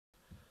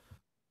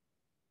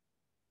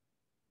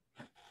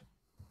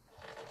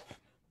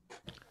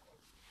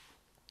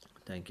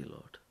Thank you,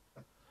 Lord.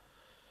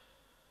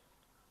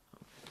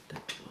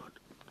 Thank you, Lord.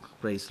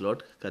 Praise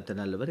Lord. கர்த்தர்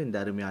நல்லவர். இந்த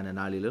அருமையான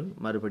நாளிலும்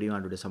மறுபடியும்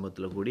ஆண்டுடைய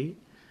சமூகத்தில் கூடி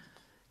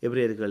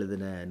எபிரேயருக்கு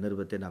எழுதின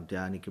நிருபத்தை நாம்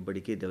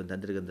தியானிக்கும்படிக்கு தேவன்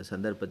தந்திருக்கிற இந்த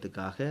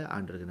சந்தர்ப்பத்துக்காக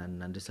ஆண்டவருக்கு நான்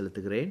நன்றி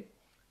செலுத்துகிறேன்.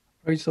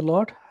 Praise the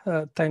Lord.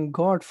 Thank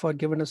God for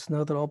giving us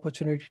another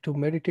opportunity to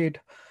meditate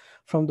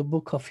from the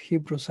book of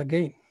Hebrews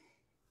again.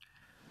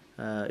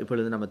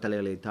 இப்பொழுது நம்ம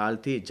தலைகளை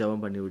தாழ்த்தி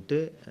ஜெபம் பண்ணிவிட்டு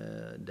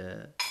இந்த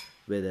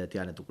வேத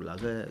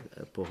தியானத்துக்குள்ளாக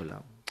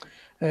போகலாம்.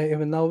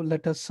 Even now,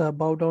 let us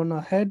bow down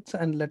our heads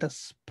and let us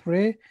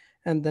pray,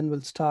 and then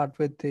we'll start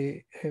with the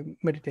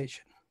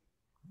meditation.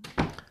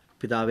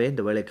 பிதாவே,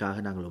 இந்த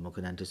வேளைக்காக நாங்கள்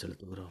உமக்கு நன்றி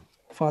செலுத்துகிறோம்.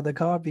 Father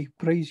God, we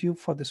praise you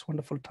for this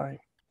wonderful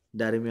time.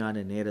 இந்த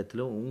அருமையான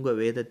நேரத்திலும் உங்கள்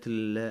வேதத்தில்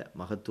உள்ள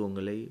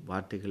மகத்துவங்களை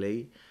வார்த்தைகளை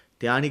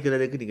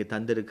தியானிக்கிறதுக்கு நீங்கள்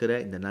தந்திருக்கிற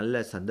இந்த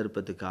நல்ல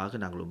சந்தர்ப்பத்துக்காக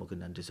நாங்கள் உமக்கு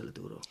நன்றி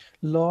செலுத்துகிறோம்.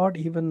 Lord,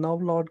 even now,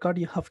 Lord God,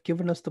 you have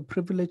given us the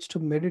privilege to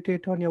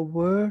meditate on your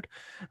word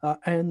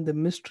and the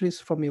mysteries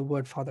from your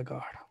word, Father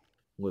God.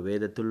 உங்கள்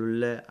வேதத்தில்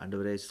உள்ள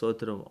ஆண்டவரே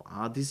ஸ்தோத்திரம்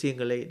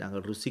அதிசயங்களை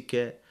நாங்கள் ருசிக்க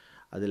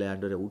அதில்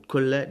ஆண்டவரை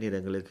உட்கொள்ள நீர்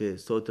எங்களுக்கு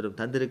ஸ்தோத்திரம்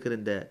தந்திருக்கிற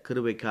இந்த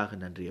கிருபைக்காக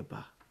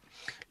நன்றியப்பா.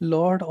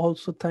 Lord,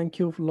 also thank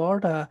you,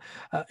 Lord.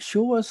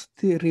 Show us,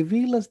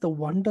 reveal us the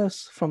wonders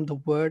from the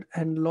word,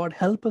 and Lord,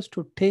 help us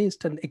to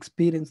taste and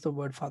experience the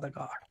word, Father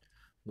God.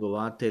 உங்கள்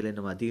வார்த்தையில்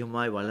நம்ம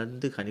அதிகமாய்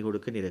வளர்ந்து கனி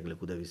கொடுக்க நீர்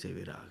எங்களுக்கு உதவி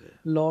செய்வீராக.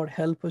 Lord,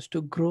 help us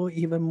to grow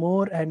even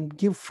more and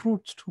give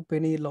fruits to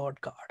many, Lord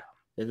God.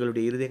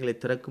 எங்களுடைய இருதயங்களை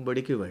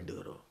திறக்கும்படிக்கு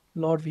வேண்டுகிறோம்.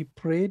 Lord, we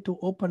pray to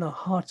open our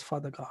hearts,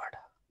 Father God.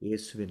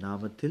 இயேசுவின்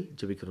நாமத்தில்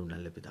ஜெபிக்கிறோம்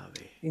நல்ல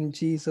பிதாவே. In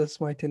Jesus'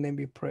 mighty name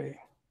we pray.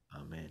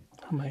 Amen.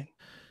 Amen.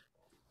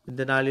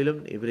 இந்த நாளிலும்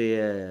எபிரேய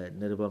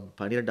நிருபம்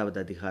 12வது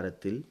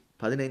அதிகாரத்தில்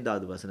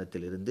 15வது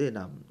வசனத்தில் இருந்து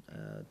நாம்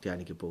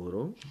தியானிக்க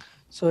போகிறோம்.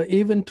 So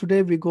even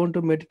today we're going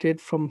to meditate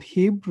from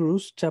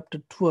Hebrews chapter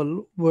 12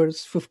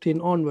 verse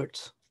 15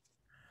 onwards.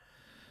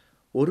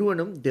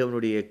 ஒருவனும்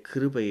தேவனுடைய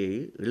கிருபையை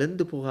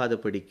இழந்து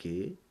போகாதபடிக்கு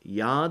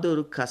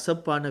யாதொரு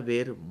கசப்பான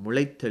வேர்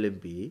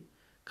முளைத்தெழும்பி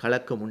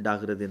கலக்கம்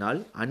உண்டாகிறதினால்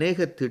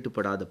அநேகர்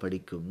தீட்டுப்படாத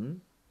படிக்கும்.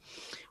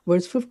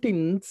 Verse 15,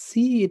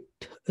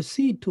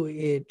 see to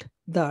it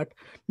that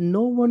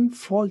no one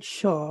falls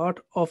short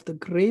of the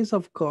grace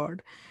of God,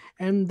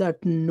 and that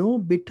no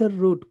bitter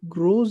root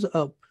grows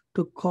up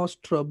to cause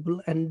trouble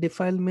and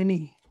defile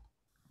many.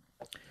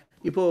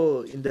 இப்போ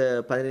இந்த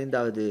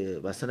 15வது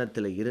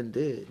வசனத்தில்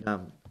இருந்து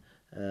நாம்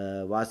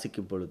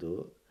வாசிக்கும் பொழுது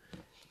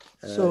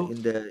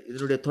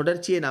இதனுடைய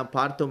தொடர்ச்சியை நாம்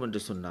பார்த்தோம் என்று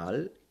சொன்னால்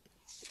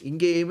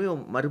இங்கேயுமே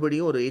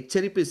மறுபடியும் ஒரு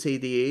எச்சரிப்பு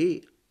செய்தியை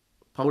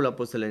பவுல்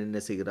அப்போஸ்தலன்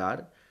என்ன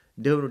செய்கிறார்,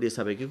 தேவனுடைய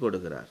சபைக்கு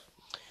கொடுக்கிறார்.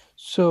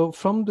 So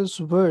from this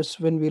verse,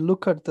 when we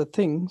look at the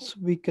things,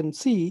 we can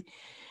see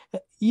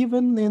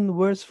even in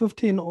verse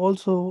 15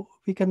 also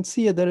we can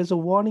see there is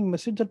a warning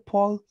message that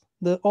Paul,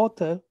 the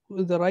author,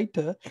 the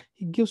writer,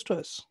 he gives to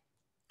us.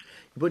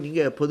 இப்போ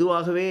நீங்கள்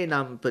பொதுவாகவே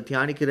நாம் இப்போ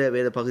தியானிக்கிற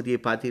வேத பகுதியை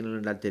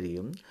பார்த்தீங்கன்னா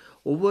தெரியும்,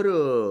 ஒவ்வொரு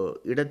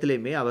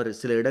இடத்துலையுமே அவர்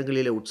சில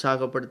இடங்களில்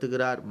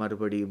உற்சாகப்படுத்துகிறார்,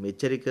 மறுபடியும்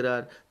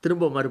எச்சரிக்கிறார்,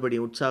 திரும்ப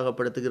மறுபடியும்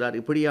உற்சாகப்படுத்துகிறார்.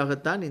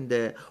 இப்படியாகத்தான் இந்த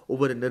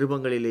ஒவ்வொரு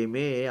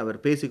நிருபங்களிலேயுமே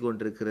அவர்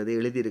பேசிக்கொண்டிருக்கிறது,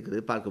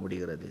 எழுதியிருக்கிறது பார்க்க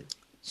முடிகிறது.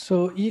 So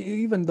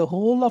even the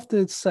whole of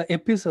this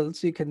epistles,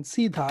 you can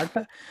see that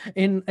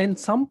in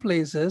some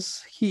places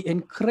he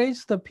encourages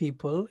the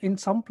people, in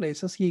some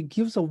places he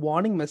gives a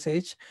warning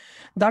message.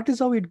 That is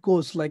how it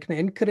goes, like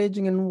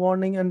encouraging and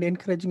warning and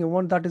encouraging and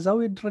warning. That is how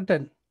it's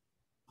written.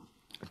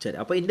 சரி,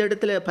 அப்போ இந்த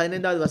இடத்துல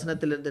 15வது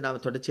வசனத்திலிருந்து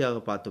நாம்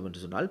தொடர்ச்சியாக பார்த்தோம்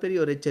என்று சொன்னால்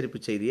பெரிய ஒரு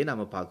எச்சரிப்பு செய்தியை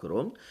நாம்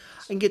பார்க்குறோம்.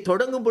 இங்கே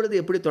தொடங்கும்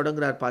பொழுது எப்படி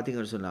தொடங்குகிறார்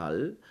பார்த்தீங்கன்னு சொன்னால்,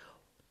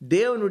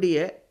 தேவனுடைய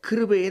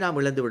கிருபையை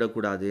நாம் இழந்து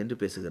விடக்கூடாது என்று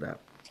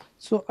பேசுகிறார்.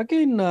 So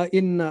again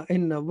in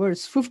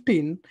verse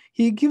 15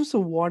 he gives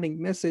a warning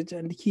message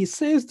and he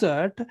says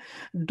that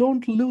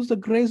don't lose the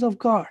grace of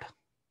God.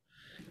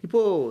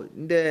 இப்போ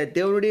இந்த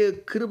தேவனுடைய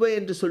கிருபை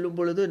என்று சொல்லும்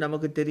பொழுது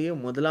நமக்கு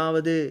தெரியும்,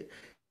 முதலாவது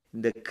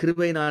இந்த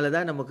கிருபையினால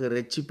தான் நமக்கு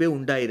ரட்சிப்பே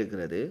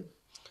உண்டாயிருக்கிறது.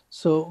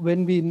 So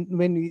when we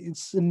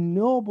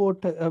know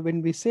about when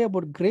we say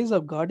about grace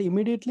of God,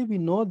 immediately we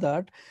know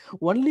that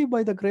only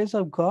by the grace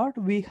of God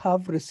we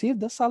have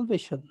received the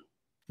salvation.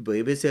 இப்போ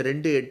எபேசியர்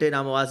 2:8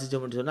 நாம்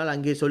வாசித்தோம்னு சொன்னால்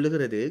அங்கே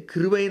சொல்லுகிறது,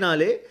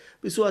 கிருபையினாலே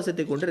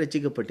விசுவாசத்தை கொண்டு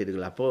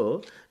ரட்சிக்கப்பட்டீர்கள். அப்போது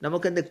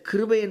நமக்கு அந்த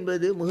கிருபை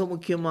என்பது மிக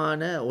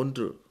முக்கியமான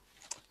ஒன்று.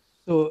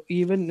 So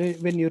even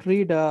when you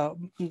read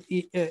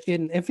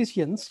in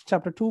Ephesians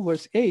chapter 2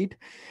 verse 8,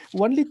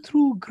 only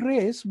through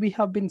grace we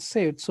have been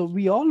saved. So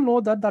we all know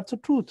that that's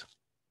a truth.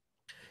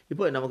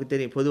 இப்போ நமக்கு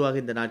தெரியும்,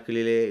 பொதுவாக இந்த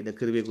நாட்களிலே இந்த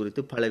கிருபை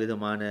குறித்து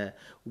பலவிதமான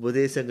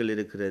உபதேசங்கள்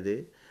இருக்கிறது.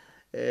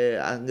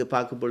 அங்கே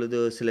பார்க்கும் பொழுது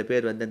சில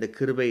பேர் அந்த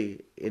கிருபை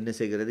என்ன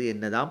செய்கிறது,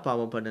 என்னதான்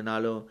பாவம்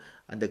பண்ணினாலும்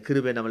அந்த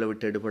கிருபை நம்மளை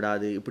விட்டு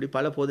எடுபடாது, இப்படி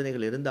பல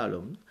போதனைகள்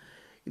இருந்தாலும்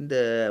இந்த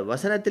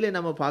வசனத்திலே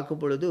நம்ம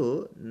பார்க்கும் பொழுது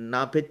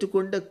நான்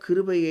பெற்றுக்கொண்ட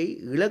கிருபையை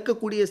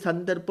இழக்கக்கூடிய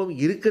சந்தர்ப்பம்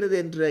இருக்கிறது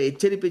என்ற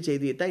எச்சரிப்பு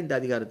செய்தியை தான் இந்த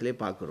அதிகாரத்திலே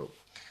பார்க்குறோம்.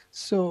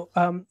 So,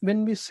 when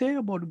we say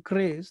about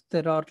grace,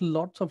 there are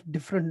lots of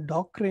different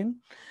doctrine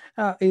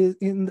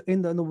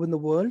in the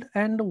world,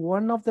 and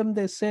one of them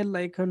they say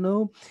like,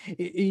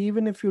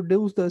 even if you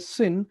do the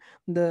sin,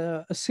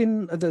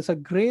 there's a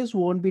grace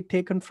won't be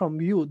taken from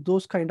you.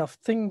 Those kind of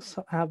things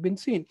have been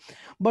seen,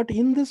 but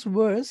in this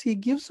verse, he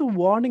gives a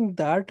warning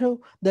that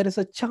there is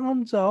a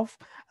chance of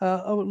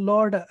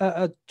Lord,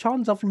 a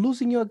chance of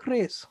losing your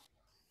grace.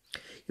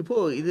 இப்போ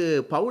இது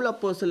பவுல்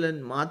அப்போஸ்தலன்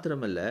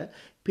மாத்திரமல்ல,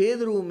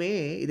 பேதுருவுமே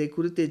இதை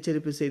குறித்து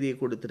எச்சரிப்பு செய்தியை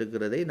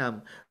கொடுத்திருக்கிறதை நாம்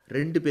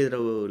 2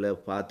 பேதுருவுல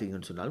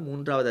பார்த்தீங்கன்னு சொன்னால்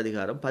 3வது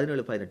அதிகாரம்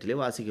 17, 18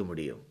 வாசிக்க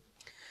முடியும்.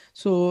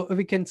 So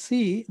we can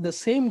see the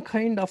same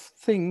kind of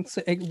things,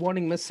 a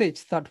warning message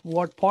that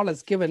what Paul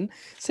has given,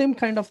 same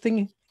kind of thing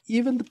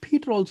even the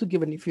Peter also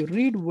given. If you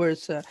read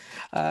verse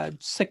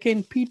 2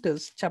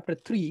 Peter's chapter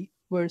 3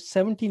 verse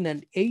 17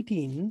 and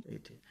 18.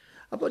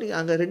 அப்போ நீங்க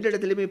அங்க 2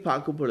 இடத்துலயுமே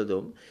பார்க்கும்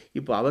பொழுதும்,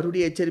 இப்போ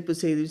அவருடைய எச்சரிப்பு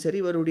செய்தியும் சரி,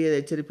 இவருடைய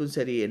எச்சரிப்பும்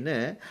சரி என்ன,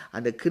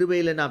 அந்த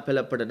கிருபையில நான்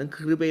பலப்படணும்,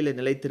 கிருபையில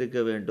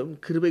நிலைத்திருக்க வேண்டும்,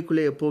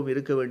 கிருபைக்குள்ளே எப்பவும்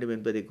இருக்க வேண்டும்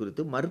என்பதை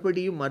குறித்து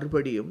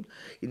மறுபடியும்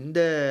இந்த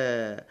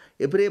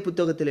எபிரேய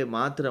புத்தகத்திலே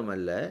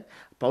மாத்திரமல்ல,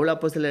 பவுல்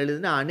அப்போஸ்தலன்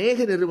எழுதின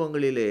அநேக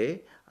நிருபங்களிலே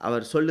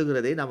அவர்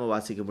சொல்லுகிறதை நாம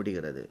வாசிக்க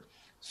முடிகிறது.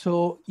 So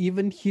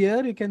even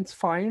here you can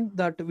find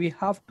that we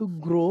have to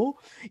grow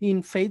in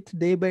faith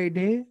day by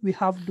day. We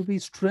have to be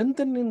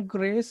strengthened in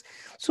grace.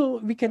 So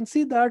we can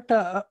see that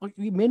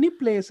many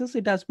places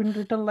it has been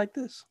written like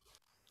this.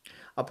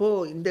 அப்போ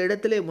இந்த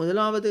இடத்திலே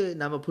முதலாவது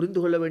நாம புரிந்து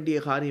கொள்ள வேண்டிய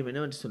காரியம்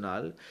என்னவென்று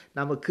சொன்னால்,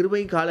 நாம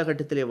கிருபை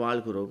காலகட்டத்திலே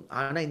வாழ்கிறோம்.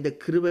 ஆனா இந்த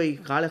கிருபை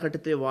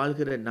காலகட்டத்திலே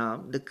வாழ்கிற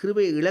நாம், இந்த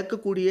கிருபையை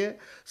இழக்கக்கூடிய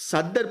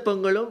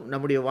சந்தர்ப்பங்களும்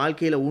நம்முடைய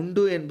வாழ்க்கையில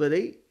உண்டு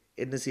என்பதை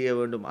என்ன செய்ய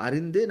வேண்டும்,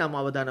 அறிந்து நாம்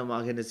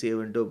அவதானமாக என்ன செய்ய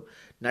வேண்டும்,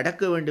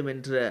 நடக்க வேண்டும்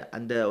என்ற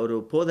அந்த ஒரு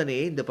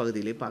போதனையை இந்த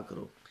பகுதியிலே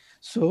பார்க்கிறோம்.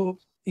 So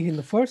in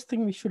the first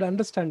thing we should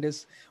understand is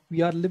we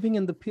are living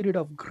in the period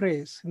of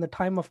grace, in the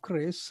time of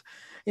grace.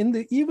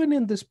 Even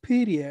in this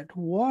period,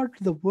 what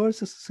the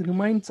verses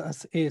reminds us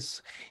is,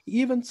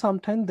 even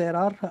sometimes there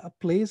are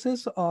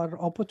places or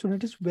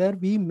opportunities where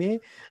we may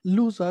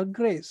lose our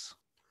grace.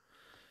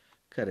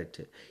 Correct.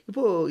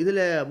 இப்போ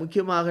இதுல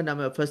முக்கியமாக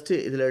நம்ம first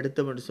இதுல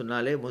எடுத்தோம்னு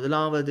சொன்னாலே,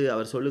 முதலாவது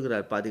அவர்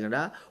சொல்லுகிறார்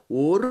பார்த்தீங்கன்னா,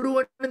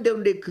 ஒருவனும்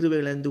தேவனுடைய கிருபை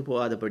இழந்து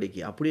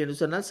போகாதபடிக்கு. அப்படி என்று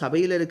சொன்னால்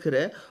சபையில இருக்கிற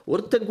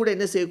ஒருத்தன் கூட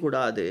என்ன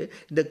செய்யக்கூடாது,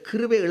 இந்த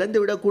கிருபை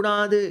இழந்து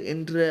விடக்கூடாது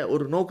என்ற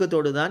ஒரு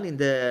நோக்கத்தோடு தான்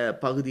இந்த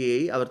பகுதியை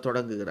அவர்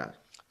தொடங்குகிறார்.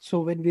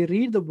 So when we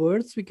read the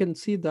words, we can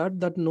see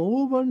that no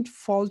one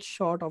falls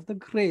short of the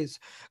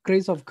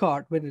grace of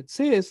God. When it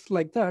says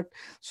like that,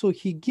 so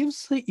he gives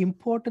the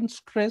important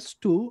stress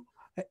to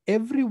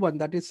everyone,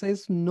 that it says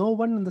no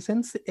one, in the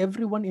sense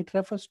everyone it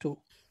refers to.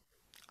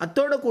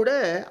 அத்தோட கூட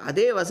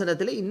அதே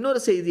வசனத்தில் இன்னொரு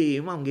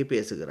செய்தியையும் அங்கே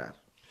பேசுகிறார்.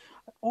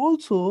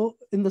 Also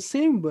in the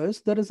same verse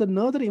there is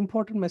another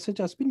important message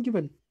has been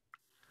given.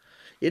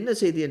 என்ன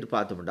செய்தி என்று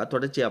பார்த்தோம்னா,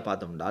 தொடர்ச்சியா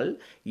பார்த்தோம்னால்,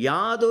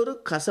 யாதொரு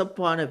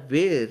கசப்பான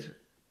வேர்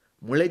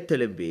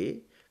முளைத்தெழும்பி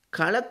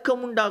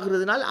கலக்கம்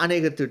உண்டாகிறதுனால்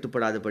அநேகர்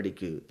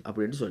தீட்டுப்படாதபடிக்கு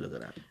அப்படின்னு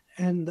சொல்லுகிறார்.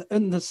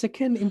 And the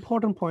second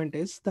important point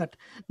is that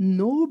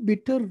no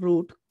bitter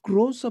root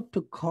grows up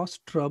to cause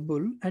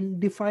trouble and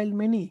defile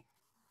many.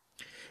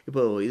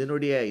 இப்போ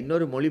இதனுடைய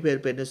இன்னொரு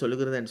மொழிபெயர்ப்பு என்ன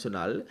சொல்லுகிறதுன்னு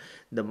சொன்னால்,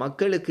 இந்த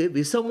மக்களுக்கு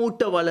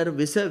விஷமூட்ட வளரும்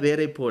விஷ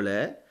வேரை போல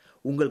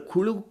உங்கள்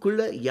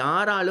குழுக்குள்ள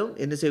யாராலும்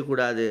என்ன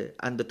செய்யக்கூடாது,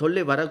 அந்த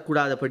தொல்லை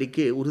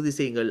வரக்கூடாதபடிக்கு உறுதி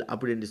செய்யுங்கள்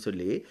அப்படின்னு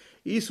சொல்லி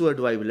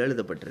ஈஸ்வர்ட் பைபிளில்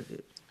எழுதப்பட்டிருக்கு.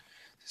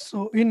 So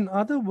in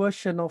other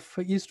version of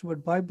Eastward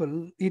Bible,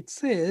 it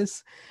says,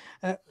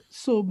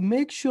 so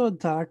make sure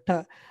that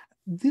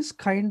this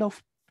kind of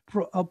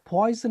a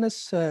poisonous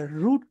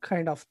root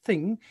kind of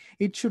thing,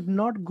 it should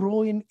not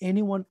grow in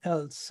anyone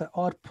else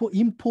or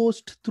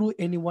imposed through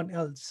anyone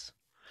else.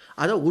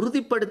 அதை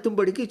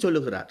உறுதிப்படுத்தும்படிக்கு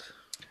சொல்லுகிறார்.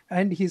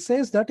 And he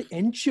says that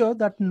ensure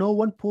that no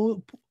one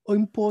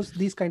impose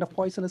these kind of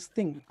poisonous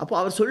thing. அப்போ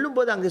அவர்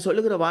சொல்லும்போது அங்கே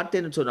சொல்லுகிற வார்த்தை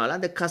என்ன சொன்னால்,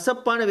 அந்த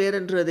கசப்பான வேர்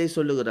என்றதை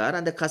சொல்லுகிறார்.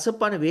 அந்த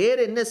கசப்பான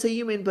வேர் என்ன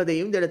செய்யும்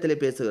என்பதையும் இந்த இடத்துல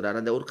பேசுகிறார்.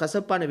 அந்த ஒரு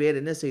கசப்பான வேர்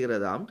என்ன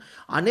செய்கிறதாம்,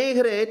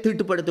 அநேகரை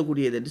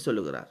தீட்டுப்படுத்தக்கூடியது என்று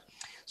சொல்லுகிறார்.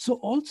 So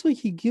also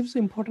he gives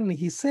important,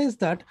 he says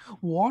that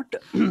what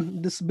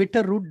this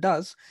bitter root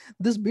does,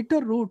 this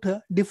bitter root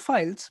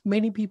defiles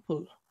many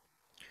people.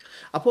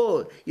 அப்போ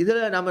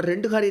இதுல நாம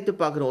 2 காரியத்தை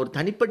பார்க்கிறோம். ஒரு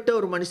தனிப்பட்ட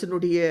ஒரு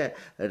மனுஷனுடைய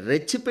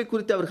ரட்சிப்பை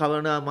குறித்து அவர்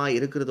கவனமா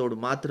இருக்கிறதோடு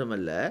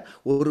மாத்திரமல்ல,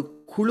 ஒரு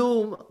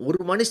குழுவும் ஒரு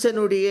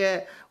மனுஷனுடைய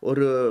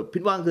ஒரு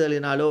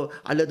பின்வாங்குதலினாலோ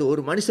அல்லது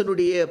ஒரு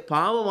மனுஷனுடைய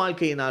பாவ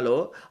வாழ்க்கையினாலோ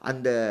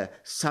அந்த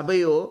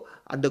சபையோ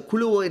அந்த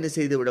குழுவோ என்ன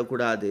செய்து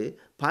விடக்கூடாது,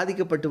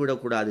 பாதிக்கப்பட்டு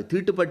விடக்கூடாது,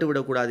 தீட்டுப்பட்டு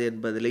விடக்கூடாது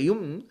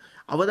என்பதிலையும்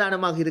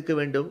அவதானமாக இருக்க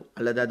வேண்டும்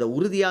அல்லது அதை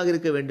உறுதியாக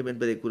இருக்க வேண்டும்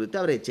என்பதை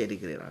குறித்து அவர்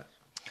எச்சரிக்கிறார்.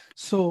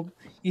 So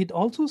it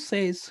also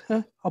says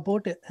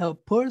about a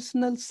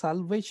personal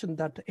salvation,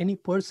 that any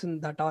person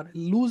that are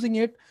losing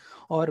it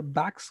or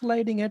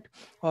backsliding it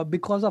or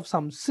because of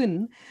some sin,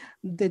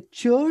 the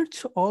church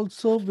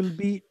also will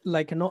be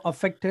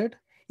affected.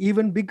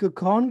 Even big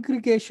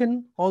congregation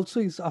also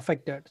is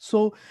affected. So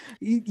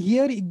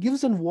here it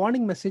gives a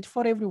warning message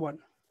for everyone.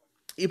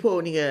 இப்போ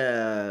நீங்க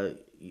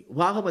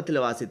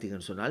உபாகமத்தில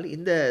வாசித்தீங்கன்னு சொன்னால்,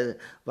 இந்த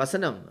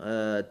வசனம்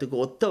த்துக்கு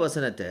ஒத்த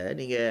வசனத்த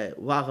நீங்க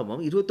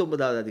உபாகமம்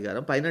 29வது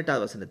அதிகாரம்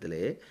 18வது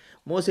வசனத்திலே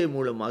மோசே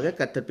மூலமாக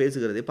கர்த்தர்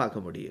பேசுகிறதை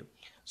பார்க்க முடியும்.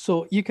 So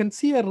you can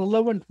see a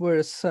relevant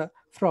verse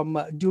from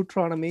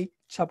Deuteronomy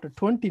chapter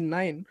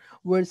 29,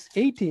 verse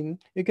 18.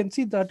 You can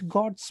see that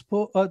God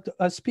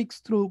speaks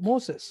through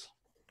Moses.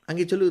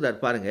 அங்கே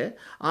சொல்லுகிறார் பாருங்க,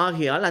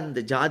 ஆகையால் அந்த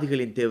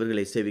ஜாதிகளின்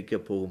தேவர்களை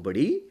சேவிக்கப்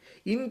போகும்படி,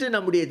 இன்று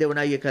நம்முடைய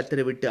தேவனாகிய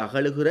கர்த்தரை விட்டு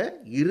அகலுகிற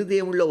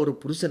இருதயமுள்ள ஒரு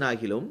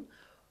புருஷனாகிலும்,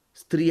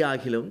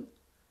 ஸ்திரீயாகிலும்,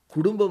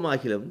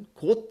 குடும்பமாகிலும்,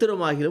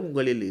 கோத்திரமாகிலும்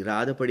உங்களில்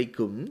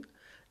இராதபடிக்கும்,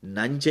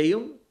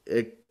 நஞ்சையும்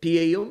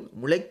எட்டியையும்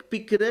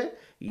முளைப்பிக்கிற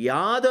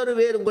யாதொரு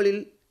வேர்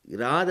உங்களில்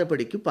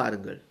இராதபடிக்கு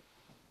பாருங்கள்.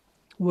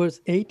 Verse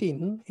 18,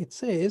 it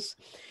says,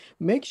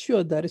 make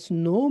sure there is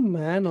no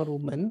man or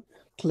woman,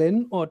 clan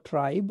or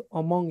tribe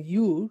among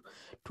you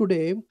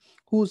today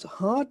whose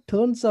heart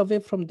turns away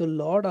from the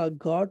Lord our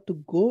God to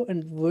go and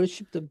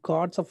worship the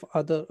gods of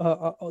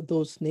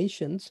those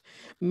nations.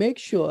 Make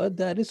sure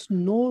there is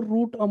no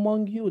root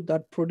among you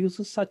that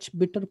produces such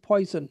bitter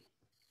poison.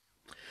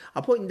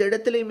 அப்போ இந்த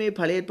இடத்துலையுமே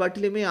பழைய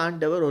ஏற்பாட்டிலையுமே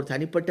ஆண்டவர் ஒரு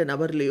தனிப்பட்ட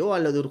நபர்லேயோ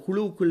அல்லது ஒரு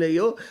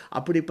குழுவுக்குள்ளேயோ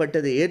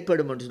அப்படிப்பட்டது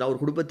ஏற்படும் என்று சொன்னால்,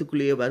 ஒரு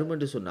குடும்பத்துக்குள்ளேயோ வரும்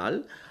என்று சொன்னால்,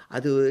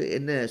 அது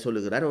என்ன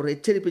சொல்லுகிறார்? ஒரு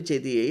எச்சரிப்பு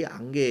செய்தியை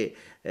அங்கே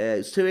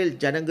இஸ்ரவேல்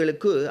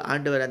ஜனங்களுக்கு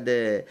ஆண்டவர் அந்த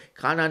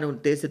கானான்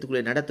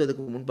தேசத்துக்குள்ளே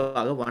நடத்துவதற்கு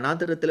முன்பாக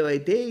வனாந்தரத்தில்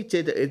வைத்தே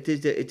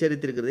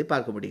எச்சரித்திருக்கிறதை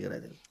பார்க்க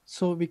முடிகிறது.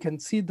 So we can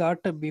see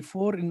that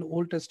before in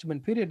Old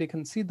Testament period, you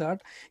can see that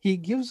he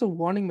gives a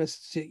warning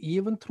message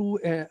even through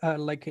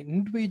like an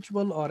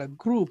individual or a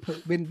group.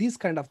 When these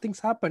kind of things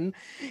happen,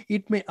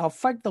 it may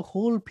affect the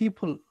whole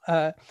people.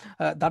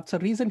 That's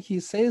the reason he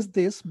says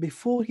this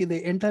before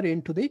they enter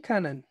into the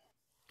Canaan.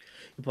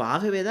 இப்போ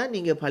ஆகவே தான்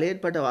நீங்கள் பழைய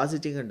ஏற்பாட்டை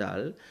வாசிச்சிங்க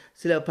என்றால்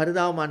சில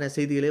பரிதாபமான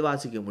செய்திகளை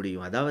வாசிக்க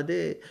முடியும். அதாவது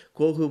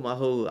கோகு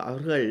மகோ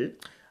அவர்கள்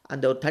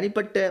அந்த ஒரு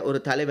தனிப்பட்ட ஒரு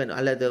தலைவன்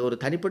அல்லது ஒரு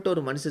தனிப்பட்ட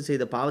ஒரு மனுஷன்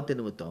செய்த பாவத்தை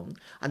நிமித்தம்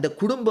அந்த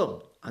குடும்பம்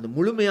அது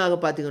முழுமையாக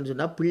பார்த்தீங்கன்னு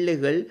சொன்னால்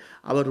பிள்ளைகள்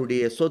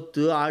அவருடைய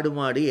சொத்து ஆடு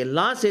மாடு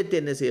எல்லாம்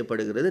சேர்த்து என்ன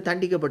செய்யப்படுகிறது?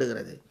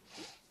 தண்டிக்கப்படுகிறது.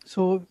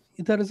 So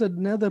there is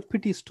another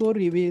pity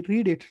story. We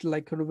read it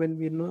like when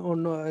we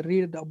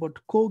read about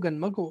Kog and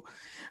Mago.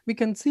 We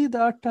can see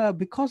that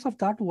because of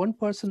that one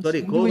person's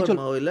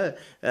individual.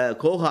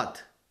 Kohath.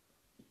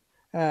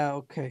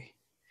 Okay.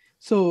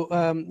 So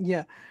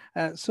yeah.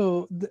 So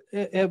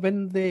when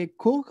the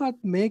Kohath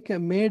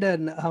made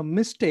a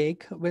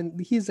mistake, when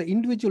he's an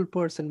individual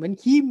person, when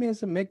he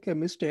make a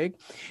mistake,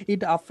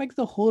 it affects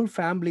the whole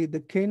family,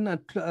 the kin,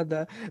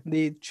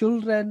 the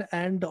children,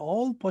 and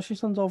all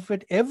possessions of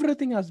it.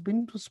 Everything has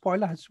been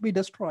spoiled, has to be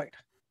destroyed.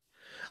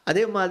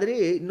 அதே மாதிரி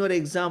இன்னொரு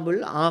example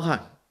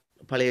ஆகான்.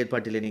 பழைய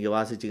ஏற்பாட்டிலே நீங்கள்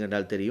வாசிச்சிங்க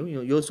என்றால் தெரியும்.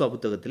 யோசுவா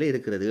புத்தகத்திலே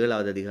இருக்கிறது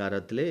 7வது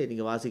அதிகாரத்திலே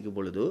நீங்கள் வாசிக்கும்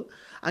பொழுது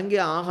அங்கே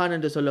ஆகான்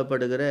என்று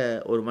சொல்லப்படுகிற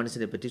ஒரு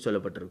மனுஷனை பற்றி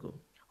சொல்லப்பட்டிருக்கும்.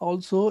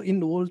 Also in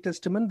the Old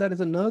Testament there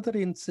is another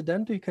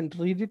incident. You can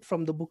read it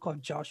from the book of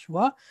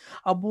Joshua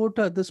about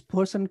this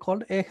person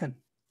called Achan.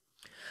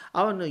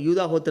 அவன்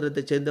யூதா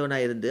கோத்திரத்தை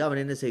சேர்ந்தவனாக இருந்து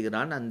அவன் என்ன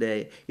செய்கிறான்? அந்த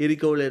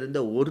எரிகோவில்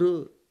இருந்த ஒரு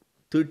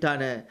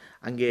தீட்டான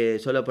அங்கே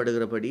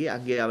சொல்லப்படுகிறபடி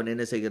அங்கே அவன்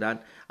என்ன செய்கிறான்?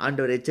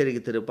 ஆண்டவர்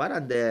எச்சரித்திருப்பார்.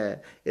 அந்த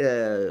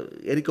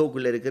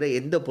எரிகோவுக்குள்ளே இருக்கிற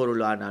எந்த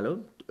பொருள் ஆனாலும்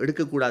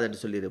எடுக்கக்கூடாது என்று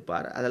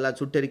சொல்லியிருப்பார். அதெல்லாம்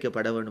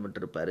சுட்டரிக்கப்பட வேண்டும்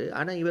என்று இருப்பார்.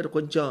 ஆனால் இவர்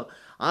கொஞ்சம்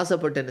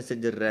ஆசைப்பட்டு என்ன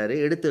செஞ்சிடுறாரு?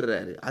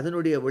 எடுத்துடுறாரு.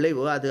 அதனுடைய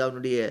விளைவு அது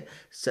அவனுடைய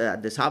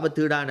அந்த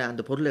சாபத்தீடான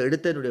அந்த பொருளை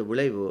எடுத்தனுடைய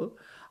விளைவு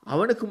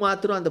அவனுக்கு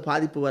மாத்திரம் அந்த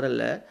பாதிப்பு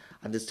வரல.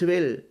 அந்த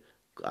இஸ்ரவேல்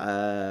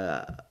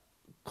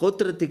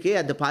கோத்திரத்துக்கே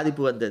அந்த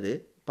பாதிப்பு வந்தது.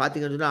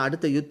 பார்த்தீங்கன்னு சொன்னால்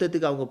அடுத்த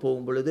யுத்தத்துக்கு அவங்க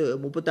போகும் பொழுது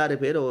 36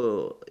 பேர்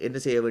என்ன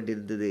செய்ய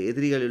வேண்டியிருந்தது?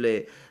 எதிரிகளிலே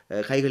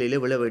கைகளிலே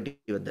விழ வேண்டி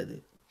வந்தது.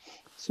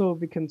 So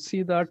we can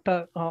see that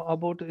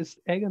about his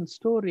Achan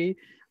story,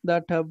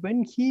 that when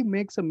he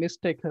makes a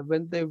mistake,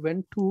 when they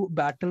went to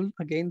battle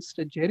against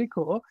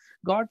Jericho,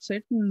 God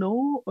said no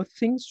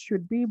things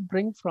should be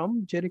bring from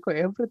Jericho,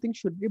 everything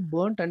should be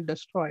burnt and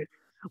destroyed.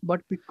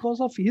 But because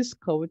of his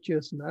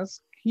covetousness,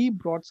 he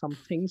brought some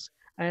things,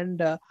 and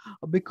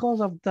because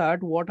of that,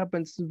 what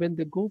happens when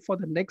they go for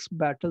the next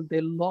battle,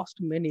 they lost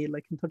many,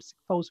 like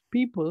 36,000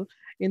 people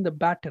in the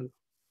battle.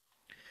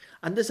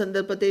 அந்த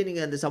சந்தர்ப்பத்தை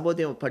நீங்கள் அந்த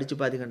சம்பவத்தை படித்து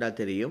பார்த்தீங்கன்னா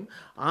தெரியும்.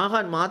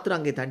 ஆகான் மாத்திரம்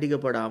அங்கே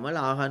தண்டிக்கப்படாமல்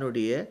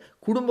ஆகானுடைய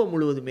குடும்பம்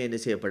முழுவதுமே என்ன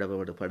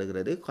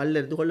செய்யப்படுகிறது?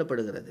 கல்லெறிந்து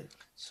கொல்லப்படுகிறது.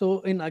 So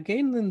in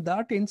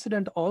that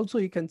incident also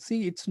you can see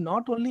it's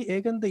not only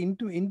Achan the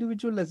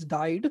individual has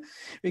died.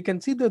 We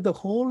can see that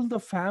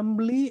the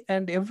family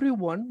and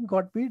everyone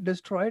got be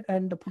destroyed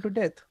and put to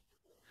death.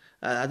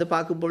 அதை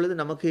பார்க்கும் பொழுது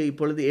நமக்கு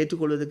இப்பொழுது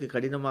ஏற்றுக்கொள்வதற்கு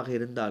கடினமாக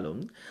இருந்தாலும்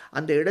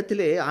அந்த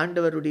இடத்திலே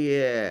ஆண்டவருடைய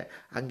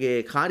அங்கே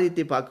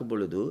காரியத்தை பார்க்கும்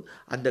பொழுது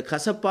அந்த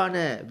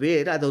கசப்பான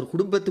வேர் அது ஒரு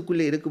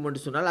குடும்பத்துக்குள்ளே இருக்கும்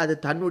என்று சொன்னால் அது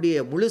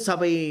தன்னுடைய முழு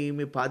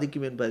சபையுமே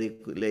பாதிக்கும்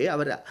என்பதிலே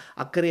அவர்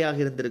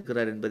அக்கறையாக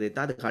இருந்திருக்கிறார் என்பதை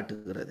தான் அது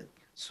காட்டுகிறது.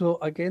 So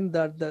again,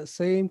 that the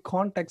same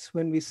context,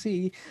 when we see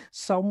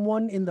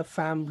someone in the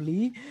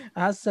family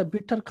has a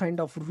bitter kind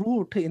of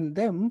root in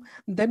them,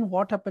 then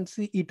what happens?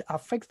 It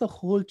affects the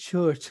whole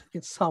church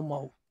in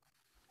somehow.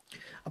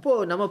 அப்போ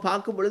நம்ம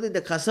பார்க்கும் பொழுது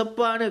இந்த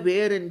கசப்பான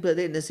வேர்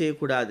என்பது என்ன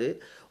செய்யக்கூடாது,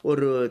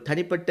 ஒரு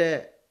தனிப்பட்ட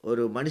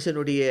ஒரு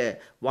மனுஷனுடைய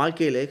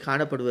வாழ்க்கையிலே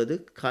காணப்படுவது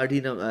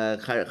கடினம்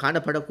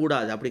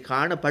காணப்படக்கூடாது. அப்படி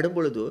காணப்படும்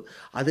பொழுது,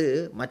 அது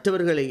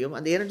மற்றவர்களையும்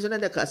அந்த ஏன்னு சொன்னா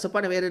இந்த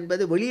கசப்பான வேர்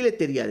என்பது வெளியில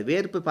தெரியாது.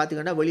 வேர் இப்ப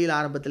பார்த்தீங்கன்னா, வெளியில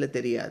ஆரம்பத்தில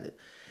தெரியாது.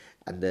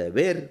 அந்த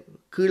வேர்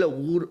கீழ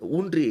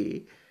ஊன்றி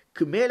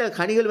மேல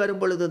கனிகள்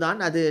வரும்பொழுது தான்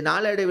அது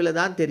நாளடைவில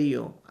தான்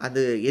தெரியும்.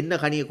 அது என்ன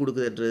கனிய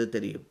குடுக்குதுன்றது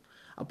தெரியும்.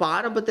 அப்ப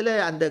ஆரம்பத்தில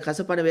அந்த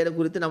கசப்பான வேர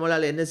குறித்து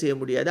நம்மளால என்ன செய்ய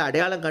முடியாது.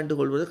 அடையாளம்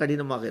கண்டுகொள்வது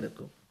கடினமாக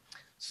இருக்கும்.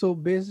 So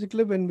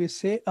basically, when we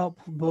say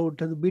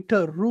about the bitter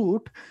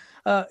root,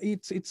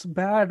 it's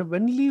bad.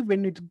 Only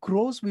when it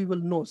grows, we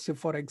will know. So,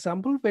 for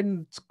example, when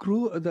it's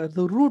grew,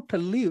 the root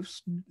lives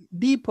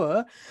deeper,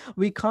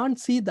 we can't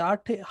see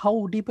that how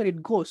deeper it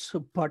goes.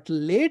 But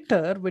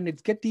later, when it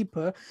get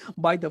deeper,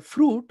 by the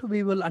fruit,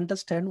 we will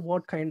understand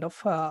what kind of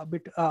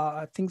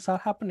things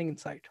are happening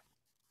inside.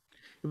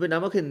 இப்ப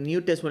நமக்கு new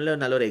டெஸ்ட்மென்ட்ல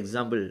நல்ல ஒரு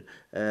example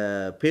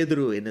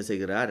பேதுரு என்ன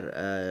செய்கிறார்?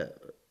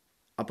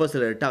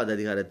 அப்போஸ்தலர் 8வது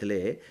அதிகாரத்திலே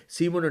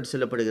சீமோன் என்று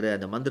சொல்லப்படுகிற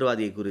அந்த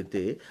மந்திரவாதியை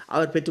குறித்து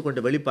அவர்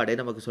பெற்றுக்கொண்ட வெளிப்பாடே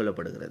நமக்கு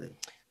சொல்லப்படுகிறது.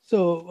 So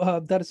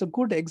there is a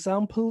good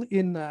example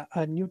in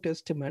New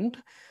Testament.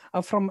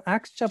 From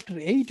Acts chapter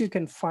 8, you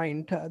can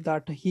find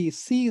that he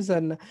sees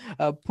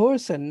a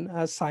person,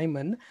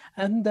 Simon,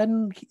 and then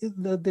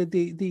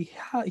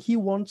he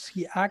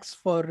asks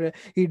for,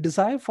 he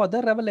desire for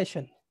the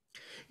revelation.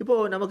 இப்போ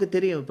நமக்கு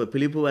தெரியும். இப்ப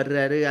பிலிப்பு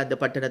வர்றாரு. அந்த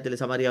பட்டணத்தில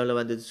சமாரியாவுல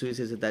வந்து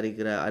சுவிசேஷத்த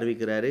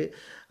அறிவிக்கிறாரு.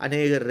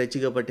 அநேகர்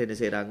ரட்சிக்கப்பட்டு என்ன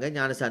செய்றாங்க?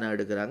 ஞானஸ்நானம்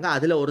எடுக்குறாங்க.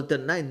 அதுல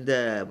ஒருத்தன் தான் இந்த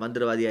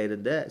மந்திரவாதியா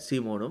இருந்த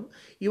சீமோனும்.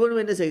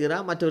 இவனும் என்ன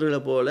செய்கிறான்?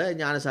 மற்றவர்கள போல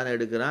ஞானஸ்நானம்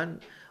எடுக்கிறான்.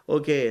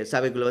 ஓகே,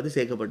 சபைக்குள்ள வந்து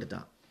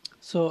சேர்க்கப்பட்டுட்டான்.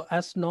 So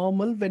as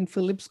normal, when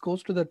Philip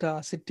goes to that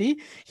city,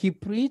 he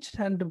preached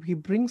and he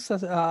brings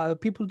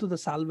people to the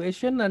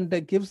salvation and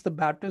gives the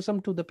baptism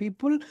to the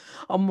people.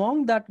 Among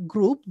that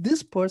group,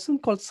 this person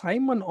called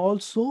Simon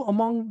also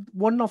among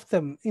one of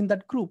them in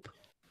that group.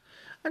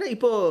 ஆனா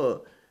இப்போ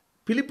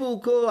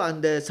பிலிப்புவுக்கோ,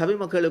 அந்த சபை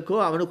மக்களுக்கோ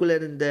அவனுக்குள்ள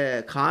இருந்த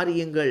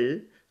காரியங்கள்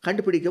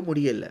கண்டுபிடிக்க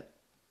முடியல.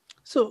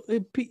 So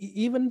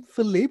even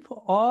Philip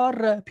or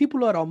people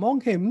who are among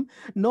him,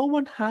 no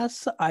one has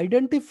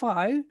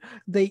identified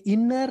the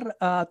inner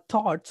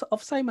thoughts of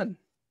Simon.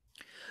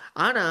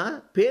 ஆனா,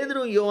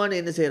 பேதுரும், யோவான்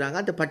என்ன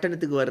செய்றாங்க, அந்த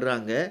பட்டணத்துக்கு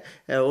வர்றாங்க.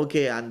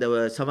 ஓகே, அந்த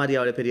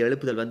சமாரியாவுல பெரிய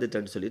எழுப்புதல்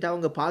வந்துட்டுன்னு சொல்லிட்டு,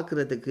 அவங்க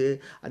பார்க்குறதுக்கு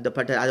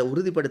அத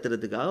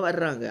உறுதிப்படுத்துறதுக்காக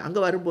வர்றாங்க. அங்க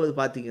வரும்போது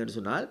பார்த்தீங்கன்னு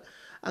சொன்னால்,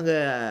 அங்க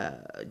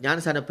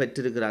ஞானஸ்நானம்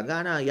பெற்றிருக்கிறாங்க.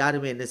 ஆனா,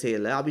 யாருமே என்ன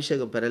செய்யல,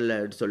 அபிஷேகம்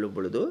பெறலன்னு சொல்லும்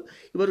பொழுது,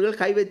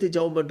 இவர்கள் கை வைத்து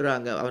ஜெபம்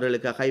பண்றாங்க.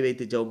 அவர்களுக்கு கை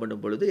வைத்து ஜெபம்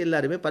பண்ணும் பொழுது,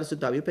 எல்லாருமே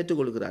பரிசுத்த ஆவியை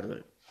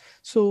பெற்றுக்கொள்கிறார்கள்.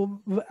 So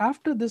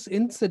after this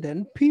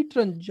incident, Peter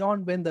and John,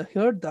 when they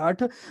heard that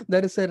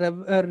there is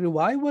a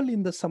revival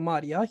in the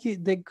Samaria,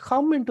 they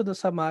come into the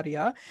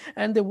Samaria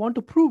and they want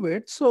to prove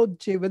it. So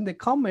when they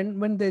come in,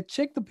 when they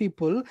check the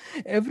people,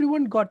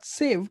 everyone got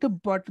saved,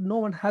 but no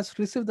one has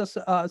received the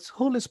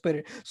Holy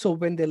Spirit. So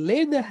when they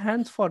laid their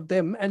hands for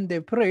them and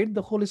they prayed,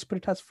 the Holy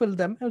Spirit has filled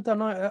them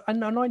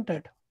and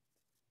anointed.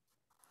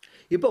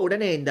 இப்ப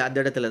உடனே அந்த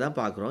இடத்துல தான்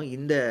பார்க்குறோம்.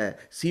 இந்த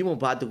சீமோன்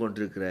பார்த்து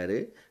கொண்டிருக்கிறாரு.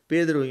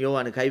 பேதுரு,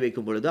 யோவானு கை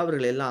வைக்கும் பொழுது,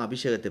 அவர்கள் எல்லாம்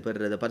அபிஷேகத்தை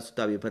பெறுறத,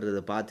 பரிசுத்த ஆவிய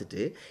பெறுறத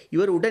பார்த்துட்டு,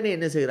 இவர் உடனே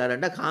என்ன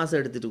செய்றாருன்னா, காச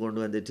எடுத்துட்டு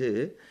கொண்டு வந்துட்டு,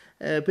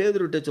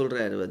 பேதுருட்ட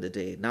சொல்றாரு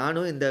வந்துட்டு,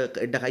 "நானும்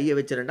என்ட்ட கைய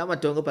வச்சுறேன்டா,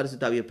 மற்றவங்க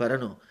பரிசுத்த ஆவிய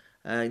பெறணும்.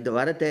 இந்த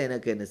வரத்த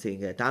எனக்கு என்ன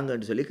செய்யுங்க,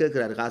 தாங்கன்னு" சொல்லி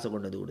கேட்கிறாரு, காச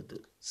கொண்டு வந்து குடுத்து.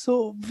 So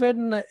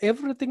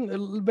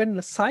when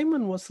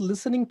Simon was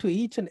listening to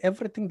each and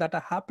everything that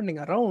are happening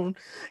around,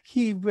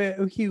 he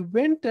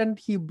went and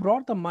he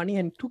brought the money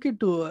and took it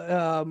to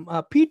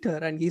Peter,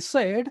 and he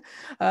said,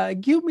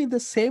 "Give me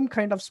the same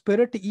kind of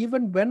spirit.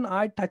 Even when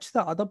I touch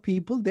the other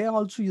people, they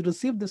also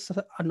receive this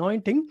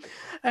anointing."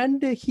 And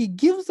he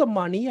gives the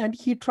money and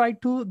he tried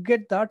to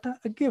get that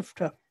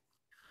gift.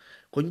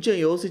 கொஞ்சம்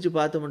யோசிச்சு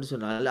பார்த்தோம்னு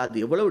சொன்னால், அது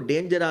எவ்வளவு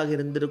டேஞ்சராக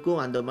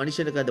இருந்திருக்கும் அந்த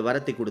மனுஷனுக்கு அந்த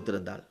வரத்தை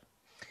குடுத்திருந்தால்.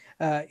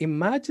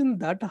 Imagine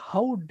that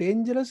how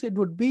dangerous it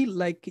would be,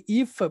 like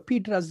if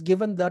Peter has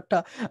given that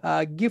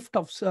gift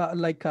of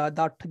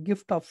that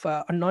gift of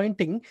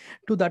anointing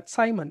to that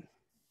Simon.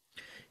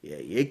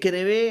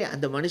 ஏற்கனவே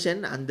அந்த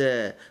மனுஷன் அந்த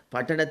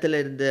பட்டணத்தில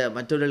இருந்த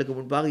மற்றவர்களுக்கு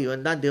முன்பாக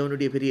இவன் தான்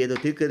தேவனுடைய பெரிய ஏதோ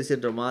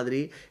தீர்க்கதரிசின்ற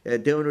மாதிரி,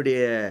 தேவனுடைய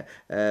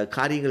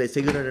காரியங்களை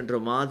செய்கிறவன் என்ற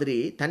மாதிரி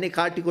தன்னை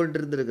காட்டிக்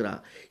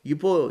கொண்டிருந்திருக்கிறான்.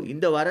 இப்போ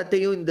இந்த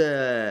வரத்தையும் இந்த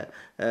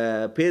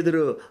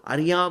பேதுரு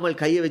அறியாமல்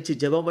கைய வச்சு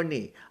ஜெபம்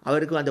பண்ணி,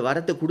 அவருக்கு அந்த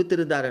வரத்த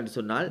குடுத்திருந்தாருன்னு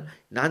சொன்னால்,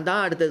 நான்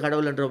தான் அடுத்த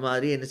கடவுள் என்ற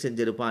மாதிரி என்ன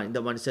செஞ்சிருப்பான்,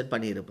 இந்த மனுஷன்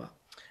பண்ணியிருப்பான்.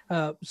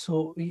 So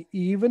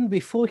even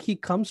before he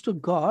comes to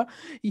God,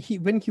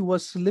 when he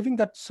was living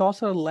that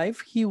sorcerer life,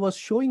 he was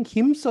showing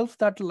himself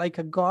that like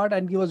a god,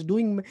 and he was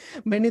doing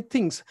many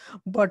things.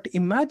 But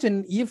imagine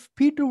if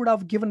Peter would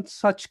have given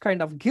such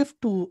kind of gift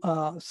to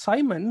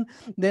Simon,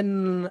 then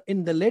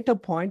in the later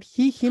point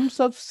he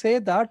himself say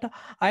that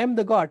I am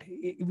the god.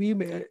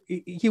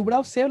 He would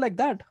have said like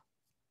that.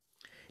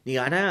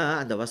 நீங்க ஆனா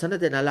அந்த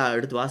வசனத்த நல்லா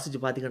எடுத்து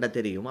வாசிச்சு பார்த்தீங்கன்னா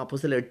தெரியும்.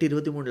 அப்போஸ்தலர்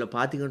 8:23ல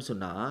பார்த்தீங்கன்னு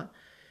சொன்னா,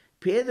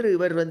 பேதுரு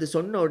இவர் வந்து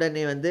சொன்ன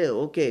உடனே வந்து,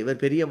 ஓகே, இவர்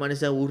பெரிய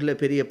மனுஷன், ஊர்ல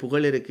பெரிய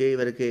புகழ் இருக்கு,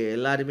 இவருக்கு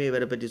எல்லாருமே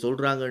இவர பற்றி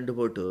சொல்றாங்கன்ட்டு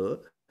போட்டு,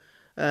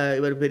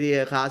 இவர் பெரிய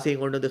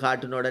காசையும் கொண்டு வந்து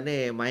காட்டுன உடனே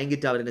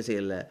மயங்கிட்டு அவர் என்ன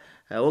செய்யல,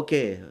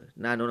 ஓகே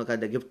நான் உனக்கு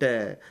அந்த கிஃப்ட்ட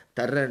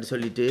தர்றேன்னு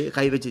சொல்லிட்டு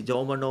கை வச்சு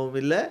ஜெபம் பண்ணவும்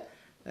இல்ல.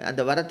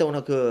 அந்த வரத்த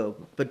உனக்கு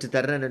பெற்று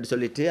தர்றேன்னு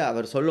சொல்லிட்டு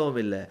அவர் சொல்லவும்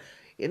இல்ல.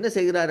 என்ன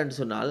செய்கிறார் என்று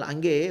சொன்னால்,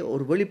 அங்கே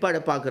ஒரு வெளிப்பாட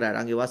பார்க்கிறார்.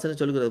 அங்கே வசனம்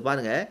சொல்லுகிறது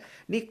பாருங்க,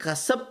 "நீ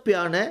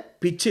கசப்பான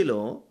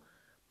பிச்சிலும்,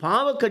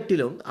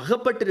 பாவக்கட்டிலும்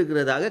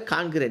அகப்பட்டிருக்கிறதாக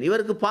காண்கிறேன்."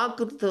 இவருக்கு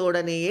பார்க்குற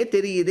உடனேயே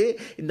தெரியுது,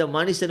 இந்த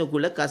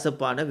மனுஷனுக்குள்ள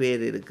கசப்பான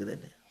வேர்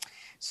இருக்குதுன்னு.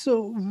 So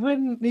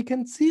when we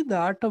can see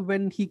that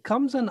when he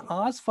comes and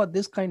asks for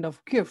this kind of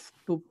gift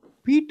to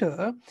Peter,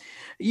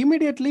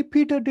 immediately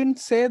Peter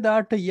didn't say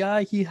that, yeah,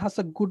 he has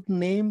a good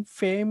name,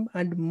 fame,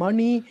 and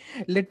money.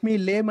 Let me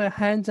lay my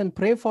hands and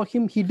pray for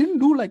him. He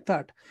didn't do like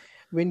that.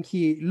 When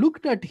he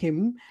looked at him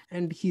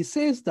and he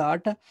says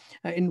that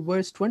in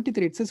verse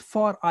 23, it says,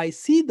 "For I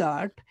see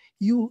that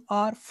you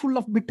are full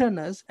of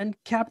bitterness and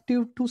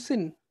captive to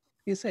sin,"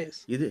 he says.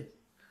 இது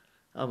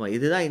ஆமா.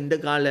 இதுதான் இந்த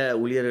கால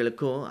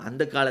ஊழியர்களுக்கும்,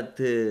 அந்த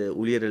காலத்து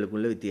ஊழியர்களுக்கும்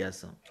உள்ள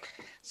வித்தியாசம்.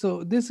 So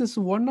this is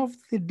one of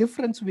the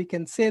difference. We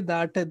can say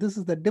that this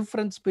is the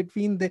difference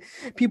between the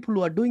people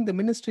who are doing the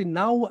ministry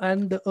now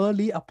and the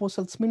early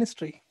apostles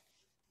ministry.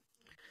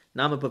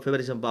 நாம இப்ப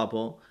ஃபெவரிசம்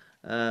பார்ப்போம்.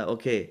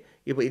 ஓகே.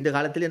 இப்ப இந்த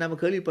காலத்திலே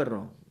நாம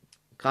கேள்விப்படுறோம்.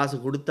 காசு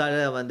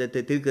குடுத்தாலே வந்து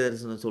தீர்க்க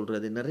தரிசனம்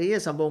சொல்றது. நெறைய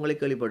சம்பவங்களை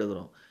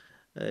கேள்விப்படுகிறோம்.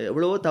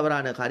 எவ்வளவோ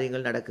தவறான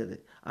காரியங்கள் நடக்குது.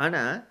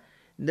 ஆனா,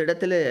 இந்த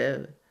இடத்துல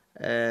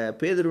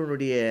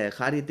பேதுருவினுடைய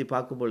காரியத்தை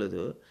பார்க்கும்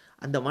பொழுது,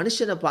 அந்த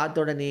மனுஷன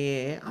பார்த்த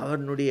உடனேயே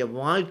அவனுடைய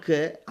வாழ்க்கை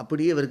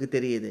அப்படியே அவருக்கு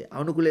தெரியுது.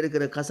 அவனுக்குள்ள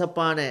இருக்கிற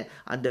கசப்பான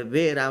அந்த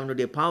வேர்,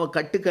 அவனுடைய பாவ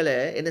கட்டுக்கள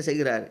என்ன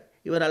செய்கிறார்?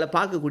 இவரால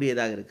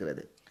பார்க்கக்கூடியதாக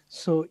இருக்கிறது.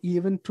 So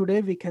even today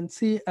we can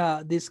see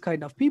this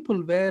kind of people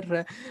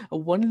where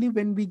only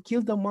when we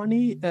give the money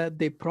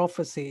they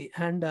prophesy,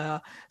 and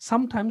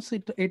sometimes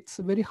it's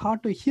very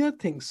hard to hear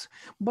things.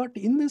 But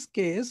in this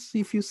case,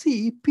 if you see,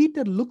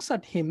 Peter looks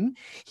at him,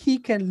 he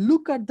can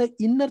look at the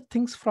inner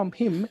things from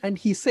him, and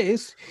he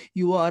says,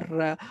 "You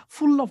are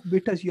full of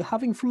bitterness. You're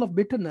having full of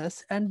bitterness,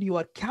 and you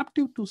are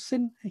captive to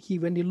sin."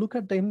 When you look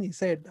at him, he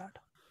said that.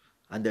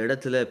 அந்த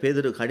இடத்துல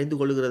பேதுரு கடிந்து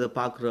கொள்ளுகிறத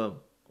பார்க்கிறோம்.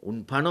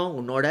 உன் பணம்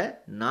உன்னோட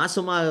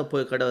நாசமாக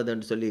போய்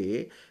கடவுதுன்னு சொல்லி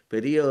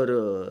பெரிய ஒரு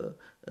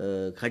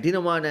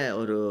கடினமான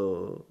ஒரு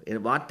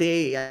வார்த்தையை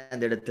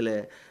அந்த இடத்துல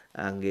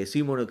அங்கே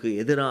சீமோனுக்கு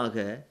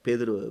எதிராக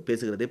பேதுரு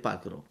பேசுகிறதை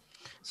பார்க்கிறோம்.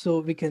 So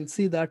we can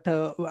see that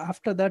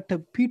after that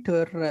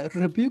Peter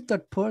rebuked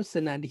that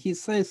person, and he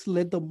says,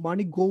 "Let the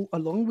money go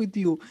along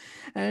with you,"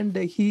 and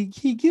he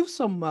gives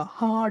some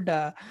hard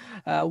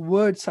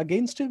words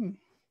against him.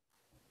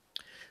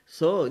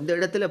 So இந்த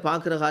இடத்துல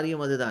பார்க்குற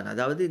காரியம் அதுதான்.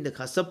 அதாவது இந்த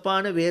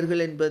கசப்பான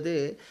வேர்கள் என்பது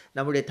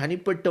நம்முடைய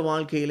தனிப்பட்ட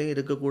வாழ்க்கையிலும்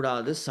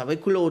இருக்கக்கூடாது.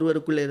 சபைக்குள்ள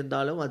ஒருவருக்குள்ள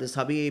இருந்தாலும் அது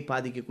சபையை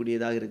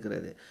பாதிக்கக்கூடியதாக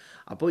இருக்கிறது.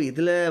 அப்போ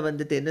இதில்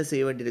வந்துட்டு என்ன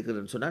செய்ய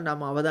வேண்டியிருக்குதுன்னு சொன்னால்,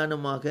 நாம்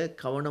அவதானமாக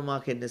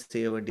கவனமாக என்ன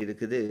செய்ய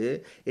வேண்டியிருக்குது,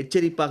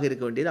 எச்சரிப்பாக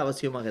இருக்க வேண்டியது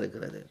அவசியமாக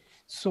இருக்கிறது.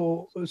 So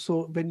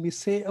when we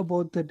say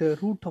about the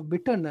root of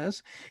bitterness,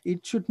 it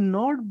should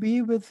not be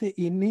with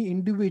any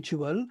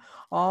individual,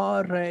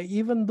 or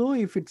even though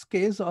if it's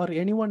case or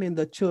anyone in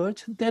the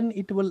church, then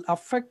it will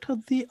affect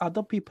the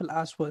other people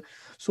as well.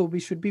 So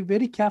we should be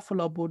very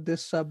careful about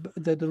this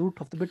the root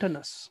of the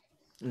bitterness.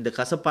 இந்த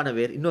கசப்பான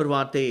வேர், இன்னொரு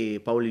வார்த்தை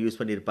Pavul use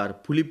பண்ணியிருப்பார்.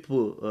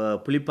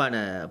 புளிப்பான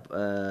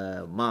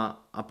மா,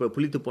 அப்போ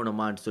புளித்து போன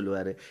மான்னு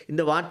சொல்லுவார்.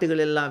 இந்த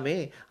வார்த்தைகள் எல்லாமே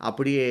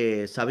அப்படியே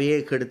சபையே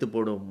கெடுத்து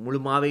போடும், முழு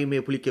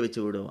மாவையுமே புளிக்க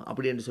வச்சு விடும்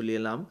அப்படின்னு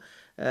சொல்லியெல்லாம்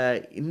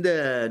இந்த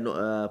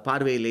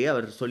பார்வையிலேயே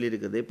அவர்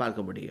சொல்லியிருக்கிறதை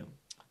பார்க்க முடியும்.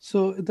 So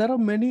there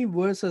are many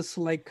verses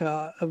like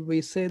we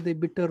say the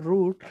bitter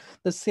root,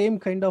 the same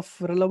kind of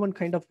relevant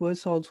kind of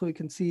verse also you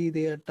can see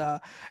that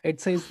it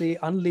says the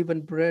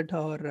unleavened bread,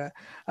 or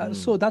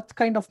so that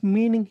kind of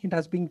meaning it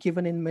has been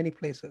given in many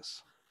places.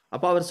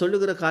 அப்போ அவர்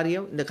சொல்லுகிற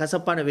காரியம், இந்த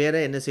கசப்பான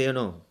வேரை என்ன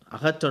செய்யணும்?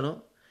 அகற்றணும்.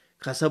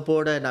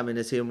 கசப்போட நாம்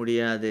என்ன செய்ய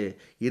முடியாது.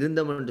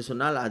 இருந்தோம் என்று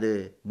சொன்னால் அது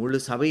முழு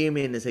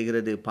சபையுமே என்ன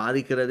செய்கிறது?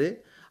 பாதிக்கிறது.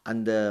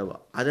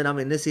 அதை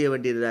நாம் என்ன செய்ய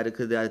வேண்டியதாக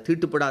இருக்குது? அது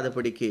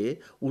தீட்டுப்படாதபடிக்கு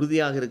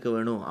உறுதியாக இருக்க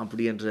வேணும்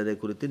அப்படின்றதை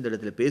குறித்து இந்த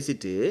இடத்துல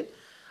பேசிட்டு,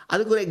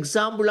 அதுக்கு ஒரு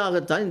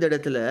எக்ஸாம்பிளாகத்தான் இந்த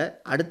இடத்துல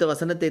அடுத்த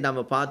வசனத்தை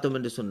நாம் பார்த்தோம்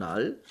என்று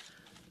சொன்னால்,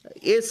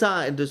 ஏசா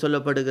என்று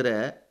சொல்லப்படுகிற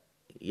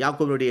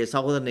யாக்கோபுடைய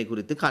சகோதரனை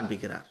குறித்து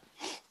காண்பிக்கிறார்.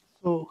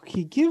 So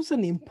he gives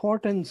an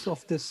importance of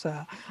this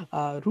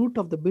root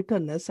of the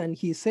bitterness, and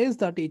he says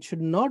that it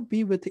should not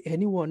be with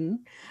anyone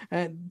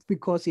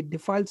because it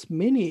defiles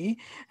many.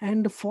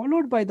 And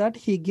followed by that,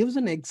 he gives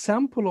an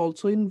example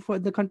also in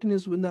the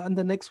continuous in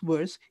the next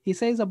verse. He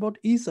says about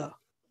Esau.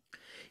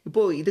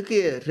 இப்போ இதுக்கு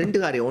ரெண்டு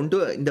காரியம். ஒன்று,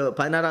 இந்த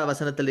 16ஆம்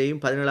வசனத்திலேயும்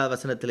 17ஆம்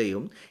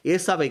வசனத்திலேயும்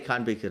ஏசாவை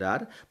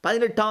காண்பிக்கிறார்.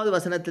 18வது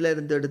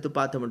வசனத்திலிருந்து எடுத்து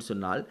பார்த்தோம்னு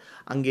சொன்னால்,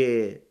 அங்கே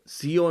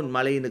சியோன்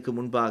மலையினுக்கு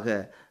முன்பாக,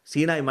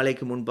 சீனாய்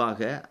மலைக்கு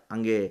முன்பாக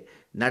அங்கே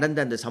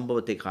நடந்த அந்த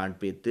சம்பவத்தை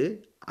காண்பித்து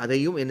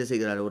அதையும் என்ன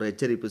செய்கிறார்? ஒரு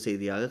எச்சரிப்பு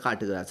செய்தியாக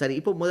காட்டுகிறார். சரி,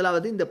 இப்போ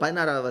முதலாவது இந்த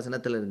 16ஆம்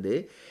வசனத்திலிருந்து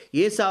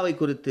ஏசாவை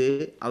குறித்து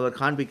அவர்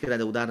காண்பிக்கிற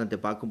அந்த உதாரணத்தை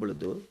பார்க்கும்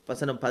பொழுது,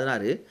 வசனம்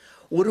 16,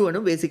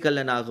 ஒருவனும்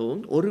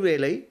வேசிக்கல்லனாகவும்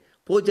ஒருவேளை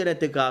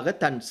போஜனத்துக்காக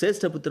தன்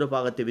சிரேஷ்ட புத்திர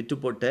பாகத்தை விற்று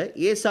போட்ட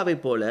ஏசாவை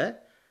போல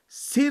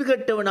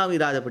சீர்கெட்டவனாக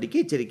இராதபடிக்கு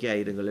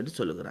எச்சரிக்கையாயிருங்கள் என்று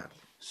சொல்லுகிறார்.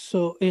 So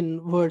in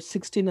verse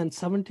 16 and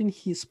 17,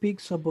 he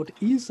speaks about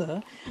Esau,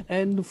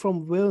 and from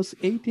verse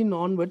 18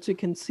 onwards, you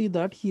can see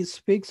that he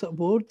speaks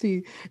about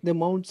the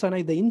Mount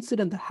Sinai, the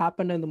incident that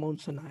happened in the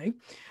Mount Sinai.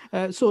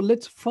 So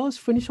let's first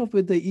finish off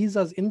with the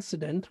Esau's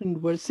incident in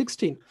verse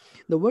 16.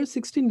 The verse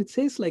 16, it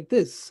says like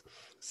this: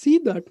 see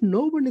that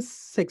no one is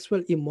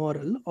sexual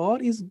immoral or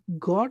is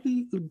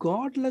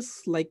godless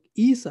like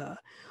Esau,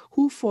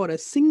 who for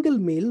a single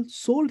meal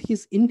sold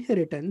his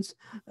inheritance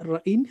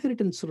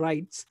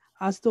rights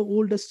as the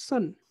oldest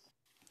son.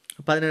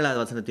 17வது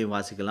வசனத்தையும்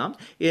வாசிக்கலாம்.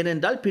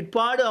 ஏனென்றால்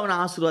பிற்பாடு அவன்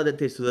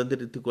ஆசீர்வாதத்தை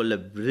சுதந்திரித்துக் கொள்ள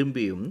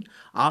விரும்பியும்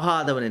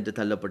ஆகாதவன் என்று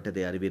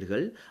தள்ளப்பட்டதை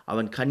அறிவீர்கள்.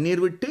 அவன்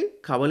கண்ணீர் விட்டு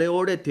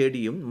கவலையோடு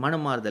தேடியும்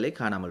மனமாறுதலை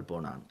காணாமல்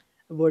போனான்.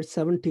 Verse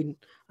 17,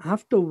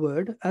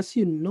 afterward, as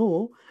you know,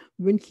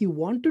 when he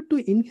wanted to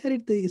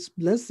inherit his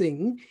blessing,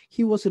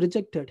 he was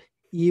rejected.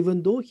 Even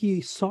though he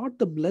sought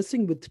the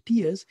blessing with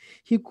tears,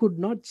 he could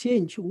not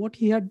change what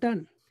he had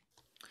done.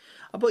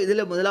 அப்போ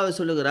இதில் முதலாவது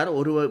சொல்லுகிறார்,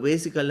 ஒரு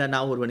வேசிக்கல்ல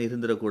நான் ஒருவன்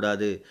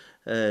இருந்துடக்கூடாது.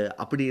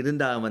 அப்படி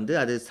இருந்தால்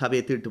அது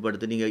சபையை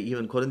தீட்டுப்படுத்தும். நீங்கள்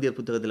ஈவன் கொரிந்தியர்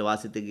புத்தகத்தில்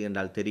வாசித்தீங்க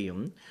என்றால்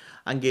தெரியும்.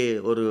 அங்கே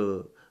ஒரு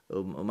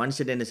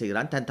மனுஷன் என்ன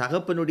செய்கிறான், தன்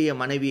தகப்பனுடைய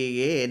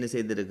மனைவியையே என்ன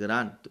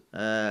செய்திருக்கிறான்,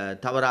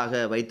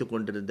 தவறாக வைத்து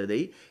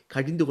கொண்டிருந்ததை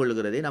கடிந்து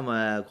கொள்ளுகிறதை நம்ம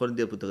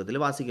கொரிந்தியர்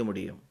புத்தகத்தில் வாசிக்க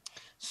முடியும்.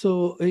 So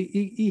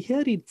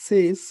here it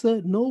says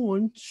no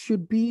one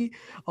should be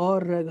or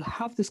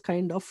have this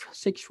kind of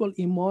sexual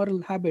immoral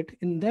habit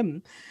in them.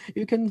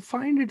 You can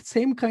find it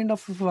same kind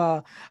of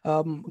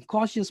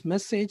cautious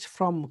message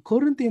from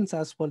Corinthians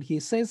as well. He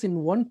says in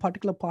one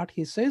particular part,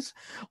 he says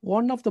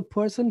one of the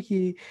person,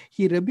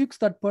 he rebukes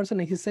that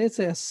person. He says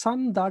a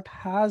son that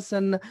has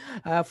an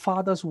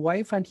father's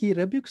wife, and he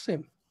rebukes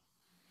him.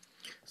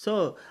 So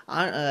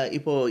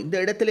இப்போ இந்த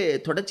இடத்துல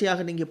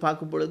தொடர்ச்சியாக நீங்கள்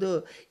பார்க்கும் பொழுது,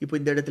 இப்போ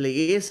இந்த இடத்துல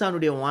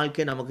ஏசானுடைய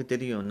வாழ்க்கை நமக்கு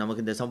தெரியும்.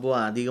 நமக்கு இந்த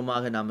சம்பவம்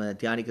அதிகமாக நாம்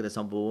தியானிக்கிற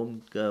சம்பவம்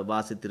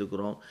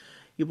வாசித்திருக்கிறோம்.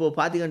 இப்போது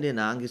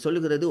பார்த்தீங்கன்னா அங்கே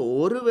சொல்லுகிறது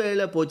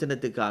ஒருவேளை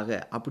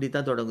போச்சனத்துக்காக அப்படி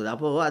தான் தொடங்குது.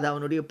 அப்போது அது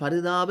அவனுடைய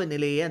பரிதாப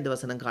நிலையை அந்த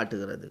வசனம்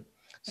காட்டுகிறது.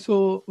 So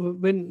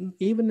when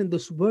even in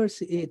this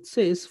verse it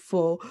says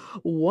for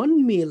one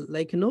meal,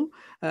 like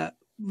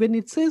when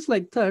it says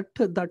like that,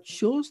 that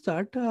shows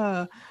that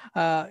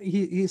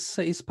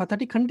his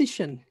pathetic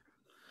condition.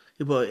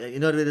 இப்போ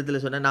இன்னொரு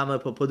விதத்தில் சொன்னால் நாம்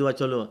இப்போ பொதுவாக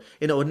சொல்லுவோம்,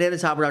 என்ன ஒரு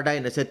நேரம் சாப்பிடாட்டா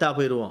என்ன செத்தா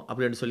போயிடுவோம்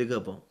அப்படின்னு சொல்லி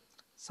கேட்போம்.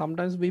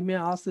 Sometimes we may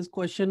ask this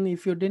question,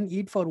 if you didn't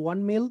eat for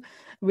one meal,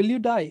 will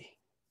you die?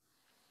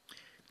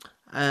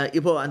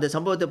 இப்போ அந்த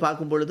சம்பவத்தை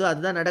பார்க்கும் பொழுது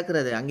அதுதான்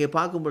நடக்கிறது. அங்கே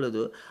பார்க்கும்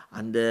பொழுது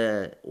அந்த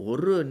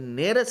ஒரு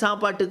நேர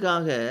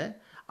சாப்பாட்டுக்காக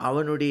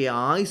அவனுடைய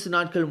ஆயுசு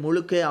நாட்கள்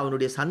முழுக்க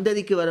அவனுடைய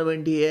சந்ததிக்கு வர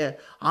வேண்டிய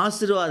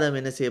ஆசீர்வாதம்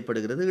என்ன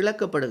செய்யப்படுகிறது,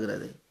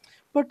 இழக்கப்படுகிறது.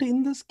 But in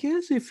this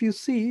case, if you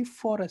see,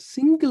 for a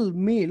single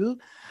meal,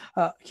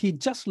 he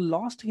just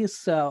lost his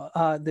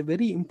the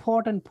very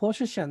important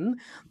position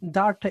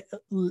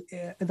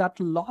that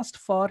lost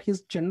for his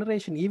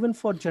generation, even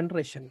for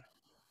generation.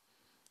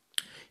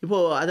 இப்போ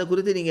அதை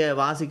குறித்து நீங்கள்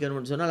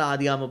வாசிக்கணும்னு சொன்னால்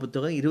ஆதியாகம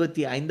புத்தகம்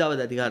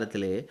 25வது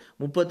அதிகாரத்திலே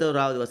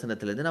 31வது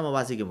வசனத்திலிருந்து நம்ம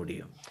வாசிக்க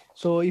முடியும்.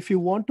 So if you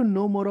want to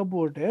know more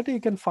about it,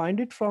 you can find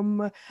it from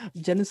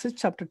Genesis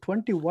chapter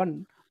 21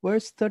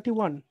 verse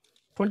 31.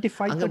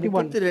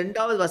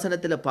 32வது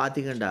வசனத்தில்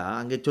பார்த்தீங்கன்னா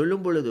அங்கே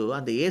சொல்லும் பொழுது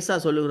அந்த ஏசா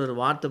சொல்லுகிற ஒரு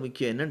வார்த்தை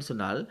முக்கியம். என்னன்னு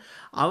சொன்னால்,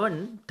 அவன்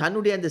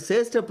தன்னுடைய அந்த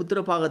சிரேஷ்ட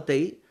புத்திர பாகத்தை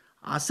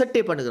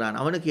அசட்டை பண்ணுகிறான்.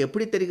 அவனுக்கு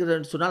எப்படி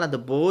தெரிகிறதுன்னு சொன்னால் அந்த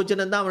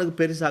போஜனம் தான் அவனுக்கு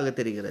பெருசாக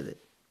தெரிகிறது.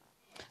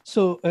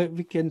 So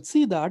we can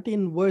see that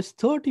in verse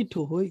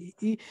 32,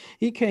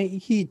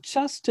 he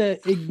just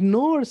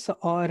ignores,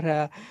 or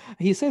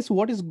he says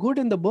what is good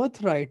in the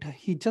birthright.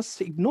 He just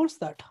ignores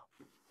that.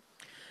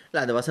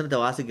 இல்லை, அந்த வசனத்தை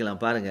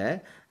வாசிக்கலாம் பாருங்க.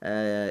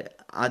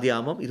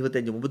 ஆதியாகமம்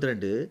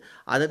 25:32,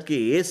 அதற்கு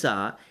ஏசா,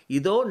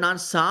 இதோ நான்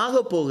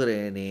சாக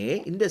போகிறேனே,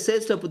 இந்த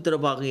சேஷ்ட புத்திர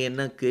பாகம்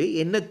எனக்கு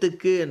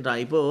என்னத்துக்கு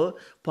என்றான். இப்போ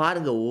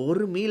பாருங்க,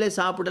 ஒரு மீலை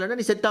சாப்பிடலன்னா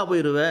நீ செத்தா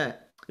போயிடுவ.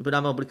 இப்போ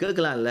நம்ம அப்படி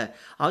கேட்கலாம்ல.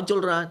 அவன்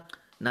சொல்கிறான்,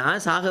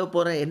 நான் சாக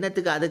போகிறேன்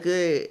என்னத்துக்கு அதுக்கு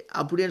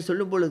அப்படின்னு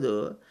சொல்லும் பொழுது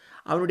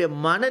அவனுடைய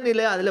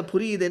மனநிலை அதில்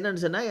புரியுது.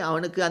 என்னன்னு சொன்னால்,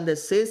 அவனுக்கு அந்த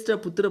சேஷ்ட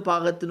புத்திர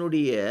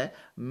பாகத்தினுடைய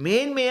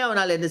மேன்மையை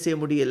அவனால் என்ன செய்ய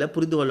முடியலை,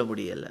 புரிந்து கொள்ள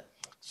முடியலை.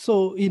 So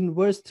in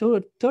verse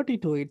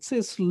 32, it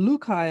says,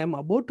 look, I am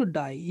about to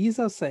die.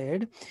 Esau said,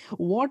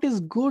 what is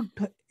good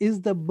is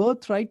the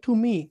birthright to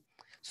me.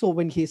 So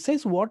when he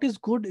says what is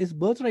good is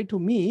birthright to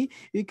me,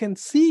 you can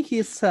see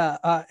his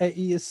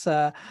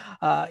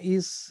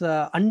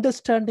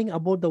understanding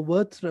about the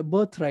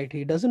birthright.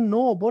 He doesn't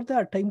know about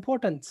that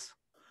importance.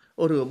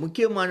 ஒரு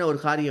முக்கியமான ஒரு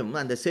காரியம்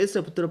அந்த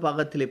சேஷ்ட புத்திர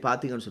பாகத்திலே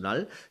பார்த்தீங்கன்னு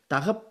சொன்னால்,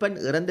 தகப்பன்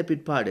இறந்த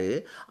பிற்பாடு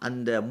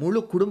அந்த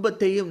முழு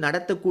குடும்பத்தையும்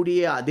நடத்தக்கூடிய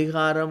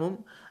அதிகாரமும்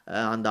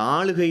அந்த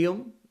ஆளுகையும்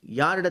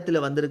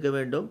யாரிடத்தில் வந்திருக்க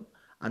வேண்டும்,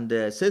 அந்த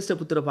சேஷ்ட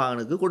புத்திர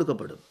பாகனுக்கு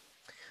கொடுக்கப்படும்.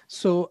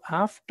 So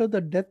after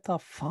the death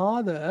of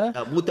father,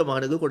 மூத்த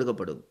மகனுக்கு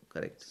கொடுக்கப்படும்.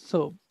 Correct. So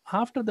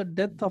after the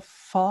death of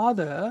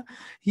father,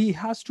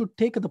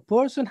 the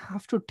person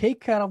has to take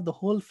care of the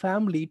whole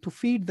family, to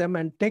feed them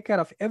and take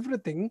care of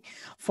everything.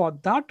 For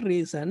that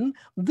reason,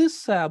 this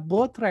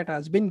birthright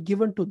has been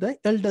given to the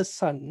eldest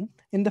son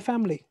in the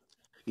family.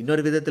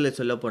 இன்னொரு விதத்தில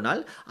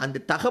சொல்லப்போனால்,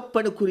 அந்த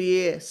தகப்பனுக்குரிய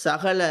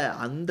சகல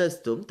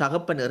அந்தஸ்தும்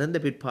தகப்பன் இறந்த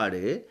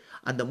பிற்பாடு,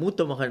 அந்த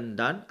மூத்த மகன்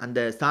தான் அந்த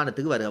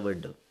ஸ்தானத்துக்கு வர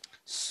வேண்டும்.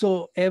 So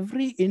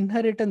every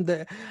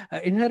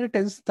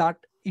inheritance that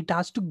it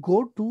has to go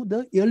to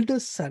the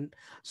eldest son,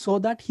 so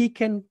that he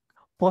can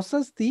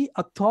possess the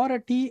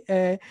authority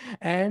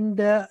and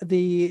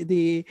the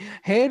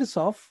heirs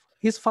of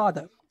his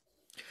father.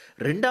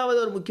 2வது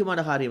ஒரு முக்கியமான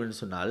காரியம்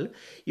என்று சொன்னால்,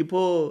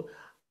 இப்போ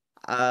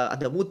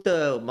அந்த மூத்த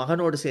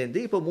மகனோடு சேர்ந்து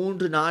இப்போ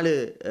 3, 4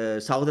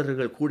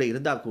 சகோதரர்கள் கூட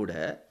இருந்தா கூட,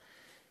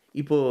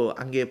 இப்போ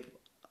அங்கே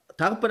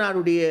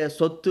தகப்பனாருடைய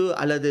சொத்து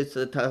அல்லது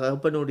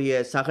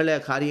தகப்பனுடைய சகல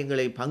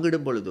காரியங்களை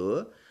பங்கிடும் பொழுது,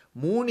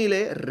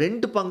 3லே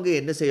 2 பங்கு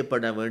என்ன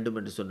செய்யப்பட வேண்டும்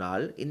என்று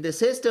சொன்னால், இந்த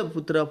சேஷ்ட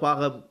புத்திர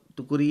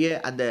பாகத்துக்குரிய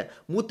அந்த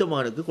மூத்த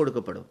மகனுக்கு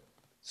கொடுக்கப்படும்.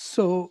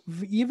 So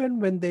even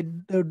when they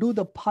do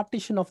the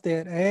partition of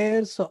their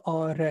heirs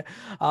or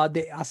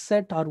the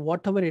asset or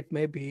whatever it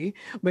may be,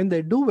 when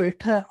they do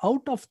it,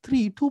 out of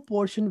 3, 2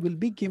 portion will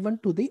be given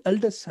to the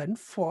eldest son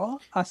for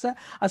as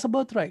a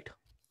birthright.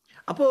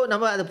 அப்போ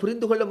நம்ம அத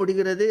புரிந்து கொள்ள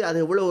முடிகிறது. அது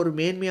எவ்வளோ ஒரு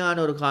மேன்மையான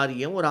ஒரு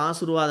காரியம், ஒரு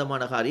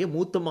ஆசீர்வாதமான காரியம்.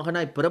 மூத்த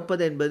மகனாய்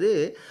பிறப்பது என்பது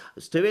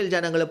இஸ்ரவேல்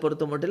ஜனங்கள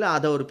பொறுத்தமட்டில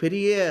அத ஒரு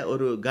பெரிய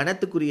ஒரு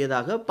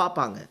கனத்துக்குரியதாக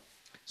பார்ப்பாங்க.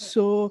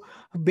 So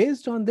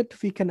based on that,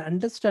 we can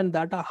understand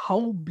that how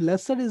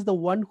blessed is the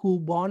one who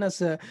born as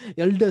a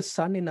eldest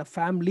son in a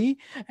family,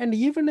 and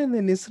even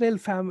in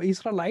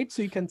Israelites,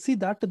 you can see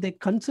that they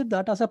consider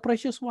that as a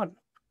precious one.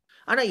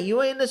 ஆனா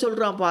இவன் என்ன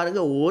சொல்றான் பாருங்க,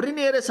 ஒரு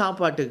நேர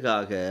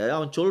சாப்பாட்டுக்காக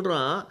அவன்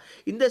சொல்றான்,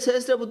 இந்த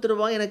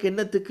சேஷ்டபுத்திரவா எனக்கு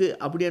என்னத்துக்கு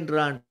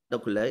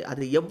அப்படின்றான்க்குள்ள,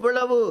 அது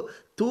எவ்வளவு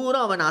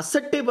தூரம் அவன்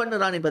அசட்டை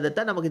பண்ணுறான்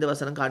என்பதைத்தான் நமக்கு இந்த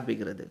வசனம்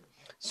காண்பிக்கிறது.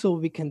 So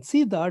we can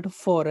see that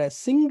for a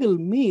single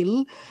meal,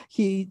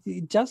 he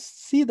just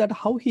see that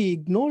how he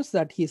ignores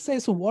that. He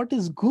says, what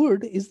is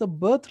good is the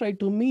birthright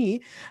to me,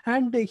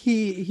 and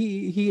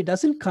he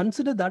doesn't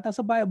consider that as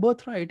a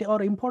birthright or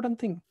important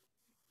thing.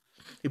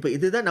 இப்ப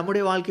இதுதான்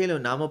நம்முடைய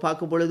வாழ்க்கையிலும் நாம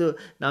பார்க்கும் பொழுது,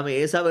 நாம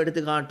ஏசாவ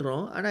எடுத்து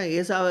காட்டுறோம். ஆனா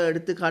ஏசாவ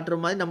எடுத்து காட்டுற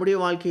மாதிரி நம்முடைய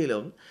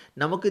வாழ்க்கையிலும்,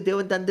 நமக்கு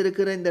தேவன்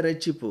தந்திருக்கிற இந்த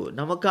ரட்சிப்பு,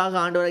 நமக்காக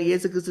ஆண்டவராகிய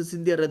இயேசு கிறிஸ்து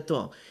சிந்திய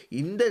ரத்தம்,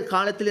 இந்த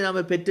காலத்திலே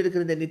நாம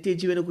பெற்றிருக்கிற இந்த நித்திய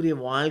ஜீவனுக்குரிய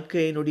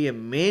வாழ்க்கையினுடைய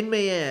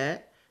மேன்மைய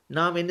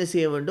நாம் என்ன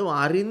செய்ய வேண்டும்?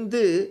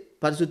 அறிந்து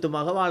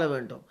பரிசுத்தமாக வாழ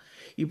வேண்டும்.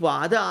 இப்போ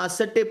அத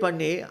அசட்டை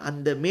பண்ணி,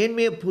 அந்த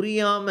மேன்மைய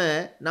புரியாம,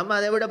 நம்ம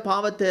அதை விட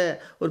பாவத்த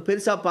ஒரு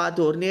பெருசா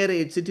பார்த்து, ஒரு நேர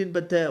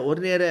சிற்றின்பத்த,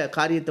 ஒரு நேர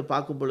காரியத்த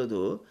பார்க்கும்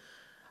பொழுது,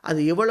 அது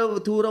எவ்வளவு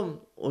தூரம்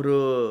ஒரு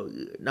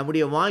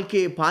நம்முடைய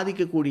வாழ்க்கையை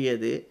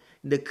பாதிக்கக்கூடியது,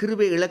 இந்த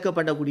கிருபை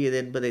இழக்கப்படக்கூடியது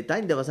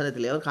என்பதைத்தான் இந்த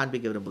வசனத்திலே அவர்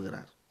காண்பிக்க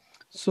விரும்புகிறார்.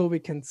 So we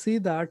can see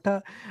that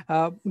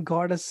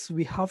God is,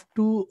 we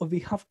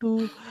have to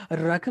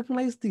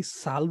recognize the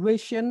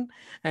salvation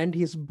and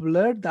his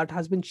blood that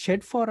has been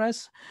shed for us,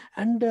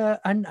 and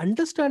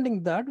understanding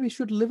that we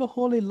should live a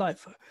holy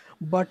life.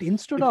 But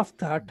instead of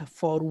that,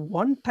 for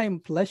one time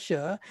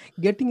pleasure,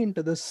 getting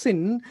into the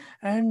sin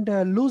and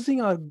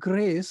losing our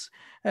grace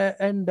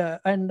and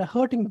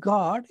hurting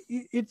God,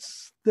 it's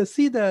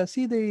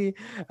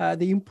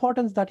the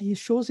importance that he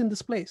shows in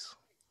this place.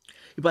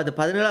 இப்ப அந்த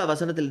 17வது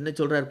வசனத்தில் என்ன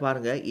சொல்றார்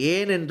பாருங்க.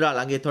 ஏனென்றால்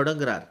அங்கே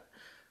தொடங்குறார்.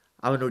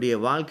 அவனுடைய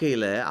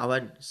வாழ்க்கையில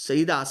அவன்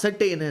செய்த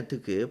அசட்டை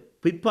எண்ணத்துக்கு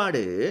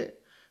பிற்பாடு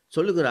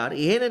சொல்லுகிறார்.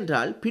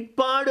 ஏனென்றால்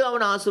பிற்பாடு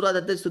அவன்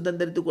ஆசீர்வாதத்தை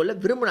சுதந்தரித்துக் கொள்ள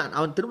விரும்பினான்.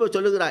 அவன் திரும்ப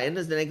சொல்லுகிறான்.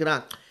 என்ன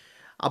நினைக்கிறான்?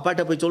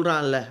 அப்பாட்ட போய்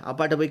சொல்றான்ல,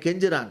 அப்பாட்ட போய்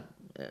கெஞ்சுறான்.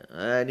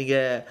 நீங்க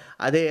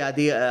அதே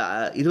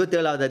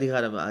 27வது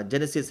அதிகாரம்,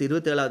 ஜெனசிஸ்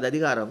 27வது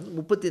அதிகாரம்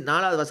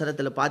 34வது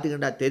வசனத்துல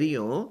பார்த்தீங்கன்னா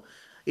தெரியும்.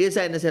 ஏசா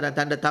என்ன செய்றான்?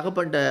 தன்னுடைய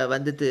தகப்பன்ட்ட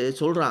வந்துட்டு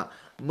சொல்றான்.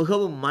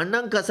 மிகவும்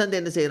மனம் கசந்து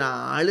என்ன செய்றான்?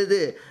 அழுது,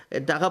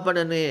 என்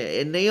தகப்பனே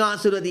என்னையும்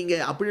ஆசீர்வதிங்க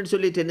அப்படின்னு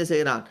சொல்லிட்டு என்ன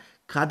செய்றான்?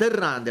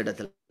 கதறான் அந்த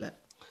இடத்துல.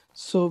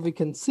 So we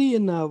can see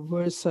in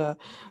verse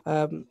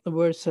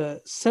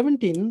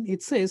 17,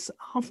 it says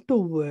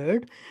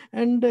afterward,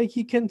 and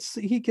he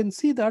can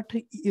see that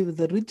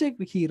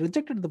he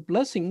rejected the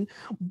blessing,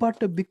 but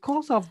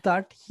because of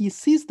that he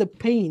sees the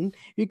pain.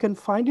 You can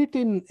find it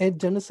in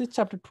Genesis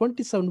chapter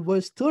 27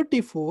 verse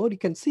 34. You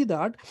can see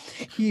that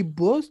he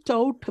burst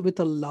out with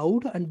a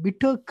loud and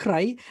bitter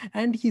cry,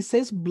 and he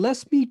says,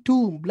 bless me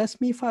too, bless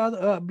me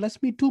father, bless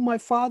me too my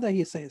father,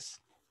 he says.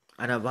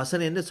 ஆனா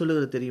வசனம் என்ன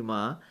சொல்லுகிறது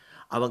தெரியுமா?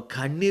 அவன்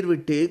கண்ணீர்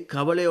விட்டு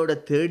கவலையோட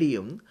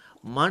தேடியும்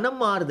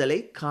மனமாறுதலை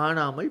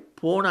காணாமல்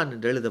போனான்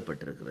என்று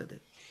எழுதப்பட்டிருக்கிறது.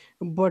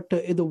 But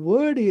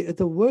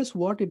the verse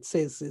what it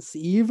says is,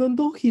 even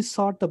though he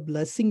sought the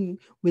blessing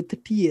with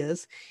tears,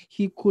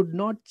 he could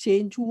not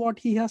change what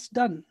he has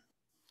done.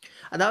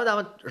 அதாவது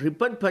அவன்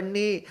ரிப்பன்ட்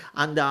பண்ணி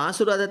அந்த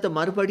ஆசீர்வாதத்தை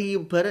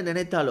மறுபடியும் பெற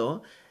நினைத்தாலும்,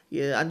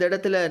 அந்த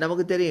இடத்துல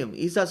நமக்கு தெரியும்.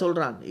 ஈசா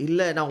சொல்றான், இல்ல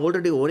நான்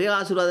ஆல்ரெடி ஒரே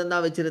ஆசீர்வாதம்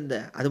தான்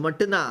வச்சிருந்தேன், அது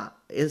மட்டும்தான்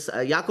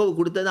யாக்கோபு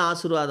கொடுத்தது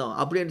ஆசீர்வாதம்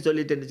அப்படின்னு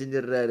சொல்லிட்டு என்ன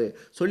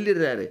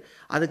சொல்லிடுறாரு.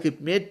 அதுக்கு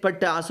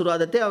மேற்பட்ட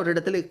ஆசீர்வாதத்தை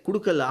அவரிடத்துல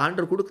கொடுக்கல,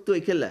 ஆண்டவர் கொடுத்து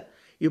வைக்கல.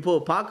 இப்போ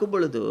பார்க்கும்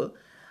பொழுது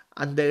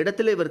அந்த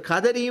இடத்துல இவர்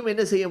கதறியும்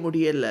என்ன செய்ய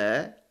முடியல,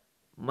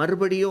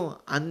 மறுபடியும்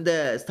அந்த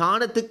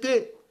ஸ்தானத்துக்கு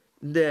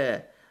இந்த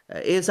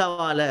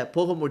ஏசாவால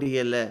போக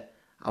முடியல.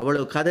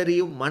 அவ்வளவு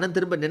கதறியும் மனம்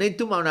திரும்ப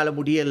நினைத்தும் அவனால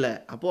முடியல.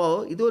 அப்போ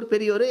இது ஒரு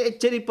பெரிய ஒரு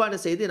எச்சரிப்பான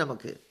செய்தி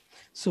நமக்கு.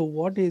 So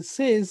what he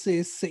says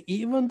is,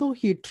 even though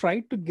he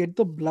tried to get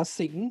the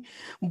blessing,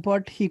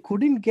 but he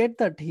couldn't get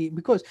that. He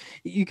Because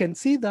you can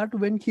see that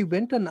when he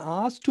went and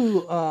asked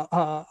to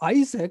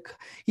Isaac,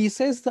 he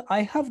says that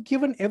I have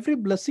given every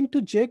blessing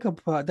to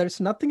Jacob. There is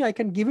nothing I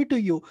can give it to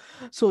you.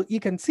 So you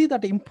can see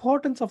that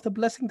importance of the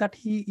blessing that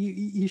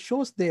he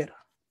shows there.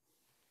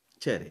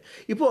 சரி.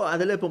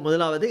 இப்போ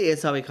முதலாவது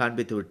ஏசாவை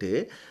காண்பித்துவிட்டு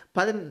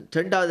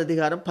 12வது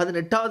அதிகாரம்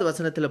 18வது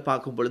வசனத்தில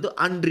பார்க்கும் பொழுது,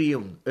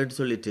 அன்றியும் என்று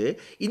சொல்லிட்டு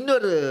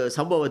இன்னொரு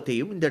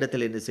சம்பவத்தையும் இந்த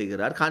இடத்துல என்ன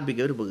செய்கிறார்? காண்பிக்க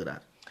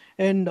விரும்புகிறார்.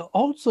 And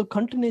also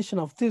continuation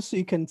of this,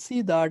 you can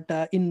see that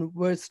in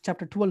verse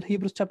chapter 12,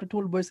 Hebrews chapter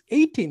 12, verse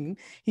 18,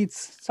 it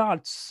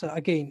starts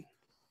again.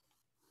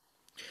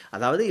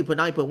 அதாவது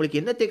நான்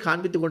உங்களுக்கு என்னத்தை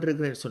காண்பித்துக்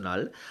கொண்டிருக்கிறேன்னு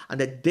சொன்னால்,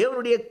 அந்த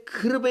தேவனுடைய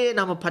கிருபையை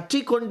நாம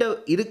பற்றிக்கொண்டு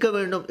இருக்க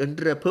வேண்டும்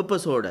என்ற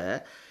பர்ப்பஸோட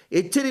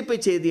எச்சரிப்பை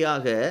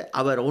செய்தியாக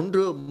அவர்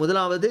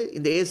முதலாவது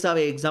இந்த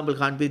ஏசாவை எக்ஸாம்பிள்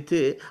காண்பித்து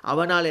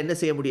அவனால் என்ன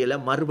செய்ய முடியல,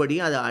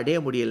 மறுபடியும் அதை அடைய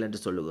முடியல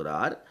என்று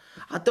சொல்லுகிறார்.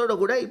 அத்தோட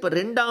கூட இப்போ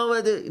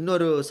 2வது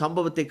இன்னொரு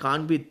சம்பவத்தை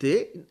காண்பித்து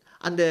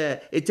அந்த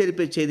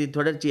எச்சரிப்பை செய்தியின்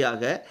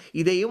தொடர்ச்சியாக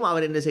இதையும்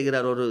அவர் என்ன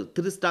செய்கிறார், ஒரு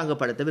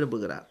திருஷ்டாங்கப்படுத்த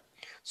விரும்புகிறார்.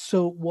 So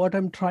what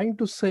I'm trying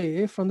to say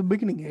from the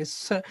beginning is,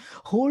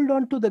 hold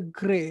on to the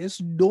grace.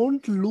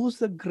 Don't lose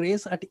the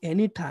grace at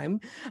any time.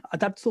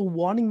 That's a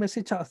warning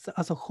message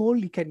as a whole.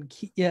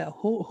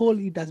 Whole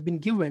it has been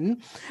given.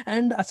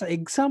 And as an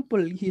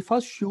example, he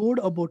first showed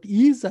about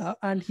Esau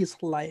and his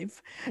life.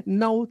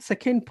 Now,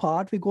 second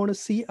part, we're going to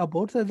see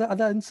about the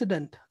other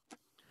incident.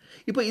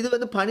 இப்போ இது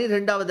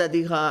 12வது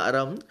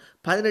அதிகாரம்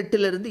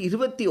 18லிருந்து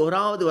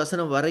 21வது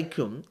வசனம்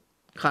வரைக்கும்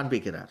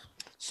காண்பிக்கிறார்.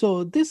 So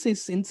this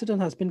incident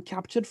has been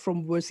captured from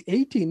verse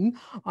 18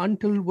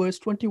 until verse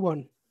 21.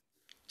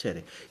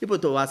 சரி,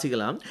 இப்போ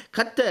வாசிக்கலாம்.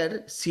 கர்த்தர்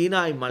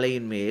சீனாய்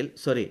மலையின் மேல்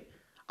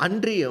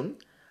அன்றியும்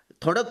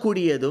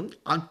தொடக்கூடியதும்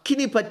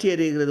அக்கினி பற்றி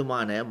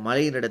எரிகிறதுமான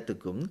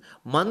மலையினிடத்துக்கும்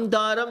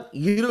மந்தாரம்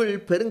இருள்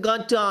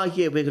பெருங்காற்று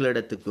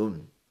ஆகியவைகளிடத்துக்கும்.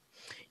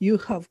 You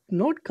have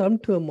not come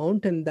to a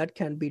mountain that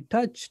can be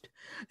touched,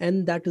 and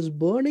that is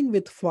burning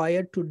with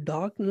fire, to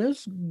darkness,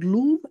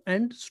 gloom,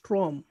 and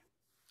storm.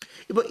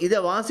 இப்போ இதை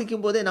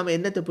வாசிக்கும் போதே நம்ம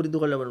என்னத்தை புரிந்து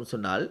கொள்ள வேண்டும்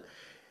சொன்னால்,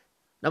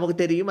 நமக்கு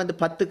தெரியும் அந்த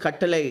 10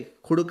 கட்டளை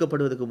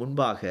கொடுக்கப்படுவதற்கு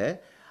முன்பாக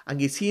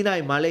அங்கே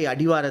சீனாய் மலை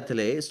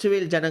அடிவாரத்திலே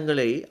இஸ்ரவேல்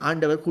ஜனங்களை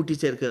ஆண்டவர் கூட்டி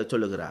சேர்க்க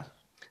சொல்லுகிறார்.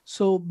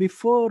 So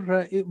before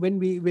when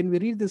we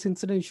read this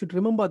incident, you should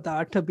remember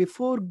that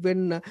before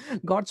when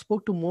God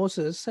spoke to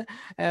Moses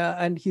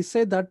and he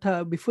said that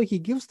before he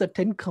gives the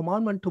 10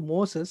 commandment to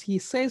Moses, he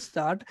says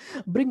that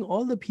bring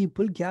all the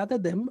people,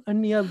 gather them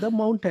near the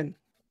mountain.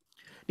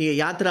 நீங்க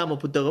யாத்ராம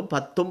புத்தகம்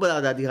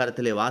 19வது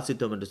அதிகாரத்திலே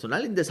வாசித்தோம் என்று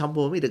சொன்னால் இந்த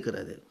சம்பவம்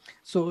இருக்கிறது.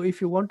 So if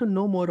you want to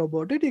know more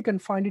about it, you can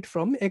find it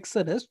from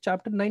Exodus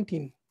chapter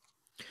 19.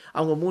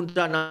 அவங்க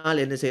 3ஆம்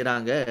நாள் என்ன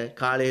செய்றாங்க,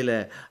 காலையில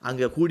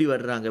அங்க கூடி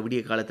வர்றாங்க.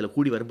 விடிய காலத்துல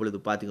கூடி வரும்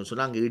பொழுது பார்த்தீங்கன்னு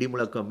சொன்னா, அங்க இடி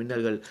முழக்கம்,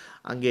 மின்னல்கள்,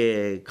 அங்கே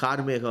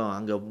கார்மேகம்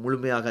அங்க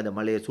முழுமையாக அந்த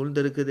மலையை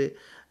சூழ்ந்திருக்குது.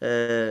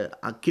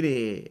 அக்கினி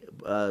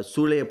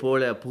சூளையை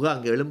போல புகை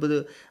அங்க எழும்புது.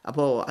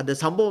 அப்போ அந்த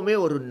சம்பவமே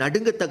ஒரு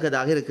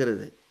நடுங்கத்தக்கதாக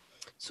இருக்கிறது.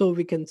 So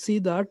we can see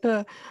that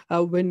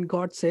when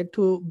God said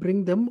to bring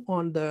them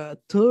on the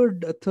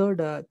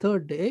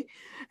third day,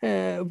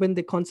 when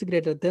they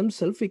consecrated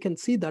themselves, we can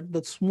see that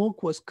the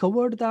smoke was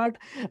covered. That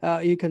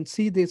you can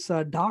see this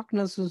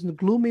darkness is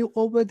gloomy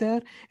over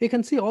there. You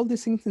can see all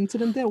these things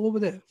incident there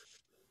over there.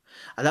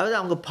 அதாவது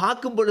அவங்க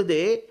பார்க்கும்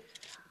பொழுதே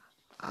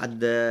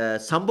அந்த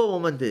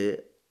சம்பவம்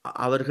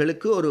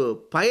அவர்களுக்கு ஒரு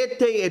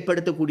பயத்தை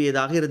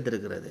ஏற்படுத்தக்கூடியதாக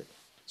இருந்திருக்கிறது.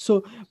 So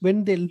when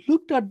they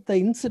looked at the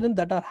incident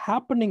that are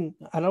happening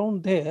around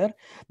there,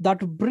 that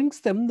brings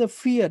them the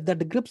fear,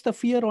 that grips the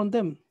fear on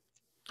them.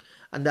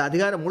 அந்த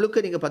அதிகாரம்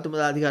முழுக்க நீங்க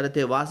 19வது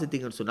அதிகாரத்தை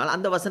வாசித்தீங்கன்னு சொன்னால்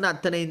அந்த வசனம்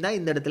அத்தனையும் தான்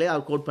இந்த இடத்துல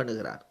அவர் கோட்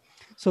பண்ணுகிறார்.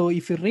 So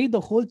if you read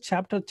the whole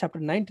chapter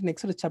 19,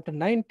 Exodus chapter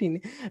 19,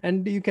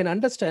 and you can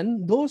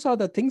understand those are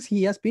the things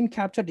he has been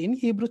captured in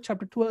Hebrews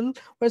chapter 12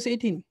 verse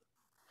 18.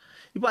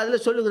 இப்போ அதுல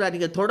சொல்லுகிறார்,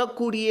 நீங்க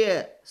தொடக்கூடிய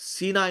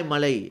சீனாய்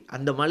மலை,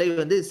 அந்த மலை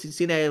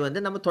சீனாயை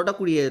நம்ம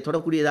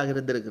தொடக்கூடியதாக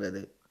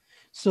இருந்திருக்கிறது.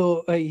 So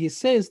he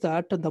says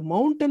that the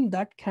mountain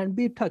that can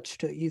be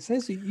touched, he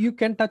says you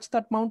can touch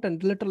that mountain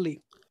literally.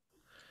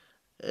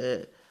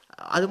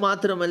 அது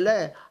மாத்திரமல்ல,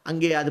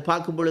 அங்கே அது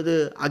பார்க்கும் பொழுது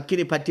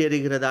அக்கினி பற்றி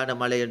எரிகிறதான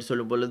மலை என்று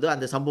சொல்லும் பொழுது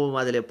அந்த சம்பவம்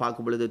அதில்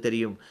பார்க்கும் பொழுது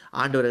தெரியும்.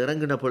 ஆண்டவர்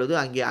இறங்கின பொழுது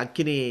அங்கே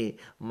அக்கினி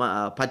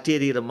பற்றி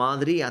எரிகிற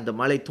மாதிரி அந்த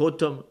மலை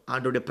தோற்றம்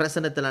ஆண்டவருடைய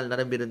பிரசன்னத்தினால்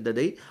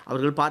நிரம்பியிருந்ததை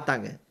அவர்கள்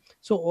பார்த்தாங்க.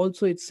 So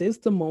also it says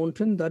the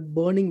mountain that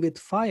burning with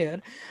fire.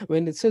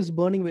 When it says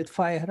burning with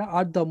fire,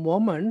 at the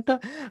moment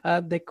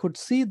they could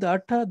see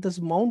that this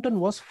mountain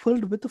was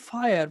filled with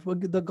fire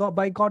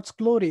by God's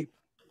glory.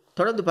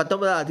 தொடர்ந்து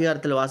 19வது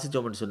அதிகாரத்தில்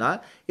வாசிச்சோம்னு சொன்னா,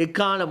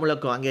 எக்கால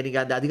முழக்கம், அங்கே நீங்க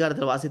அந்த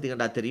அதிகாரத்தில்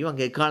வாசித்தீங்கன்னா தெரியும்,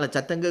 அங்கே எக்கால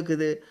சத்தம்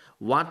கேட்குது,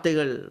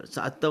 வார்த்தைகள்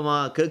சத்தமா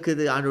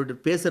கேட்குது.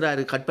 ஆண்டவர்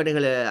பேசுறாரு,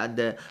 கற்பனைகளை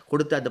அந்த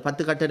கொடுத்த அந்த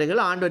 10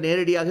 கட்டளைகள் ஆண்டவர்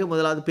நேரடியாக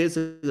முதலாவது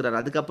பேசுகிறார்.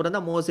 அதுக்கப்புறம்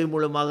தான் மோசே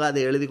மூலமாக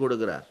அதை எழுதி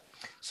கொடுக்கிறார்.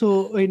 So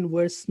in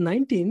verse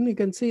 19, you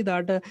can see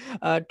that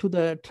to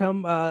the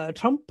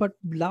trumpet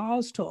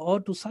blast or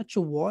to such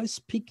a voice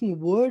speaking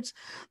words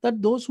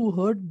that those who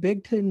heard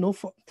begged no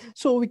for.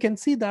 So we can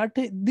see that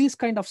these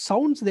kind of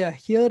sounds they are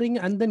hearing,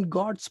 and then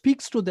God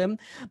speaks to them.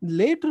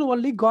 Later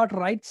only God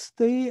writes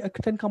the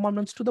Ten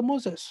Commandments to the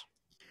Moses.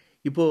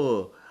 இப்போ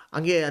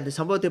அங்கே அந்த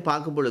சம்பவத்தை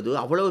பார்க்கும் பொழுது,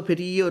 அவ்வளவு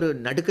பெரிய ஒரு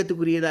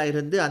நடுக்கத்துக்குரியதா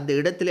இருந்து, அந்த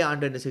இடத்திலே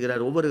ஆண்டவர் என்ன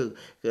செய்கிறார், ஒவ்வொரு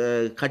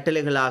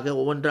கட்டளைகளாக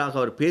ஒவ்வொன்றாக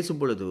அவர் பேசும்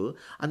பொழுது,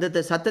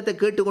 அந்த சத்தத்தை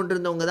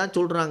கேட்டுக்கொண்டிருந்தவங்க தான்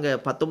சொல்றாங்க,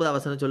 19ஆம்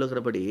வசனம்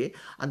சொல்லுகிறபடி,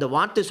 அந்த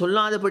வார்த்தை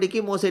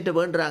சொல்லாதபடிக்கு மோசேட்ட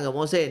வேண்டுறாங்க.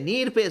 மோசே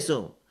நீர்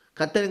பேசும்.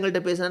 கர்த்தர் எங்கள்ட்ட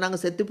பேசினா நாங்க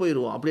செத்து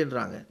போயிருவோம்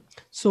அப்படின்றாங்க.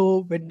 So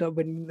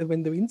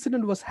when the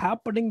incident was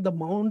happening, the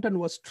mountain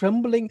was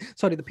trembling.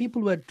 Sorry, the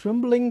people were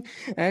trembling,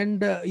 and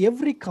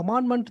every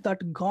commandment that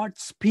God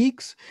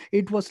speaks,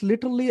 it was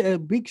literally a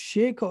big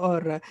shake, or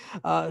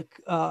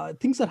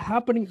things are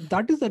happening.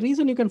 That is the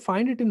reason you can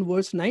find it in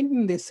verse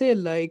 19. They say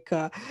like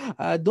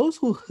those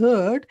who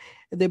heard,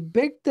 they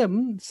begged them,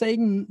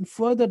 saying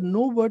further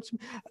no words.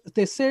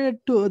 They said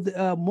to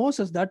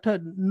Moses that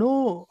no,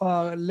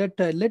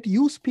 let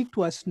you speak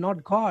to us, not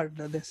God.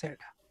 They said.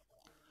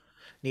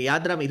 நீ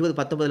யாத்திராம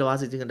 20:19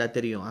 வாசிச்சீங்கன்னா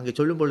தெரியும். அங்கே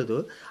சொல்லும் பொழுது,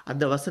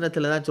 அந்த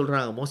வசனத்தில தான்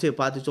சொல்றாங்க. மோசேய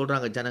பார்த்து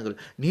சொல்றாங்க ஜனங்கள்,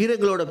 "நீர்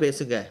எங்களோட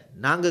பேசுங்க.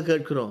 நாங்க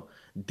கேட்கிறோம்.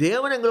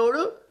 தேவன்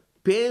எங்களோடு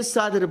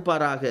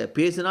பேசாதிருப்பாராக.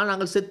 பேசினால்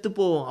நாங்கள் செத்து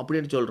போவோம்."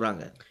 அப்படின்னு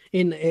சொல்றாங்க.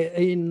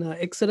 In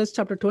Exodus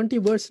chapter 20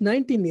 verse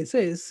 19, he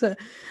says,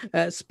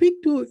 speak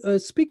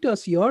to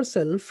us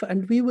yourself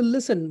and we will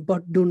listen,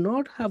 but do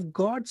not have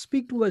God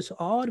speak to us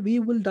or we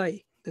will die,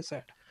 they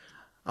said.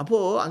 அப்போ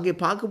அங்கே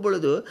பார்க்கும்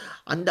பொழுது,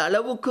 அந்த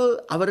அளவுக்கு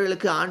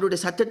அவர்களுக்கு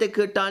ஆண்டவருடைய சத்தத்தை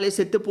கேட்டாலே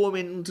செத்துப்போம்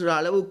என்ற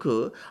அளவுக்கு,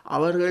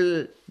 அவர்கள்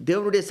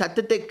தேவனுடைய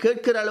சத்தத்தை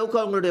கேட்கிற அளவுக்கு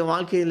அவங்களுடைய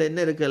வாழ்க்கையில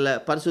என்ன இருக்குல்ல,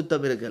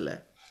 பரிசுத்தம் இருக்குல்ல.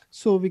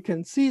 So we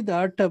can see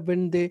that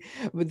when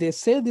they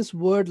say this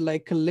word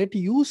like let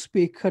you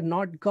speak,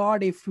 not God,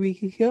 if we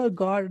hear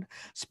God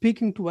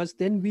speaking to us,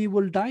 then we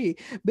will die.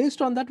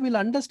 Based on that,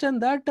 we'll understand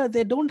that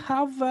they don't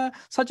have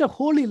such a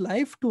holy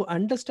life to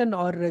understand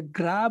or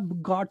grab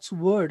God's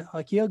word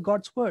or hear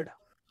God's word.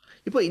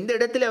 இப்போ இந்த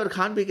இடத்துல அவர்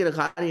காண்பிக்கிற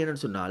காரியம்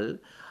என்னன்னு சொன்னால்,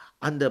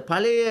 அந்த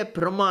பழைய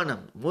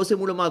பிரமாணம் மோசே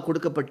மூலமாக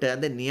கொடுக்கப்பட்ட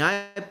அந்த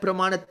நியாய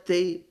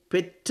பிரமாணத்தை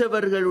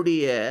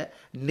பெற்றவர்களுடைய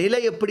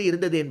நிலை எப்படி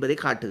இருந்தது என்பதை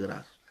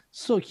காட்டுகிறார்.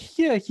 So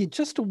here he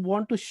just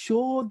want to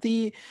show the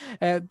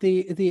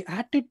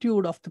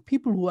attitude of the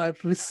people who have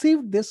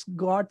received this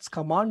God's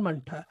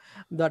commandment,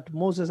 that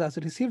Moses has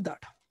received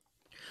that.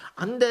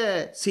 அந்த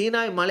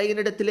சீனாய்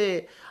மலையினிடத்திலே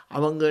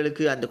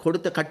அவங்களுக்கு அந்த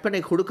கொடுத்த கற்பனை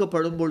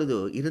கொடுக்கப்படும் பொழுது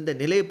இருந்த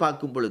நிலையை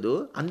பார்க்கும் பொழுது,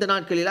 அந்த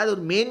நாட்களில் அது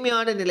ஒரு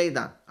மேன்மையான நிலை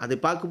தான். அதை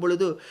பார்க்கும்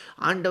பொழுது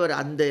ஆண்டவர்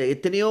அந்த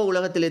எத்தனையோ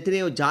உலகத்தில்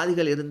எத்தனையோ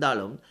ஜாதிகள்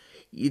இருந்தாலும்,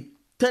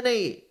 இத்தனை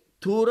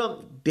தூரம்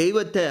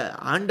தெய்வத்தை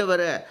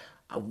ஆண்டவரை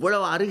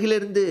அவ்வளவு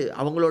அருகிலிருந்து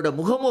அவங்களோட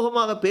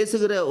முகமுகமாக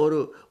பேசுகிற ஒரு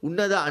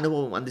உன்னத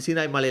அனுபவம் அந்த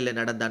சீனாய் மலையில்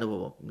நடந்த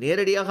அனுபவம்.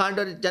 நேரடியாக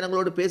ஆண்டவர்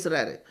ஜனங்களோடு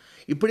பேசுகிறாரு.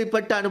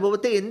 இப்படிப்பட்ட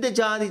அனுபவத்தை எந்த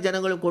ஜாதி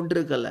ஜனங்களும்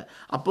கொண்டிருக்கல.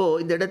 அப்போ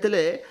இந்த இடத்துல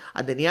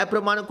அந்த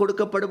நியாயப்பிரமாணம்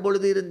கொடுக்கப்படும்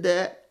பொழுது இருந்த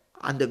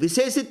அந்த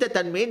விசேஷித்த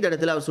தன்மையை இந்த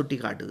இடத்துல அவர் சுட்டி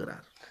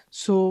காட்டுகிறார்.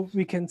 So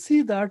we can see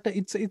that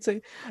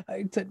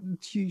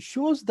she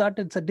shows that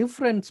it's a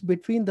difference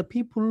between the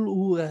people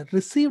who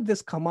receive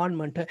this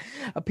commandment.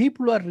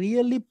 People are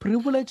really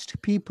privileged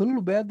people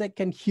where they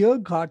can hear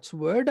God's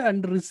word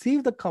and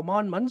receive the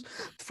commandments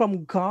from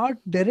God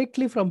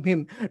directly from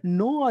him.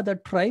 No other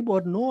tribe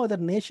or no other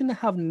nation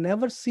have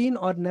never seen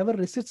or never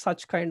received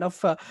such kind of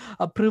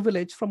a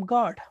privilege from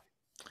God.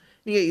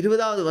 நீங்க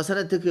 20வது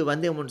வசனத்துக்கு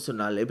வந்தோம்னு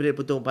சொன்னால், எபிரேயர்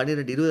புத்தகம்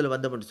 12:20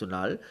 வந்தோம்னு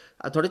சொன்னால்,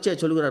 தொடர்ச்சியா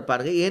சொல்கிறார்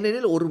பாருங்க.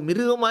 ஏனெனில் ஒரு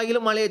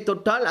மிருகமாகிலும் மலையை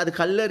தொட்டால் அது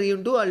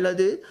கல்லெறியுண்டு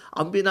அல்லது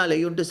அம்பினால்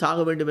எய்யுண்டு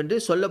சாக வேண்டும் என்று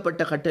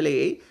சொல்லப்பட்ட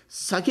கட்டளையை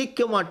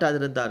சகிக்க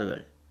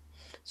மாட்டாதிருந்தார்கள்.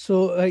 So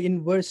in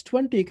verse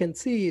 20 you can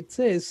see it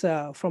says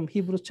from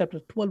Hebrews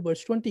chapter 12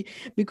 verse 20,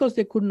 because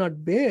they could not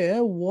bear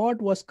what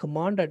was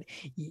commanded.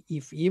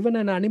 If even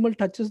an animal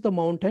touches the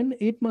mountain,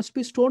 it must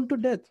be stoned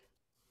to death.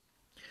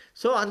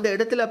 So அந்த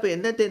இடத்துல அப்போ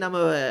என்னத்தை நம்ம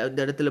இந்த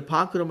இடத்துல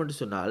பார்க்குறோம்னு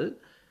சொன்னால்,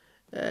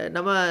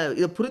 நம்ம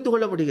இதை புரிந்து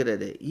கொள்ள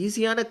முடிகிறது.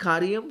 ஈஸியான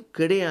காரியம்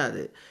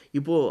கிடையாது.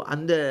 இப்போது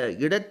அந்த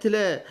இடத்துல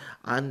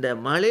அந்த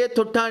மலையை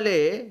தொட்டாலே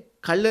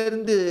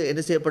கல்லறிந்து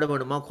என்ன செய்யப்பட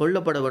வேணுமா,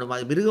 கொல்லப்பட வேணுமா,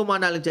 அது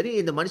மிருகமானாலும் சரி,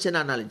 இந்த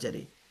மனுஷனானாலும்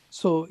சரி.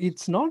 So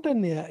it's not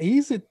an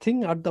easy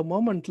thing at the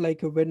moment,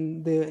 like when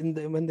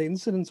the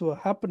incidents were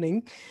happening.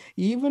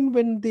 Even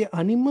when the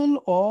animal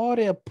or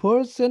a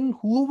person,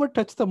 whoever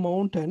touched the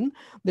mountain,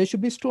 they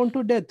should be stoned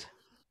to death.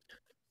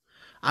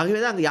 ஆகவே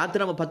தான் அங்கே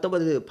யாத்திராம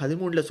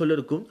 19:13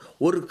 சொல்லிருக்கும்,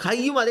 ஒரு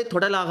கையும் அதை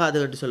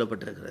தொடலாகாது என்று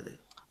சொல்லப்பட்டிருக்கிறது.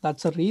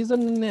 That's a reason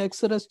in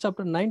Exodus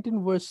chapter 19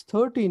 verse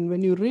 13,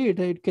 when you read,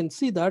 you can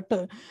see that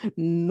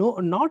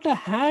not a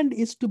hand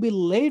is to be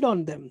laid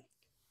on them.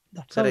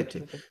 That's correct.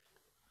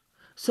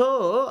 So,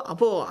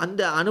 அப்போ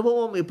அந்த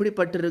அனுபவம்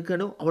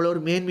எப்படிப்பட்டிருக்கணும்? அவ்வளோ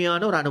ஒரு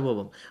மேன்மையான ஒரு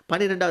அனுபவம்.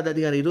 12வது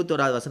அதிகாரம்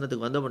 21வது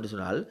வசனத்துக்கு வந்தோம் என்று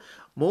சொன்னால்,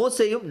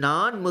 மோசேயும்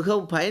நான்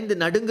மிகவும் பயந்து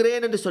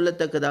நடுங்குகிறேன் என்று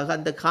சொல்லத்தக்கதாக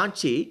அந்த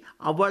காட்சி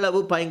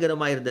அவ்வளவு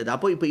பயங்கரமா இருந்தது.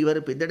 அப்போ இப்ப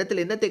இந்த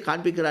இடத்துல என்னத்தை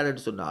காண்பிக்கிறார்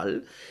என்று சொன்னால்,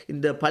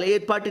 இந்த பழைய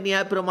ஏற்பாட்டு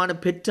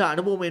நியாயப்பிரமாணம் பெற்ற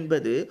அனுபவம்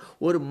என்பது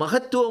ஒரு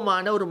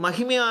மகத்துவமான, ஒரு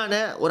மகிமையான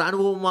ஒரு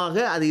அனுபவமாக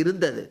அது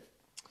இருந்தது.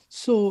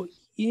 So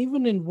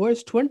even in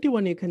verse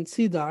 21, you can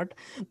see that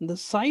the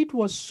sight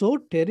was so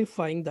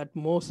terrifying that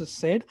Moses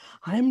said,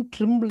 I am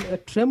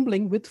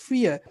trembling with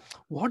fear.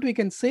 What we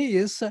can say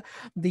is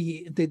the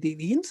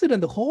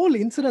incident, the whole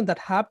incident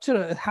that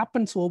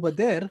happens over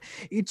there,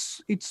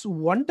 it's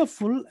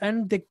wonderful,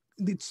 and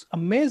it's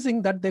amazing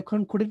that they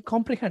couldn't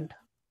comprehend.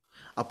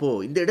 அப்போ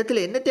இந்த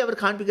இடத்துல என்னத்தை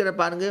அவர்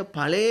காண்பிக்கிறார் பாருங்க.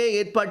 பழைய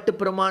ஏற்பாட்டு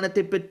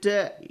பிரமாணத்தை பெற்ற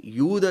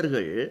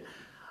யூதர்கள்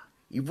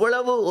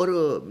இவ்வளவு ஒரு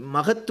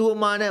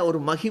மகத்துவமான, ஒரு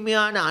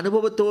மகிமையான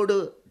அனுபவத்தோடு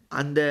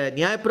அந்த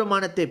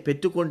நியாயப்பிரமாணத்தை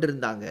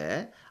பெற்றுக்கொண்டிருந்தாங்க.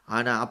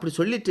 ஆனா அப்படி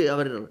சொல்லிட்டு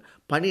அவர்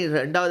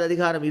 12வது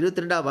அதிகாரம்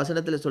 22வது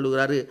வசனத்துல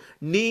சொல்லுகிறாரு,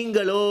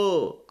 நீங்களோ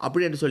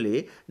அப்படி என்று சொல்லி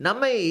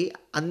நம்மை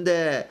அந்த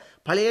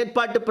பழைய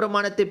ஏற்பாட்டு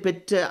பிரமாணத்தை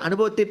பெற்ற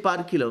அனுபவத்தை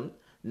பார்க்கிலும்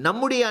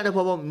நம்முடைய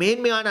அனுபவம்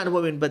மேன்மையான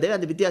அனுபவம் என்பதை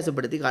அது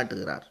வித்தியாசப்படுத்தி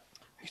காட்டுகிறார்.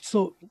 So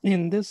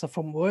in this,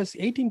 from verse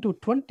 18 to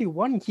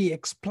 21, he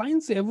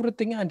explains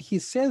everything, and he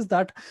says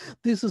that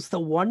this is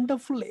the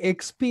wonderful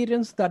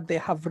experience that they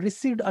have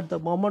received at the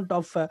moment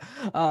of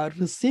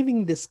receiving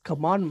this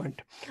commandment.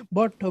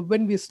 But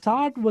when we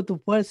start with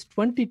verse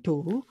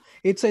 22,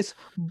 it says,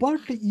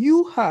 but you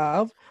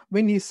have,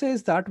 when he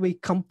says that, we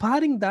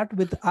comparing that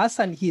with us,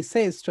 and he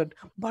says that,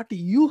 but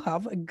you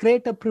have a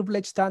greater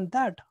privilege than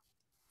that.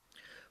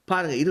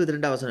 பாருங்க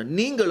 22வது வசனம்,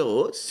 நீங்களோ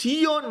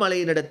சீயோன்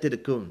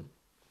மலையினிடத்திற்கும்.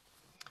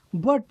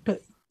 But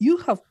you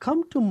have come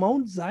to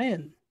Mount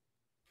Zion.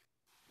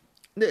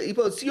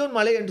 இப்போ Zion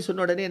மலை என்று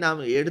சொன்ன உடனே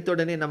எடுத்த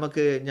உடனே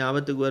நமக்கு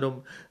ஞாபகத்துக்கு வரும்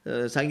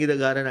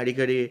சங்கீதக்காரன்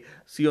அடிக்கடி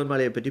சியோன்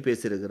மலையை பற்றி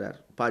பேசியிருக்கிறார்,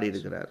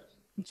 பாடியிருக்கிறார்.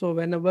 So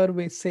whenever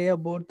we say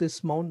about this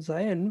Mount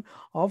Zion,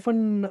 often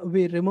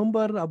we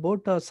remember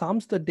about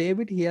Psalms that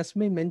David, he has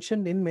been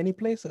mentioned in many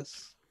places.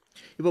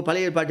 இப்போ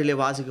பழைய ஏற்பாட்டிலே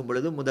வாசிக்கும்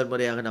பொழுது முதல்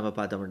முறையாக நம்ம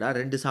பார்த்தோம்னா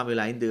 2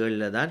 சாமுவேல்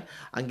 5:7 தான்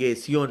அங்கே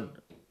சியோன்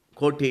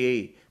கோட்டையை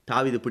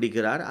தாவீது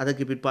பிடிக்கிறார்.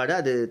 அதற்கு பிற்பாடு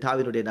அது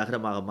தாவீதுடைய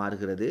நகரமாக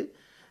மாறுகிறது.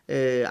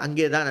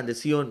 அங்கே தான் அந்த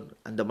சியோன்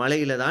அந்த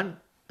மலையில தான்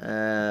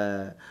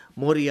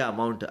மோரியா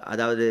மவுண்ட்,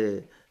 அதாவது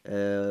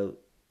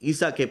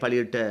ஈசாக்கை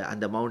பலியிட்ட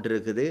அந்த மவுண்ட்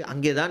இருக்குது.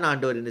 அங்கே தான்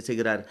ஆண்டவர் என்ன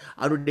செய்கிறார்,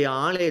 அவருடைய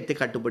ஆலயத்தை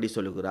கட்டுப்படி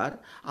சொல்லுகிறார்.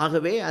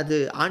 ஆகவே அது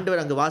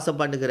ஆண்டவர் அங்கே வாசம்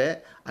பண்ணுகிற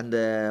அந்த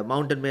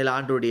மவுண்டன் மேலே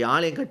ஆண்டவருடைய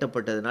ஆலயம்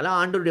கட்டப்பட்டதுனால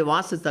ஆண்டவருடைய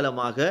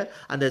வாசஸ்தலமாக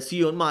அந்த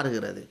சியோன்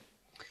மாறுகிறது.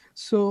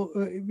 So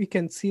we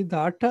can see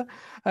that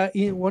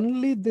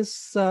only this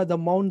the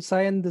Mount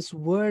Zion, this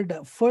word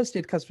first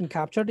it has been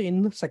captured in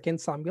 2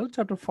 Samuel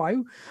chapter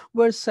 5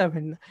 verse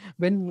 7,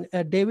 when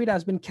David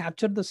has been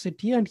captured the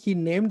city, and he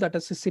named that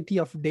as the city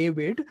of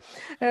David,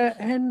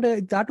 and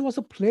that was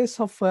a place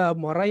of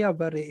Moriah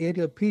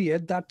area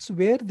period. That's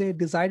where they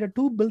decided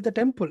to build the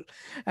temple,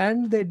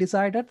 and they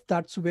decided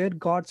that's where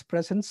God's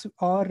presence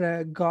or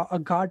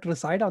God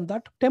reside on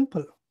that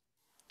temple.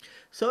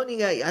 So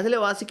நீங்கள்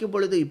அதில் வாசிக்கும்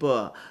பொழுது இப்போ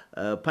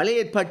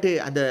பழைய ஏற்பாட்டு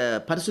அந்த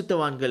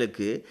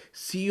பரிசுத்தவான்களுக்கு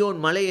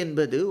Zion மலை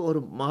என்பது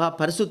ஒரு மகா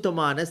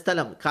பரிசுத்தமான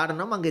ஸ்தலம்.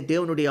 காரணம், அங்கே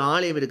தேவனுடைய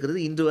ஆலயம்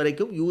இருக்கிறது. இன்று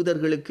வரைக்கும்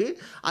யூதர்களுக்கு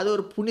அது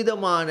ஒரு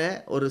புனிதமான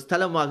ஒரு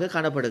ஸ்தலமாக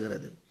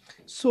காணப்படுகிறது.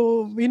 So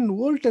in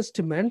Old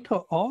Testament,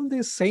 all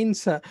these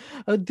saints,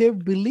 they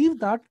believe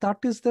that that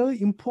is the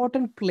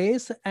important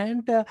place,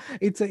 and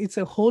it's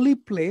a holy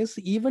place.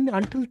 Even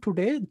until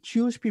today,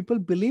 Jewish people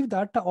believe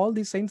that all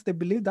these saints, they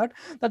believe that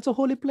that's a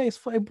holy place,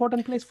 for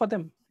important place for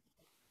them.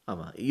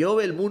 ஆமாம்,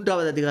 யோவேல்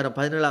 3வது அதிகாரம்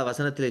 17வது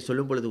வசனத்திலே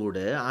சொல்லும் பொழுது கூட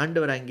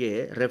ஆண்டவர் அங்கே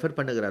ரெஃபர்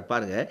பண்ணுகிறார்.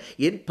 பாருங்க,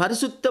 என்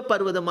பரிசுத்த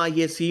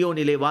பர்வதமாகிய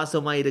சியோனிலே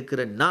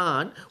வாசமாயிருக்கிற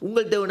நான்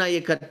உங்கள்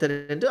தேவனாகிய கர்த்தர்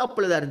என்று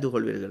அப்பொழுது அறிந்து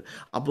கொள்வீர்கள்.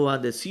 அப்போ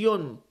அந்த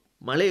சியோன்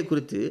மலையை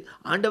குறித்து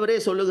ஆண்டவரே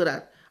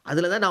சொல்லுகிறார்,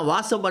 அதில் தான் நான்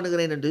வாசம்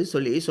பண்ணுகிறேன் என்று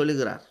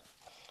சொல்லுகிறார்.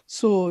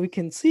 So we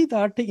can see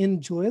that in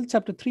Joel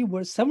chapter 3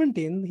 verse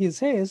 17, he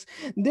says,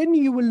 then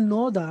you will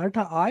know that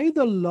I,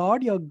 the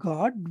Lord your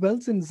God,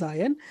 dwells in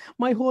Zion,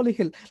 my holy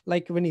hill.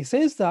 Like when he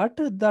says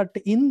that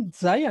in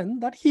Zion,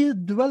 that he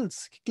dwells,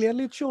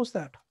 clearly it shows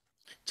that.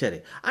 சரி,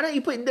 ஆனால்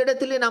இப்போ இந்த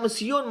இடத்துல நாம்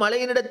Zion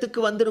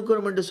மலையினிடத்துக்கு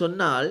வந்திருக்கிறோம் என்று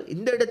சொன்னால்,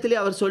 இந்த இடத்துல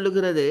அவர்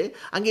சொல்லுகிறது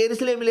அங்கே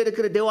எருசலேமில்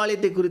இருக்கிற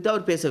தேவாலயத்தை குறித்து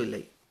அவர்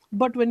பேசவில்லை.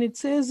 But when it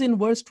says in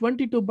verse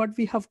 22, but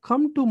we have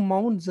come to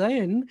Mount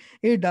Zion,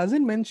 it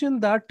doesn't mention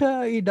that.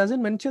 It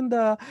doesn't mention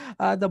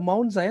the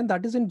Mount Zion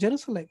that is in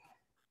Jerusalem.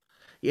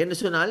 என்று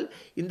சொன்னால்,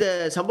 இந்த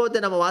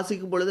சம்பவத்தை நம்ம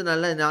வாசிக்கும் பொழுது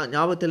நல்ல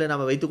ஞாபகத்தில்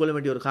நாம் வைத்துக்கொள்ள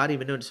வேண்டிய ஒரு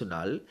காரியம் என்னவென்று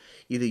சொன்னால்,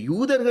 இது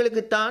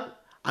யூதர்களுக்குத்தான்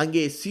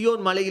அங்கே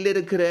சியோன் மலையில்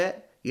இருக்கிற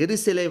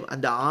எருசலேம்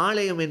அந்த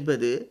ஆலயம்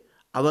என்பது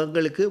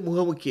அவங்களுக்கு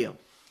மிக முக்கியம்.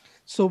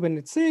 So when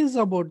it says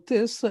about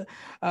this,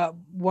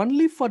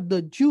 only for the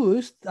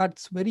Jews,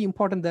 that's very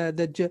important.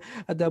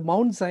 The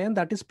Mount Zion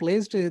that is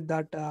placed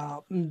that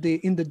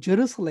in the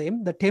Jerusalem,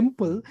 the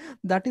temple,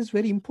 that is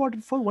very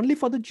important for only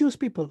for the Jewish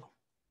people.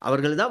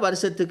 அவர்கள் தான்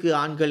வருஷத்துக்கு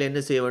ஆண்கள்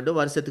என்ன செய்ய வேண்டும்?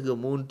 வருஷத்துக்கு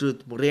 3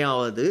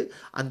 முறையாவது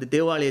அந்த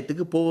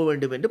தேவாலயத்துக்கு போக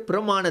வேண்டும் என்று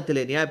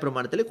பிரமாணத்திலே,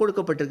 நியாயப்பிரமாணத்திலே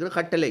கொடுக்கப்பட்டிருக்கிற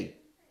கட்டளை.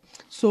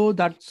 So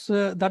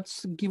that's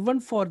given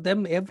for them.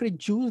 Every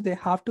Jew, they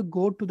have to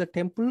go to the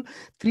temple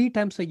 3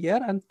 times a year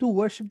and to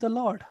worship the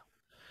Lord.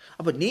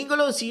 அப்ப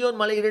நீங்களோ சீயோன்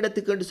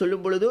மலையினிடத்துக்கு என்று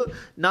சொல்லும் பொழுது,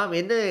 நாம்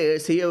என்ன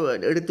செய்ய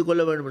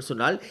எடுத்துக்கொள்ள வேண்டும் என்று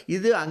சொன்னால்,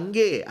 இது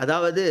அங்கே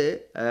அதாவது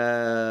அ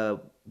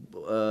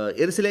அ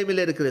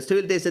எருசலேமில் இருக்கிற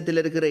இஸ்ரவேல் தேசத்தில்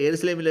இருக்கிற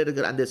எருசலேமில்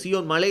இருக்கிற அந்த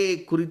சீயோன் மலையை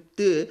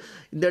குறித்து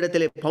இந்த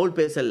இடத்திலே பவுல்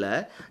பேசல்ல.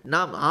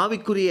 நாம்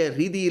ஆவிக்குரிய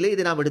ரீதியிலே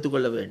இதை நாம்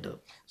எடுத்துக்கொள்ள வேண்டும்.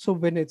 So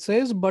when it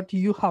says, but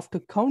you have to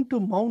come to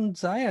Mount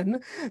Zion,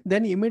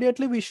 then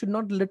immediately we should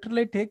not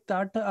literally take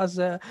that as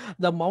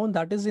the mount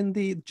that is in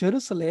the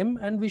Jerusalem,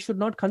 and we should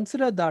not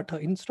consider that.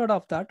 Instead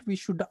of that, we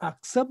should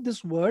accept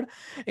this word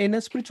in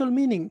a spiritual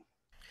meaning.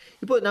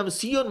 இப்போ நம்ம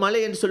சீயோன் மலை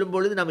என்று சொல்லும்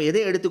பொழுது நம்ம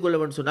எதை எடுத்துக்கொள்ள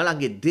வேண்டும் சொன்னால்,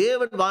 அங்கே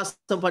தேவன்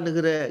வாசம்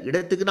பண்ணுகிற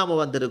இடத்துக்கு நாம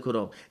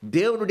வந்திருக்கிறோம்.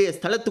 தேவனுடைய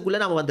ஸ்தலத்துக்குள்ள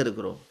நாம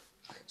வந்திருக்கிறோம்.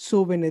 So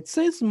when it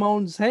says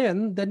Mount Zion,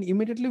 then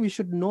immediately we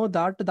should know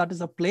that that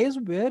is a place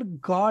where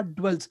God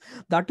dwells.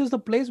 That is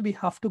the place we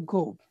have to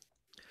go.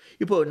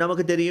 இப்போ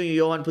நமக்கு தெரியும்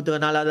யோவான்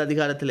புத்தகம் 4வது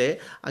அதிகாரத்திலே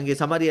அங்கே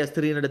சமாரியா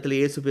ஸ்திரீனிடத்தில்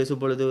இயேசு பேசும்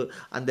பொழுது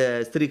அந்த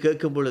ஸ்திரீ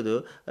கேட்கும் பொழுது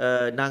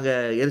நாங்க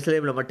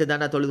எருசலேமில்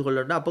மட்டும்தானா தொழுது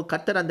கொள்ளணும். அப்போ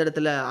கர்த்தர் அந்த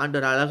இடத்துல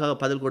ஆண்டவர் அழகாக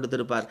பதில்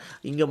கொடுத்திருப்பார்.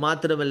 இங்க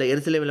மாத்திரமில்லை,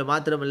 எருசலேமில்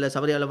மாத்திரமில்லை,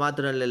 சமாரியாவில்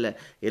மாத்திரம் இல்லை,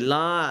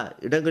 எல்லா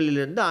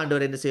இடங்களிலிருந்து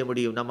ஆண்டவர் என்ன செய்ய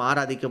முடியும், நம்ம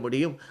ஆராதிக்க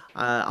முடியும்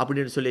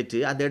அப்படின்னு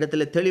சொல்லிட்டு அந்த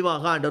இடத்துல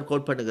தெளிவாக ஆண்டவர்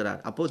கோட்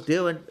பண்ணுகிறார். அப்போ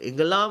தேவன்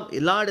எங்கெல்லாம்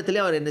எல்லா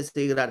இடத்துலையும் அவர் என்ன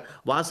செய்கிறார்,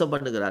 வாசம்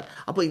பண்ணுகிறார்.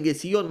 அப்போ இங்கே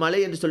சீயோன்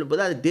மலை என்று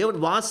சொல்லும்போது அது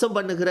தேவன் வாசம்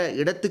பண்ணுகிற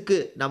இடத்துக்கு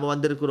நம்ம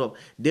வந்திருக்கிறோம்.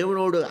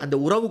 தேவனோடு அந்த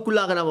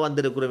உறவுக்குள்ளாக நாம்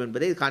வந்திருக்கிறோம்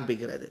என்பதை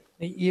காண்பிக்கிறது.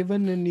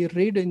 Even when you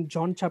read in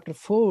John chapter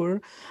 4,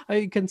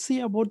 you can see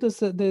about this.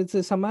 There's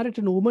a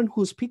Samaritan woman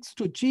who speaks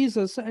to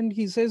Jesus, and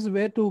he says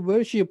where to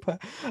worship.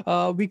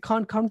 We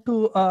can't come to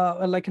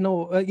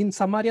in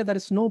Samaria there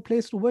is no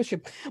place to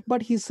worship.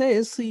 But he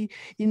says, see,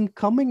 in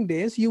coming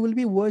days you will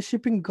be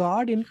worshiping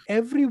God in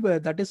everywhere.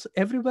 That is,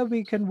 everywhere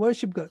we can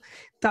worship God.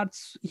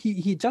 That's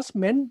he just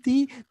meant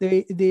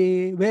the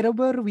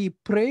wherever we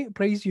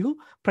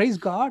praise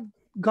God,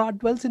 God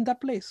dwells in that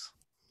place.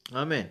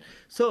 Amen.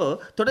 So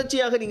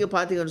தொடர்ச்சியாக நீங்க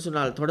பார்த்தீங்கன்னு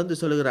சொன்னால் தொடர்ந்து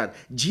சொல்லுகிறார்,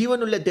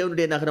 ஜீவனுள்ள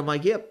தேவனுடைய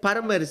நகரமாகிய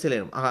பரம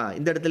எருசலேம்.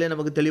 இந்த இடத்துல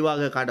நமக்கு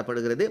தெளிவாக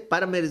காட்டப்படுகிறது,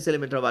 பரம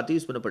எருசலேம் என்ற வார்த்தை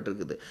யூஸ்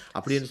பண்ணப்பட்டிருக்குது.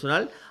 அப்படின்னு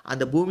சொன்னால்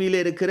அந்த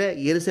பூமியில இருக்கிற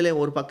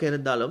எருசலேம் ஒரு பக்கம்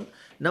இருந்தாலும்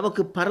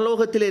நமக்கு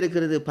பரலோகத்தில்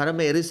இருக்கிறது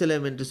பரம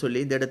எருசலேம் என்று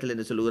சொல்லி இந்த இடத்துல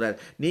என்ன சொல்லுகிறார்,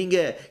 நீங்க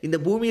இந்த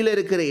பூமியில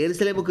இருக்கிற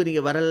எருசலேமுக்கு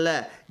நீங்க வரல,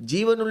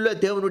 ஜீவனுள்ள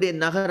தேவனுடைய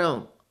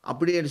நகரம்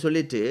அப்படின்னு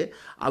சொல்லிட்டு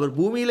அவர்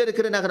பூமியில்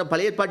இருக்கிற நகரம்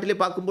பழைய ஏற்பாட்டிலே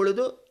பார்க்கும்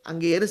பொழுது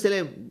அங்கே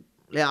எருசலேம்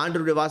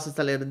ஆண்டவருடைய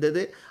வாசஸ்தலம்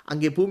இருந்தது,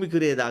 அங்கே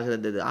பூமிக்குரியதாக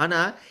இருந்தது.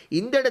 ஆனால்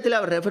இந்த இடத்துல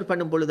அவர் ரெஃபர்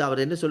பண்ணும் பொழுது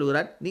அவர் என்ன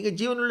சொல்லுகிறார், நீங்கள்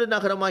ஜீவனுள்ள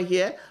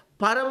நகரமாகிய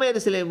பரம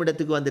எருசலேம்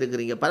இடத்துக்கு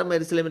வந்திருக்கிறீங்க. பரம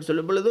எருசலேம் என்று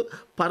சொல்லும் பொழுது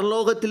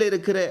பரலோகத்தில்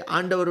இருக்கிற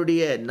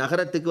ஆண்டவருடைய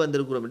நகரத்துக்கு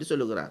வந்திருக்கிறோம் என்று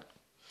சொல்லுகிறார்.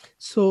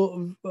 So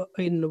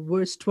in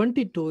verse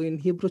 22, in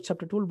Hebrews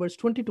chapter 12, verse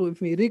 22, if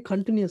we read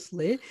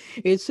continuously,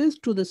 it says,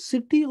 to the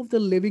city of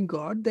the living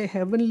God, the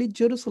heavenly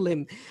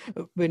Jerusalem.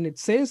 When it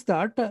says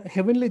that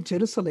heavenly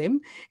Jerusalem,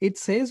 it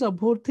says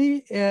about the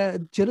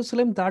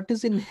Jerusalem that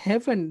is in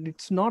heaven.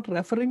 It's not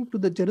referring to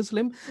the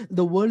Jerusalem,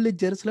 the worldly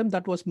Jerusalem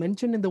that was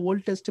mentioned in the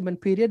Old Testament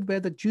period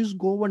where the Jews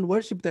go and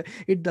worship there.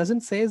 It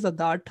doesn't say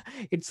that.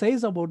 It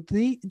says about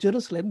the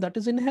Jerusalem that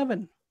is in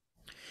heaven.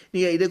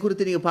 நீங்கள் இதை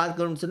குறித்து நீங்கள்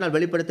பார்க்கணும்னு சொன்னால்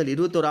வெளிப்படுத்தல்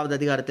 21வது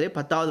அதிகாரத்திலே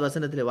 10வது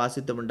வசனத்திலே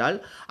வாசித்தோம் என்றால்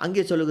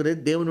அங்கே சொல்லுகிறது,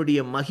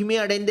 தேவனுடைய மகிமை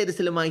அடைந்த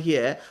எருசலேமாகிய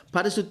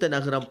பரிசுத்த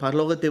நகரம்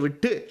பரலோகத்தை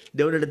விட்டு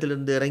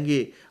தேவனிடத்திலிருந்து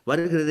இறங்கி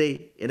வருகிறதை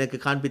எனக்கு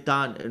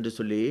காண்பித்தான் என்று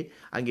சொல்லி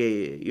அங்கே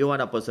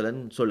யோவான்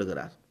அப்போஸ்தலன்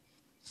சொல்லுகிறார்.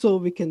 So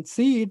we can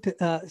see it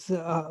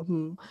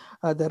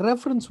the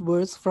reference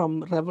verse from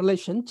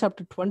Revelation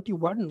chapter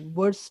 21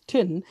 verse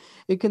 10.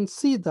 You can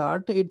see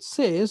that it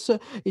says,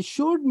 it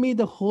showed me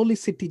the holy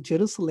city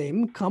Jerusalem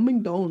coming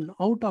down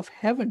out of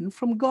heaven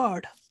from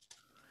God.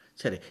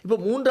 சரி, இப்போ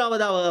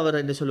மூன்றாவதாக அவர்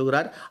என்ன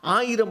சொல்லுகிறார்,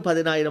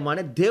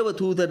 1000-10,000 தேவ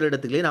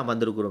தூதரிடத்திலே நாம்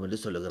வந்திருக்கிறோம் என்று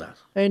சொல்லுகிறார்.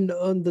 And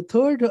on the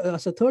third,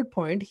 as a third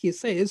point, he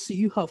says,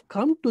 you have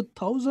come to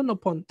thousands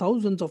upon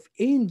thousands of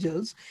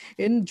angels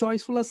in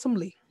joyful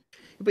assembly.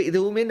 இப்போ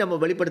இதுவுமே நம்ம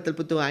வெளிப்படுத்தல்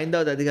புத்தகம்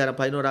 5வது அதிகாரம்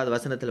 11வது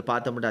வசனத்தில்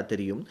பார்த்தோம்னா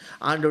தெரியும்,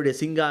 ஆண்டவருடைய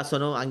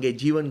சிங்காசனம் அங்கே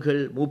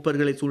ஜீவன்கள்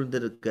மூப்பர்களை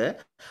சூழ்ந்திருக்க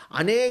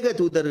அநேக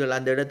தூதர்கள்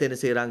அந்த இடத்தை என்ன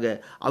செய்கிறாங்க,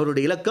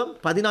 அவருடைய இலக்கம்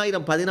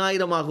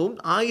 10,000-10,000ஆகவும்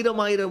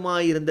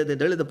 1000-1000 இருந்தது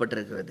என்று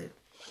எழுதப்பட்டிருக்கிறது.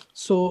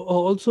 So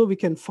also we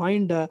can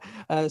find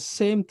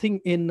same thing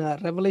in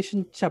Revelation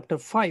chapter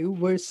 5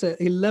 verse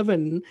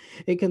 11.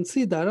 You can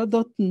see that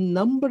the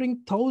numbering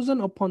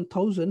 1,000 upon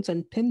thousands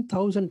and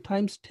 10,000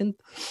 times 10.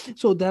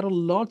 So there are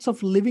lots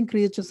of living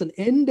creatures and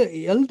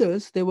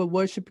elders, they were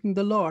worshiping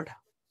the Lord.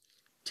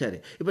 சரி,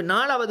 இப்போ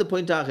 4வது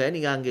பாயிண்டாக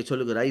நீங்க அங்கே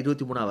சொல்லுகிறார்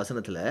 23வது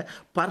வசனத்துல,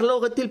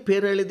 பரலோகத்தில்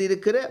பேர் எழுதி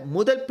இருக்கிற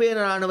முதல்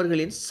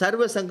பேரானவர்களின்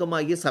சர்வ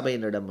சங்கமாகிய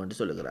சபையினிடம் என்று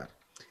சொல்லுகிறார்.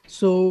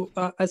 So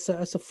as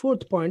a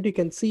fourth point, you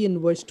can see in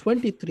verse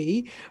 23,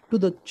 to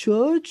the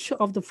church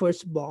of the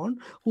firstborn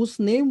whose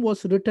name was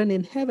written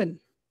in heaven.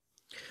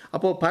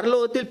 அப்போ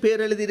பரலோகத்தில்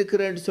பேர்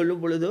எழுதியிருக்கிறேன்னு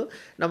சொல்லும் பொழுது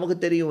நமக்கு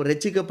தெரியும்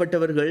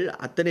ரட்சிக்கப்பட்டவர்கள்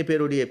அத்தனை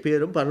பேருடைய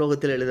பேரும்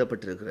பரலோகத்தில்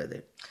எழுதப்பட்டிருக்கிறது.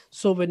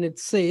 So when it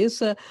says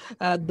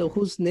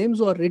whose names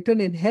are written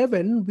in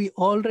heaven,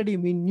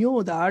 we know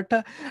that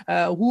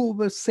who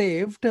were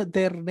saved,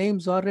 their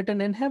names are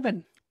written in heaven.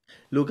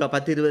 லூக்கா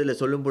 10:20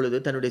 சொல்லும் பொழுது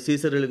தன்னுடைய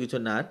சீசர்களுக்கு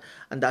சொன்னார்,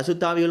 அந்த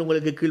அசுத்தாவிகள்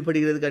உங்களுக்கு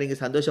கீழ்ப்படுகிறதுக்காக நீங்க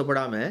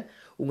சந்தோஷப்படாம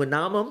உங்க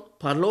நாமம்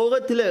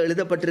பரலோகத்தில்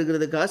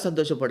எழுதப்பட்டிருக்கிறதுக்காக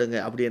சந்தோஷப்படுங்க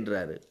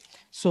அப்படின்றாரு.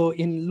 So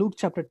in Luke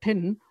chapter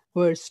 10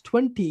 verse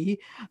 20,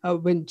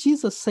 when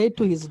Jesus said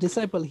to his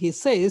disciple, he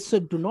says,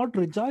 do not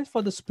rejoice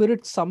for the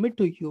spirit submit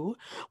to you,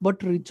 but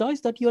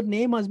rejoice that your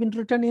name has been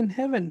written in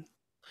heaven.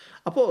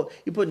 அப்போ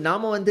இப்போ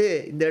நாம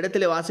இந்த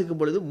இடத்துல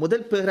வாசிக்கும் பொழுது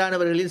முதல்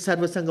பேரானவர்களின்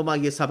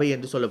சர்வசங்கமாகிய சபை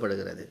என்று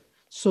சொல்லப்படுகிறது.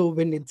 So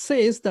when it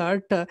says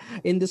that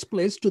in this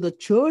place, to the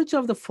church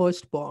of the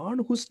firstborn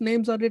whose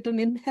names are written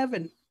in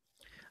heaven.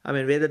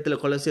 வேதத்துல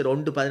கொலோசியர்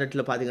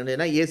 1:18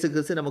 பாத்தீங்கன்னா இயேசு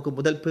கிறிஸ்து நமக்கு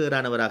முதல்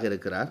பேரானவராக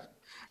இருக்கிறார்.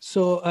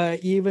 So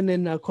even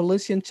in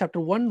Colossians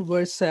chapter 1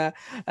 verse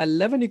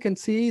 11 you can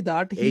see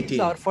that he is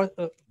our first,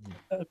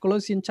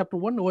 Colossians chapter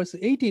 1 verse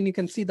 18 you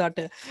can see that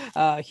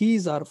he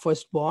is our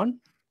firstborn.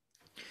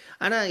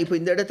 ஆனா இப்போ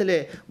இந்த இடத்துல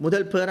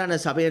முதல் பேரான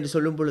சபை என்று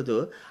சொல்லும் பொழுது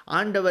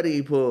ஆண்டவர்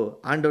இப்போ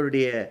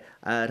ஆண்டவருடைய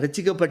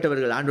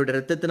ரட்சிக்கப்பட்டவர்கள் ஆண்டவருடைய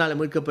இரத்தத்தினால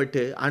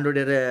மீட்கப்பட்டு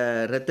ஆண்டவருடைய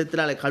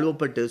இரத்தத்தினால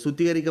கழுவப்பட்டு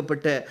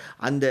சுத்திகரிக்கப்பட்ட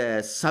அந்த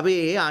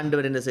சபையை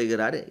ஆண்டவர் என்ன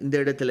செய்கிறார் இந்த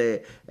இடத்துல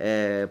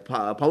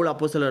பவுல்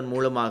அப்போஸ்தலன்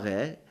மூலமாக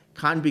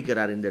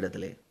காண்பிக்கிறார் இந்த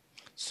இடத்துல.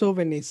 So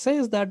when he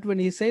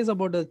says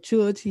about the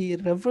church, he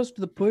refers to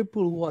the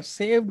people who are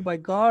saved by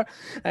God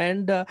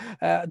and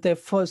their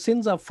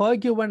sins are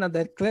forgiven and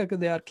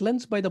they are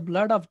cleansed by the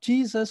blood of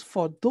Jesus.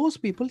 For those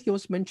people he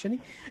was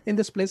mentioning in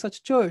this place as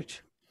church.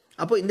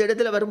 அப்போ இந்த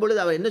இடத்துல வரும்பொழுது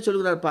அவர் என்ன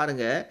சொல்கிறார்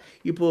பாருங்க,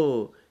 இப்போ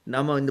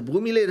நம்ம இந்த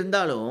பூமியில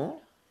இருந்தாலும்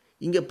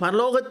இங்க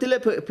பரலோகத்தில்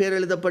பேர்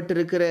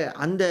எழுதப்பட்டிருக்கிற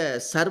அந்த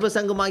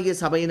சர்வசங்கமாகிய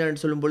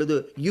சபையினர்னு சொல்லும் பொழுது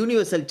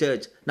யூனிவர்சல்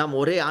சர்ச், நாம்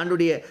ஒரே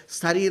ஆண்டுடைய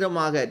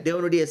சரீரமாக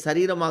தேவனுடைய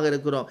சரீரமாக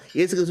இருக்கிறோம்,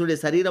 இயேசு கிறிஸ்துவினுடைய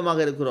சரீரமாக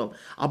இருக்கிறோம்.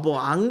 அப்போ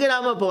அங்கே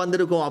நாம இப்போ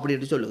வந்திருக்கோம்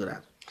அப்படின்னு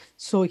சொல்லுகிறார்.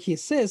 So he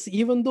says,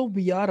 even though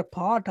we are a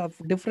part of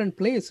different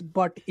place,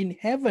 but in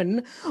heaven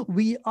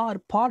we are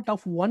part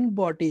of one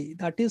body.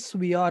 That is,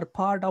 we are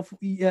part of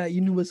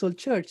universal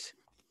church.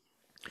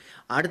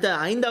 அடுத்த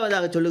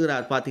ஐந்தாவதாக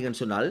சொல்லுகிறார்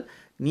பார்த்தீங்கன்னு சொன்னால்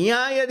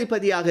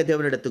நியாயாதிபதியாக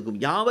தேவனிடத்துக்கும்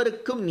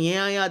யாவருக்கும்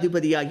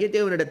நியாயாதிபதியாகிய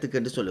தேவனிடத்துக்கு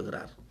என்று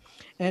சொல்லுகிறார்.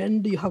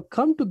 And you have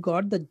come to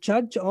God, the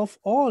judge of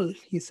all,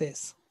 he says.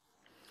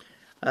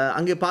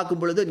 அங்கே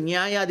பார்க்கும் பொழுது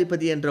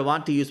நியாயாதிபதி என்ற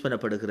வார்த்தை யூஸ்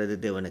பண்ணப்படுகிறது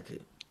தேவனுக்கு.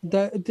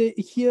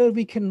 Here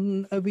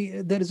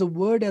there is a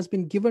word has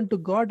been given to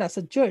God as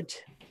a judge.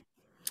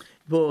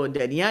 இப்போ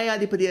இந்த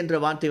நியாயாதிபதி என்ற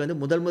வார்த்தை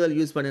முதல்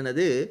யூஸ்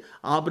பண்ணினது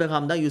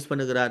ஆபிரகாம் தான் யூஸ்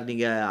பண்ணுகிறார்.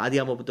 நீங்க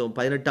ஆதியாகமம்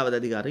 18வது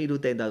அதிகாரம்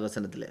 25வது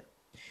வசனத்துல.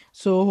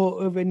 So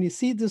when you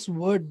see this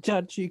word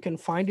judge, you can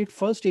find it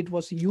first. It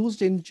was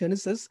used in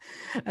Genesis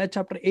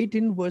chapter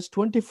 18 verse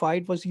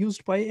 25. It was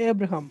used by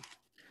Abraham.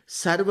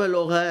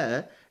 சர்வலோக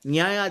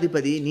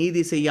நியாயாதிபதி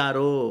நீதி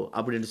செய்யாரோ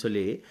அப்படின்னு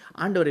சொல்லி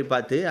ஆண்டவரை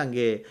பார்த்து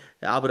அங்கே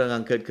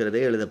ஆபிரகாம் கேட்கிறது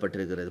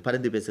எழுதப்பட்டிருக்கிறது,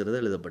 பரிந்து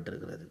பேசுகிறது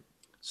எழுதப்பட்டிருக்கிறது.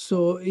 So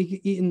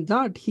in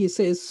that he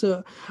says,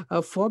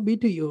 for be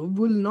to you,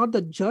 will not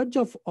the judge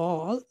of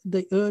all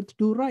the earth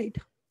do right?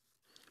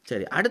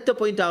 சரி, அடுத்த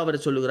பாயிண்ட் அவர்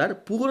சொல்லுகிறார்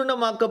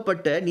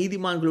பூரணமாக்கப்பட்ட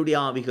நீதிமான்களுடைய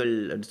ஆவிகள்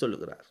என்று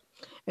சொல்லுகிறார்.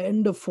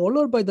 And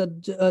followed by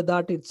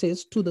that it says,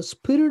 to the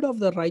spirit of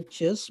the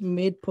righteous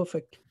made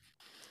perfect.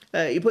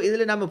 இப்போ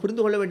இதில் நம்ம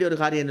புரிந்து கொள்ள வேண்டிய ஒரு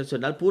காரியம் என்ன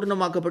சொன்னால்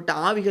பூர்ணமாக்கப்பட்ட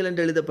ஆவிகள்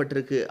என்று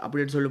எழுதப்பட்டிருக்கு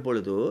அப்படின்னு சொல்லும்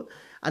பொழுது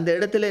அந்த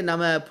இடத்துல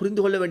நம்ம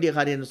புரிந்து கொள்ள வேண்டிய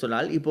காரியம் என்ன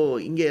சொன்னால் இப்போ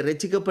இங்கே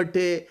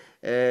ரட்சிக்கப்பட்டு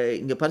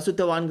இங்கே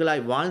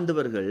பரிசுத்தவான்களாய்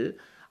வாழ்ந்தவர்கள்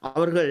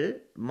அவர்கள்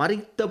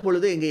மரித்த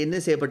பொழுது இங்கே என்ன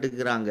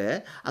செய்யப்பட்டிருக்கிறாங்க,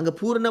 அங்கே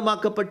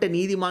பூர்ணமாக்கப்பட்ட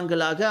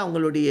நீதிமான்களாக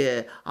அவங்களுடைய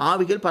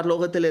ஆவிகள்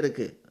பரலோகத்தில்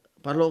இருக்குது.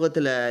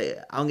 பரலோகத்தில்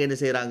அவங்க என்ன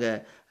செய்கிறாங்க,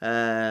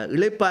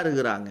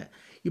 இளைப்பாறுகிறாங்க.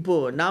 இப்போ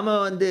நாம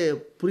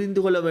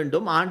புரிந்து கொள்ள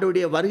வேண்டும்,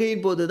 ஆண்டவருடைய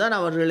வருகையின் போது தான்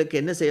அவர்களுக்கு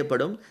என்ன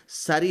செய்யப்படும்,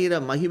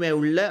 சரீர மகிமை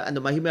உள்ள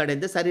அந்த மகிமை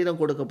அடைந்த சரீரம்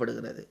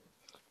கொடுக்கப்படுகிறது.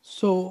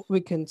 So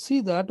we can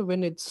see that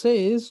when it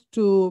says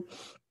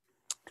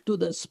to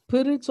the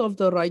spirits of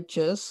the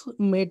righteous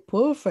made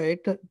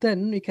perfect, then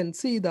we can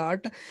see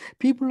that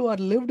people who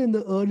are lived in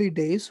the early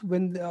days,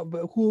 when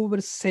who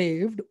were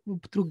saved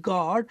through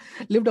God,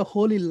 lived a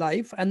holy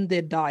life and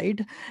they died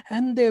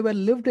and they were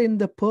lived in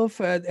the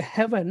perfect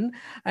heaven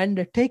and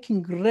taking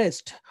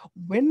rest.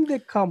 When they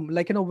come,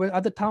 like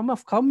at the time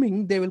of coming,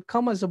 they will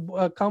come as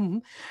come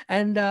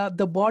and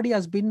the body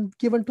has been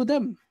given to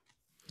them.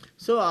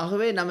 So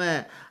ஆகவே நம்ம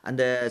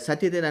அந்த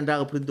சத்தியத்தை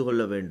நன்றாக புரிந்து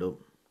கொள்ள வேண்டும்.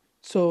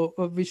 So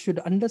we should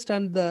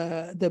understand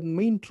the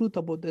main truth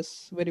about this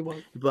very well.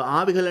 இப்போ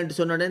ஆவிகள் என்று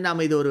சொன்னோடனே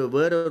நாம இது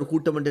வேறொரு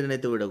கூட்டம் என்று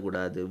நினைத்து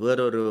விடக்கூடாது,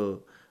 வேறொரு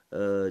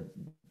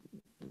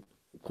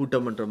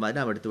கூட்டம் என்ற மாதிரி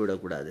நாம் எடுத்து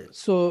விடக்கூடாது.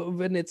 So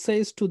when it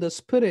says to the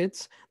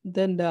spirits,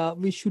 then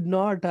we should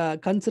not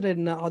consider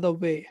in other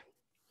way.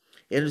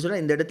 என்று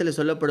சொன்னால் இந்த இடத்துல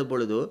சொல்லப்படும்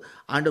பொழுது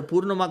ஆண்டு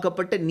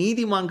பூர்ணமாக்கப்பட்ட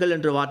நீதிமான்கள்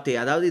என்ற வார்த்தை,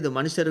 அதாவது இது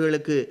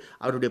மனுஷர்களுக்கு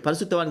அவருடைய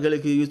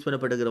பரிசுத்தவான்களுக்கு யூஸ்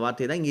பண்ணப்படுகிற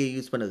வார்த்தை தான் இங்கே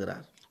யூஸ்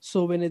பண்ணுகிறார். So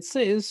when it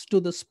says to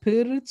the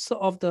spirits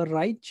of the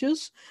righteous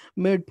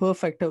made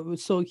perfect,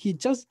 so he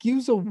just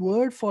gives a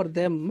word for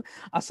them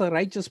as a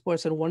righteous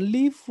person.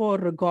 Only for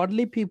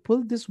godly people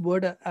this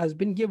word has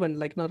been given,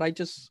 like no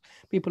righteous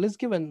people is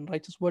given,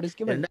 righteous word is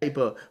given. ஏன்னா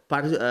இப்போ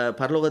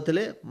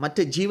பரலோகத்திலே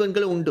மற்ற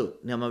ஜீவன்களும் உண்டு.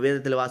 நம்ம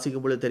வேதத்தில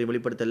வாசிக்கும் பொழுது தெரியும்,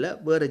 வெளிப்படுத்தல்ல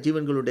வேற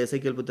ஜீவன்களுடைய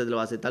எசேக்கியேல்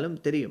புத்தகத்தில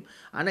வாசித்தாலும் தெரியும்.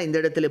 ஆனா இந்த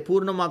இடத்திலே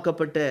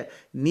பூர்ணமாக்கப்பட்ட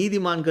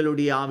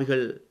நீதிமான்களுடைய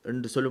ஆவிகள்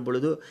என்று சொல்லும்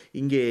பொழுது,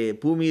 இங்கே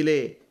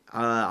பூமியிலே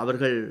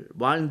அவர்கள்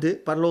வாழ்ந்து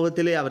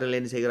பரலோகத்திலே அவர்கள்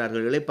என்ன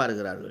செய்கிறார்கள்?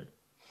 இளைப்பாறுகிறார்கள்.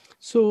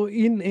 So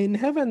in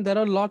heaven there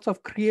are lots of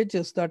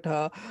creatures that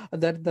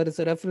there is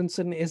a reference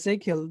in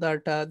Ezekiel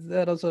that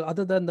there is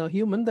other than the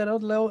human there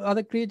are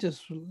other creatures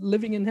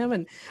living in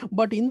heaven.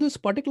 But in this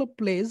particular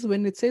place,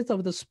 when it says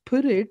of the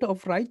spirit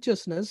of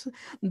righteousness,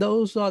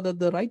 those are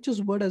the righteous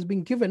word has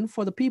been given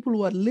for the people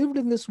who are lived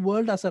in this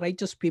world as a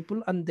righteous people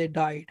and they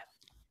died.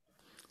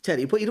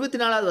 சரி, இப்போ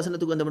 24வது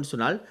வசனத்துக்கு வந்தோம்னு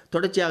சொன்னால்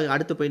தொடர்ச்சியாக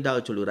அடுத்த பாயிண்டாக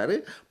சொல்கிறாரு,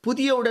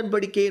 புதிய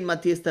உடன்படிக்கையின்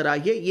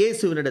மத்தியஸ்தராகிய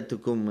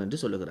இயேசுவினிடத்துக்கும் என்று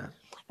சொல்லுகிறார்.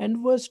 And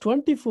verse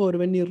 24,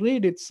 when you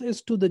read it, says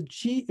to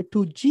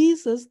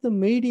Jesus, the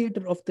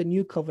mediator of the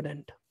new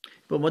covenant.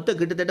 இப்போ மொத்த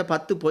கிட்டத்தட்ட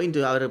 10 பாயிண்ட்,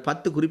 அவர்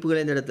 10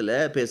 குறிப்புகளை இந்த இடத்துல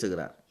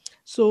பேசுகிறார்.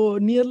 So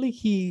nearly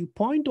he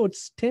point out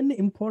 10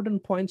 important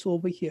points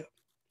over here.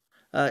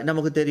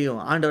 நமக்கு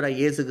தெரியும்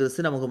ஆண்டவராகிய இயேசு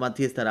கிறிஸ்து நமக்கு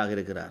மத்தியஸ்தராக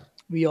இருக்கிறார்.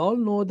 We all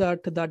know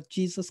that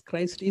Jesus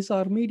Christ is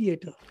our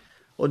mediator.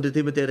 1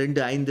 தீமோத்தேயு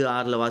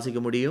 2:5-6 வாசிக்க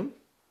முடியும்.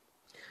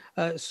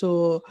 So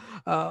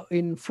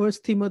in 1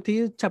 Timothy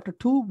chapter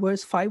 2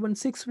 verse 5 and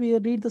 6 we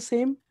read the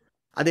same.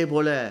 அதே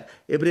போல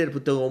எபிரேயர்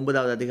புத்தகம்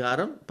 9வது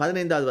அதிகாரம்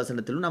 15வது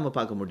வசனத்திலும் நம்ம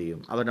பார்க்க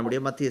முடியும், அவர்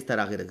நம்முடைய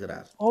மத்தியஸ்தராக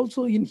இருக்கிறார்.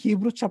 Also in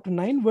Hebrews chapter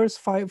 9 verse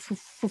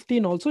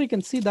 15 also you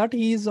can see that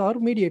he is our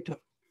mediator.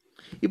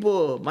 இப்போ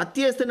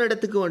மத்தியஸ்தன்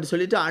இடத்துக்கு வந்து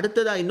சொல்லிட்டு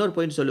அடுத்ததா இன்னொரு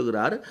பாயிண்ட்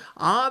சொல்லுகிறார்,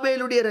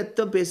 ஆபேலுடைய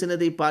இரத்தம்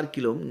பேசினதை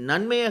பார்க்கிலும்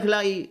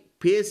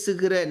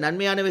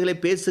நன்மையானவைகளை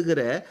பேசுகிற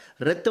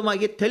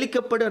இரத்தமாகிய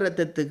தெளிக்கப்பட்ட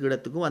இரத்தத்துக்கு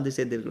இடத்துக்கும் வந்து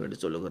சேர்ந்தீர்கள்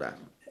என்று சொல்லுகிறார்.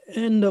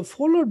 And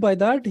followed by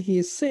that he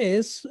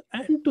says,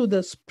 and to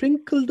the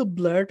sprinkled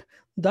blood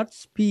that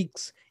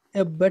speaks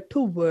a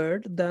better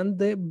word than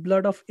the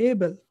blood of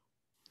Abel.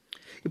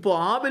 இப்போ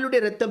ஆபேலுடைய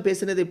இரத்தம்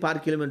பேசினதை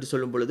பார்க்கலாம் என்று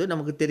சொல்லும் பொழுது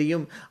நமக்கு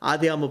தெரியும்,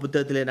 ஆதியாகம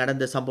புத்தகத்திலே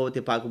நடந்த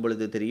சம்பவத்தை பார்க்கும்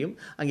பொழுது தெரியும்,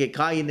 அங்கே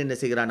காயின் என்ன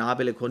செய்கிறான்?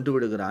 ஆபேலை கொன்று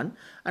விடுகிறான்.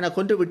 ஆனால்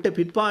கொன்று விட்ட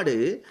பிற்பாடு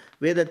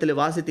வேதத்தில்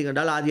வாசித்தீங்க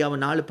என்றால்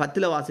ஆதியாகமம்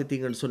 4:10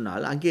 வாசித்தீங்கன்னு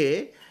சொன்னால் அங்கே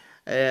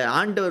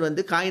ஆண்டவர்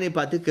வந்து காயினை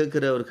பார்த்து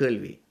கேட்கிற ஒரு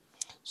கேள்வி.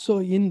 So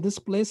in this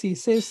place he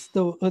says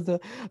the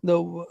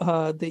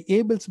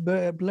Abel's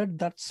blood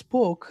that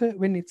spoke,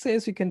 when it says,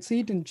 you can see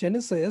it in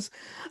Genesis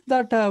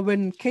that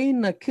when Cain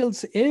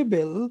kills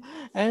Abel,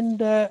 and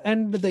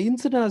the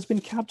incident has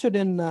been captured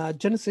in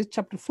Genesis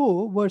chapter 4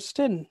 verse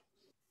 10.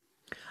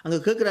 அங்க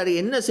கேட்கிறாரு,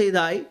 என்ன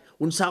செய்தாய்?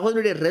 உன்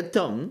சகோதரனுடைய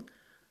இரத்தம்,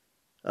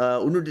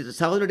 உன்னுடைய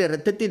சகோதரனுடைய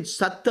இரத்தத்தின்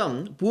சத்தம்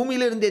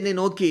பூமியிலிருந்து என்னை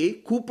நோக்கி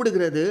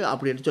கூப்பிடுகிறது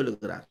அப்படின்னு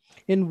சொல்லுகிறார்.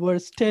 In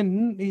verse 10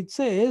 it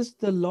says,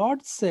 the Lord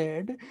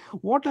said,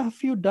 what have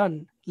you done?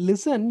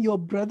 Listen, your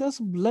brother's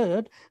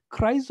blood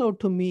cries out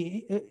to me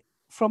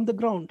from the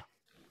ground.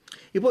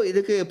 இப்போ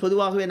இதுக்கு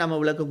பொதுவாகவே நம்ம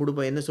விளக்கம்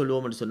கொடுப்போம். என்ன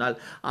சொல்லுவோம்னு சொன்னால்,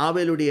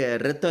 ஆபேலுடைய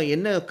இரத்தம்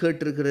என்ன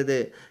கேட்டிருக்கிறது,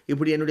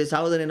 இப்படி என்னுடைய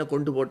சகோதரன் என்ன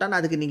கொண்டு போட்டான்,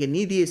 அதுக்கு நீங்க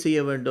நீதியை செய்ய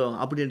வேண்டும்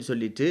அப்படின்னு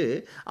சொல்லிட்டு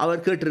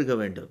அவர் கேட்டிருக்க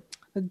வேண்டும்.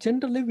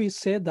 Generally we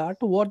say that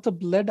what the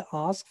blood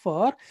asks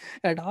for,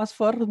 it asks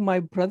for, my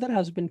brother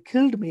has been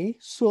killed me,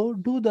 so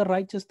do the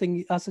righteous thing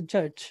as a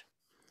judge.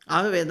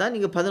 ஆகவே தான்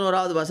நீங்க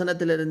 11வது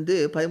வசனத்திலிருந்து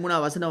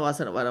 13வது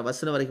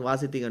வசனம் வரைக்கும்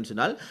வாசித்தீங்கன்னு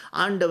சொன்னால்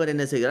ஆண்டவர்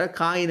என்ன செய்கிறார்?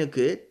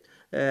 காயினுக்கு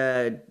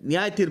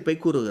நியாய தீர்ப்பை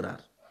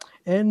கூறுகிறார்.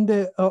 And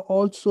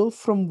also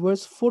from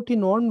verse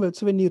 14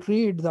 onwards, when you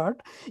read that,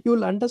 you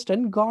will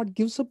understand God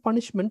gives a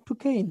punishment to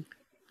Cain.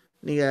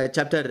 நீங்க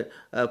சாப்டர்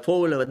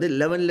 4ல வந்து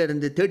 11ல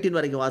இருந்து 13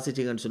 வரைக்கும்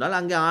வாசிச்சீங்கன்னு சொன்னால்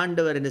அங்கே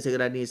ஆண்டவர் என்ன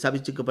செய்கிறார்? நீ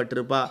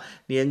சபிச்சுக்கப்பட்டிருப்பா,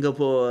 நீ எங்க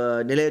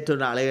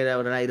நிலையற்ற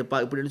அலைகிறவனா இருப்பா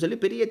இப்படின்னு சொல்லி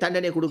பெரிய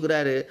தண்டனை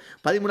கொடுக்குறாரு.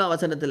 13ஆம்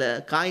வசனத்துல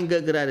காயின்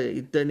கேட்கிறாரு,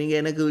 நீங்க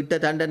எனக்கு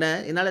விட்ட தண்டனை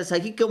என்னால்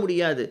சகிக்க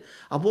முடியாது.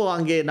 அப்போ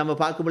அங்கே நம்ம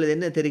பார்க்கும் பொழுது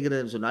என்ன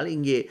தெரிகிறதுன்னு சொன்னால்,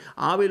 இங்கே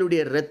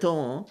ஆபேலுடைய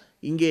இரத்தம்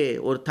இங்கே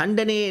ஒரு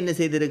தண்டனையை என்ன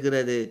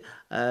செய்திருக்கிறது?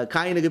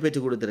 காயினுக்கு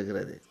பெற்றுக்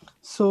கொடுத்திருக்கிறது.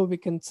 So we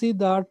can see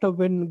that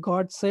when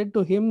God said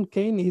to him,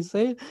 Cain, he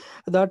said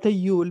that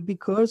you will be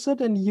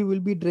cursed and you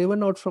will be driven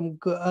out from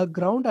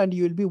ground and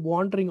you will be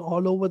wandering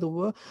all over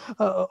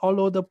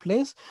the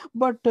place.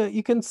 But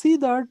you can see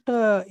that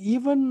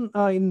even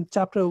in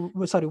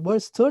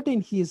verse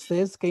 13 he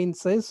says, Cain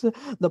says,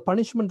 the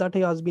punishment that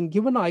he has been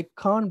given I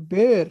can't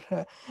bear.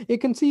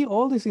 You can see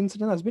all this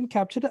incident has been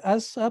captured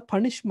as a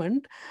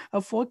punishment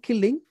for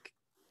killing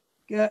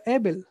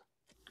Abel.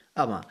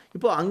 ஆமா,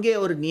 இப்போ அங்கே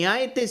ஒரு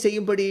நியாயத்தை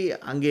செய்யும்படி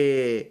அங்கே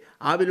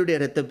ஆபேலுடைய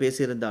இரத்தம்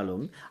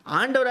பேசியிருந்தாலும்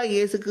ஆண்டவராகிய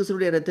இயேசு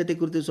கிறிஸ்துவினுடைய இரத்தத்தை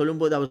குறித்து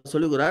சொல்லும்போது அவர்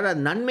சொல்லுகிறார்,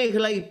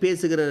 நன்மைகளை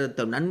பேசுகிற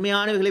இரத்தம்,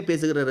 நன்மையானவைகளை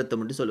பேசுகிற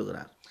இரத்தம் என்று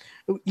சொல்லுகிறார்.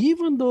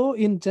 Even though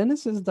in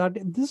Genesis that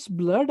this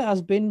blood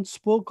has been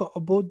spoke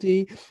about the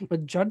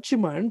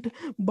judgment,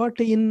 but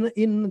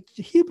in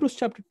Hebrews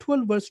chapter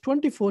 12 verse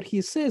 24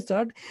 he says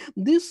that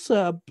this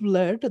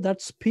blood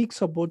that speaks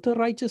about the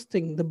righteous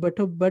thing, the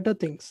better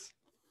things.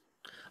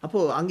 அப்போ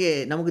அங்கே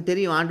நமக்கு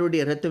தெரியும்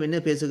ஆண்டவருடைய இரத்தம் என்ன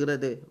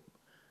பேசுகிறது?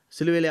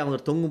 சிலுவையிலே அவங்க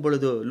தொங்கும்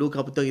பொழுது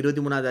லூக்கா புத்தகம்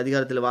 23வது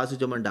அதிகாரத்தில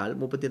வாசிச்சோம் என்றால்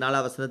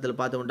 34வது வசனத்தில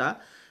பார்த்தோம்னா,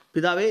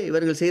 பிதாவே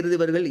இவர்கள் செய்றது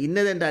இவர்கள்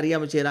இன்னதென்று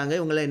அறியாம செய்றாங்க.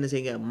 இவங்கள என்ன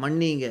செய்யுங்க?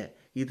 மன்னியுங்க.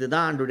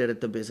 இதுதான் ஆண்டவருடைய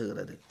இரத்தம்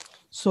பேசுகிறது.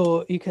 So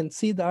you can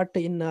see that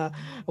in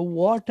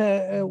what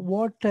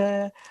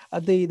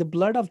the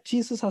blood of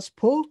Jesus has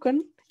spoken.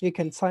 You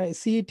can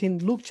see it in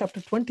Luke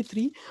chapter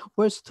 23,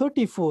 verse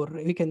 34.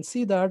 We can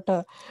see that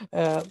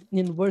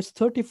in verse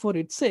 34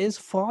 it says,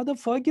 Father,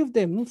 forgive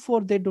them, for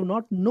they do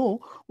not know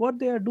what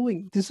they are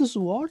doing. This is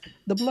what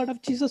the blood of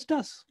Jesus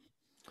does.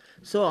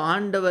 So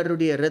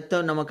ஆண்டவருடைய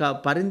இரத்தம் நமக்கு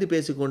பரிந்து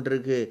பேசிக்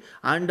கொண்டிருக்கு.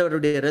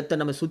 ஆண்டவருடைய இரத்தம்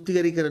நம்மை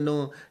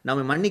சுத்திகரிக்கணும்,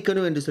 நம்மை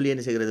மன்னிக்கணும் என்று சொல்லி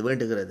என்ன செய்கிறது?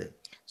 வேண்டுகிறது.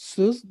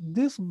 So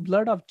this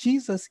blood of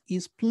Jesus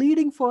is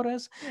pleading for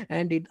us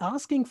and it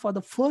asking for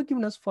the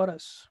forgiveness for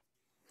us.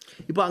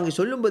 இப்போ அங்கே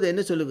சொல்லும்போது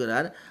என்ன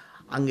சொல்லுகிறார்?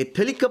 அங்கே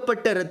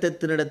தெளிக்கப்பட்ட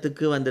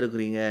இரத்தத்தினிடத்துக்கு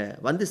வந்திருக்கிறீங்க.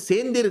 வந்து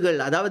சேர்ந்தீர்கள்.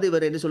 அதாவது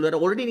இவர் என்ன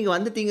சொல்றார்? ஆல்ரெடி நீங்க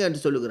வந்துட்டீங்க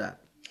என்று சொல்லுகிறார்.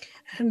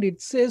 And it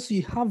says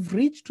you have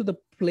reached to the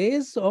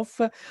place of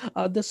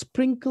the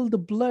sprinkled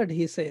blood,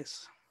 he says.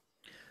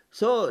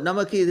 So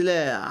நமக்கு இதில்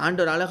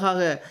ஆண்டவர்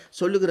அழகாக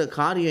சொல்லுகிற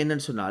காரியம்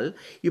என்னன்னு சொன்னால்,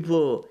 இப்போ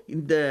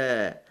இந்த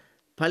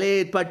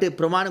பழைய ஏற்பாட்டு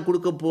பிரமாணம்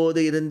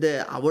கொடுக்கும்போது இருந்த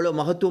அவ்வளோ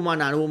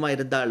மகத்துவமான அனுபவமாக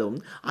இருந்தாலும்,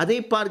 அதை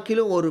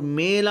பார்க்கிலும் ஒரு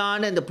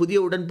மேலான இந்த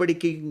புதிய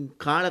உடன்படிக்கை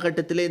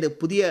காலகட்டத்திலே இந்த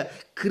புதிய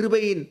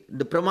கிருபையின்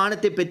இந்த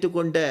பிரமாணத்தை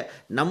பெற்றுக்கொண்ட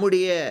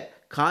நம்முடைய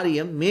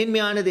காரியம்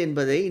மேன்மையானது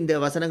என்பதை இந்த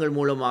வசனங்கள்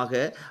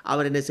மூலமாக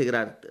அவர் என்ன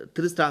செய்கிறார்?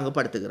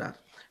 திருஸ்தாங்கப்படுத்துகிறார்.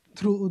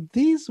 Through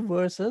these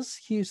verses,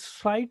 he's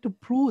trying to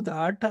prove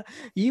that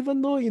even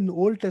though in the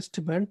Old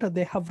Testament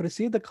they have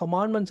received the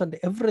commandments and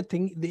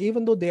everything,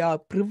 even though they are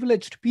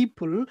privileged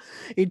people,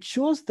 it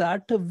shows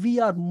that we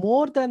are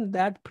more than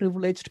that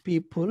privileged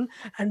people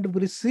and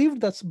we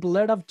received the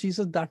blood of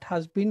Jesus that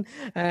has been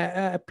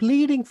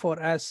pleading for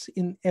us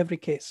in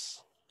every case.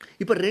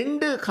 இப்போ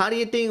 2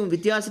 காரியத்தையும்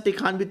வித்தியாசத்தை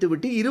காண்பித்து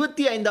விட்டு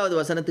 25வது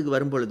வசனத்துக்கு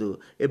வரும்பொழுது,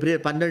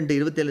 எபிரேயர்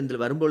 12:27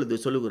 வரும்பொழுது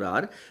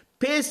சொல்லுகிறார்,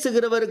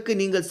 பேசுகிறவருக்கு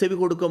நீங்கள் செவி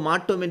கொடுக்க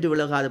மாட்டோம் என்று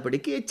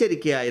விலகாதபடிக்கு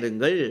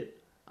எச்சரிக்கையாயிருங்கள்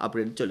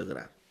அப்படின்னு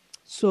சொல்லுகிறார்.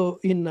 So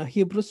in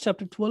Hebrews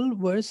chapter 12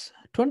 verse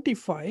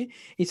 25,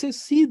 it says,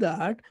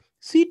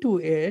 see to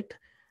it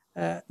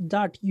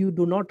that you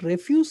do not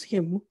refuse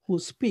him who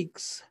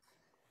speaks.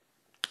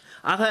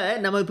 ஆக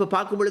நம்ம இப்போ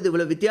பார்க்கும் பொழுது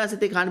இவ்வளவு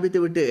வித்தியாசத்தை காண்பித்து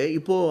விட்டு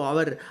இப்போ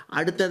அவர்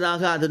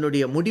அடுத்ததாக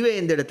அதனுடைய முடிவை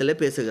இந்த இடத்துல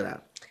பேசுகிறார்.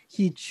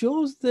 He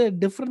shows the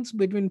difference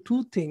between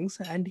two things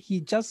and he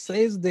just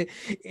says the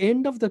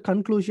end of the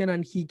conclusion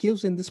and he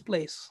gives in this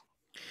place.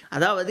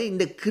 அதாவது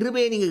இந்த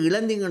கிருபையை நீங்க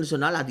இழந்தீங்கன்னு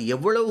சொன்னால் அது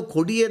எவ்வளவு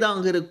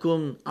கொடியதாக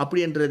இருக்கும்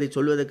அப்படின்றதை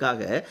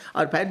சொல்வதற்காக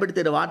அவர்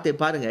பயன்படுத்துகிற வார்த்தை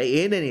பாருங்க.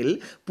 ஏனெனில்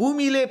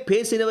பூமியிலே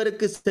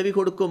பேசினவருக்கு செவி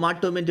கொடுக்க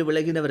மாட்டோம் என்று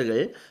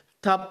விலகினவர்கள்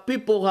தப்பி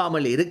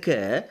போகாமல் இருக்க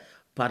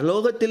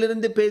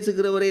பரலோகத்திலிருந்து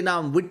பேசுகிறவரை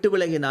நாம் விட்டு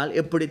விலகினால்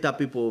எப்படி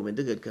தப்பி போவோம்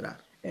என்று கேட்கிறார்.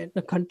 And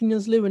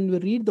continuously when we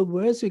read the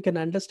verse we can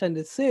understand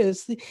it says,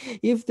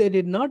 if they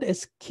did not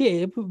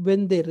escape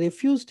when they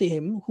refused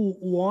him who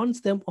wants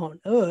them on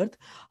earth,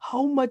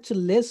 how much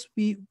less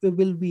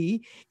will we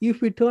if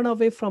we turn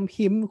away from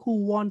him who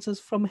wants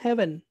us from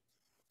heaven.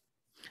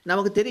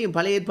 நமக்கு தெரியும்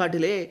பழைய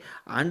ஏற்பாட்டிலே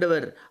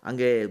ஆண்டவர்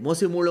அங்கே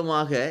மோசே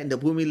மூலமாக இந்த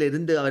பூமியில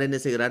இருந்து அவர் என்ன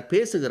செய்கிறார்?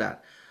 பேசுகிறார்.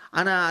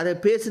 ஆனால் அதை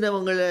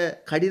பேசினவங்களை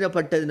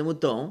கடினப்பட்டது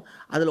நிமித்தம்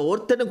அதில்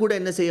ஒருத்தனை கூட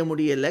என்ன செய்ய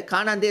முடியலை,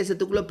 கானான்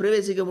தேசத்துக்குள்ளே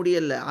பிரவேசிக்க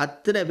முடியலை.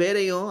 அத்தனை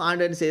பேரையும்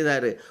ஆண்டவர்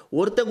செய்தார்.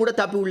 ஒருத்தன் கூட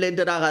தப்பி உள்ள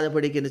என்டர்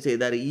ஆகாதபடிக்கு என்ன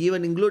செய்தார்?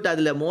 ஈவன் இன்க்ளூட்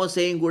அதில்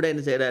மோசையும் கூட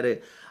என்ன செய்கிறாரு?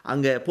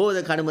 அங்கே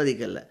போவதற்கு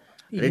அனுமதிக்கலை.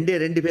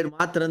 2 பேர்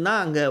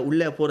மாத்திரம்தான் அங்கே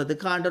உள்ளே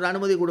போகிறதுக்கு ஆண்டவர்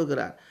அனுமதி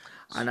கொடுக்குறார்.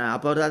 ஆனால்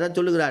அப்போ அவர் அதான்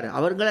சொல்லுகிறார்,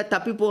 அவர்களை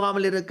தப்பி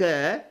போகாமல் இருக்க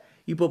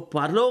இப்போ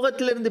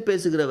பரலோகத்திலிருந்து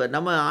பேசுகிறவர்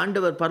நம்ம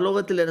ஆண்டவர்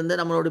பரலோகத்திலிருந்து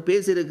நம்மளோட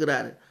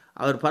பேசியிருக்கிறார்.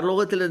 அவர்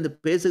பரலோகத்திலிருந்து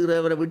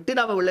பேசுகிறவரை விட்டு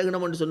நாம்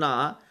விலகணும்னு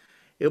சொன்னால்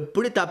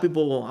எப்படி தப்பி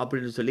போவோம்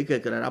அப்படின்னு சொல்லி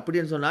கேட்குறாரு.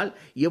 அப்படின்னு சொன்னால்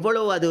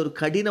எவ்வளவு அது ஒரு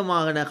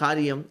கடினமான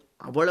காரியம்,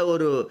 அவ்வளோ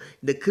ஒரு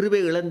இந்த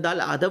கிருபை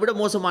இழந்தால் அதை விட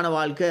மோசமான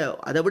வாழ்க்கை,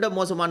 அதை விட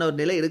மோசமான ஒரு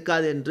நிலை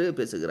இருக்காது என்று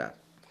பேசுகிறார்.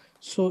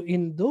 So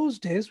in those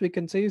days we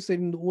can say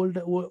in the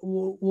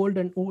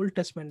Old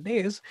Testament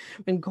days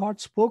when God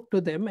spoke to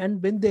them and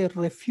when they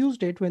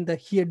refused it, when they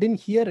didn't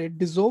hear it,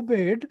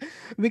 disobeyed,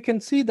 we can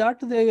see that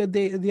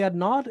they are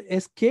not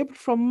escaped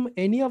from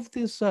any of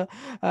this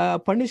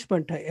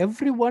punishment.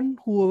 Everyone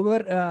whoever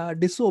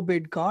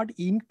disobeyed God,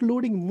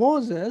 including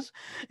Moses,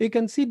 you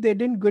can see they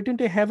didn't get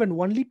into heaven.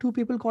 Only 2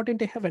 people got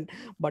into heaven.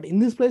 But in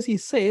this place he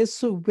says,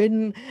 so when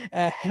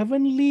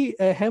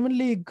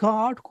heavenly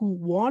God who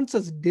wants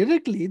us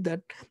directly,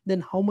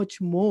 then how much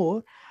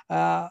more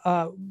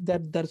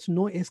that there's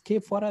no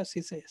escape for us,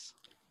 he says.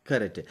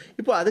 Correct.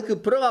 இப்போ அதுக்கு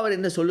பிறகு அவர்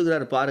என்ன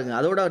சொல்லுகிறார் பாருங்க.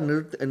 அதோட அவர்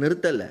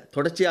நிறுத்தல.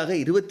 தொடர்ச்சியாக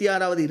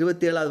 26வது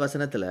 27வது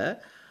வசனத்தில்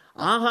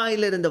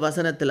ஆகாயில இருந்த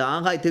வசனத்தில்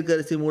ஆகாய்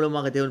தீர்க்கதரிசி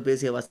மூலமாக தேவன்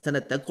பேசிய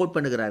வசனத்தை கோட்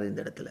பண்ணுகிறார்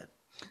இந்த இடத்துல.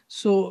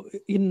 So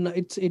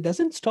it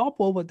doesn't stop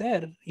over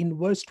there. In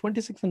verse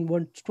 26 and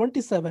verse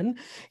 27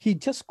 he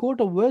just quote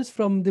a verse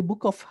from the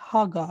book of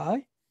Haggai.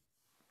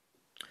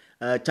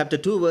 chapter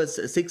 2 verse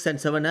 6 and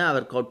 7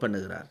 our code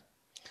பண்ணுகிறார்.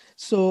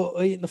 So,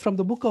 from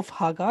the book of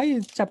Haggai,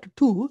 chapter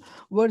 2,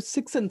 verse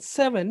 6 and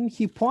 7,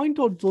 he point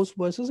out those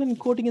verses and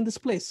quoting in this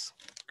place.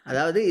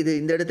 அதாவது இது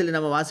இந்த இடத்துல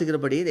நம்ம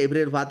வாசிக்கிறபடி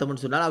எபிரேயர்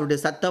பார்த்தோம்னு சொன்னால் அவருடைய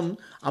சத்தம்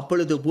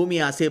அப்பொழுது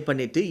பூமியை அசைய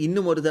பண்ணிட்டு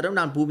இன்னும் ஒரு தரம்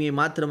நான் பூமியை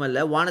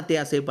மாத்திரமல்ல வானத்தை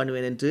அசைய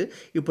பண்ணுவேன் என்று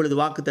இப்பொழுது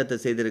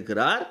வாக்குத்தத்தம்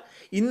செய்திருக்கிறார்.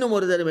 இன்னும்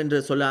ஒரு தரம் என்று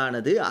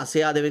சொல்லானது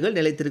அசையாதவைகள்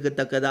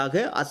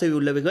நிலைத்திருக்கத்தக்கதாக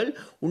அசைவுள்ளவைகள்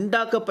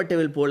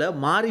உண்டாக்கப்பட்டவைகள் போல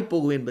மாறி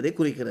போகும் என்பதை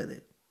குறிக்கிறது.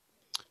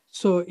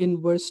 So in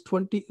verse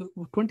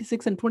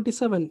 26 and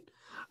 27,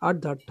 at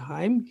that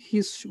time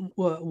his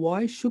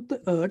voice shook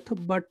the earth,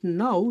 but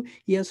now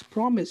he has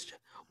promised,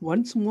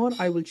 once more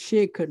I will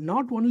shake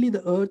not only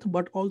the earth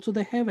but also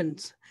the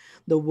heavens.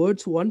 The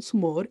words once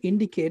more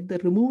indicate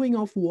the removing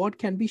of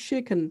what can be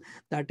shaken,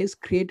 that is,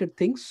 created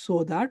things, so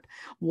that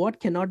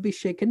what cannot be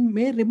shaken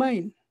may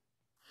remain.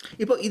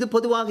 இப்போ இது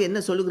பொதுவாக என்ன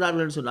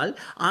சொல்லுகிறார்கள் சொன்னால்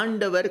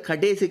ஆண்டவர்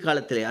கடைசி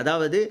காலத்திலே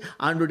அதாவது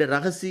ஆண்டுடைய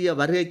ரகசிய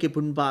வருகைக்கு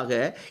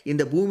முன்பாக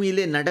இந்த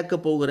பூமியிலே நடக்க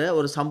போகிற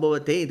ஒரு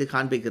சம்பவத்தை இது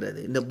காண்பிக்கிறது.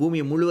 இந்த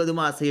பூமி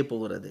முழுவதுமா அசைய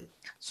போகிறது.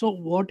 So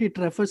what it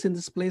refers in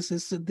this place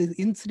is the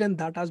incident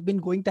that has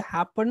been going to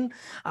happen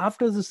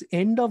after this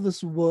end of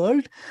this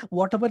world.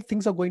 Whatever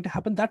things are going to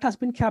happen, that has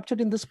been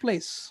captured in this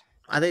place.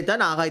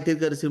 அதைத்தான் ஆகாய்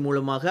தீர்க்கதரிசி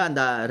மூலமாக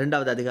அந்த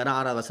 2வது அதிகாரம்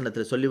 6ஆம்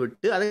வசனத்தில்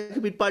சொல்லிவிட்டு அதற்கு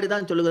பிற்பாடு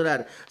தான்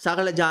சொல்லுகிறார்,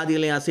 சகல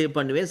ஜாதிகளையும் அசைய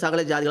பண்ணுவேன்,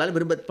 சகல ஜாதிகளால்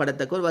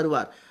விரும்பப்படத்தக்கவர்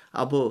வருவார்.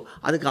 அப்போது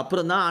அதுக்கு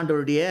அப்புறம் தான்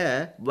ஆண்டவருடைய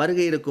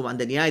வருகை இருக்கும்.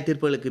 அந்த நியாய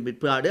தீர்ப்புகளுக்கு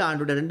பிற்பாடு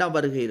ஆண்டோட 2ஆம்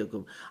வருகை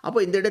இருக்கும். அப்போ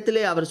இந்த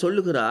இடத்துல அவர்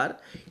சொல்லுகிறார்,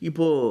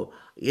 இப்போது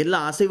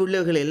எல்லா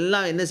அசைவுள்ளவர்கள்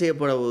எல்லாம் என்ன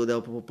செய்யப்பட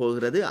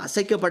போகிறது,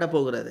 அசைக்கப்பட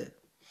போகிறது.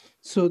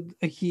 So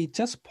he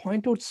just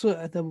point out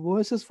the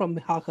verses from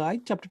Haggai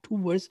chapter 2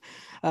 verse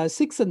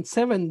 6 and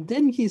 7.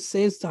 Then he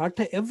says that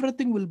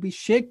everything will be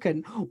shaken.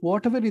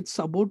 Whatever it's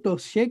about to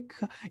shake,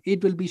 it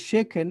will be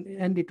shaken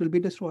and it will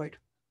be destroyed.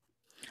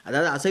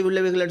 அதாவது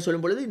அசைவுள்ளவைகள்னு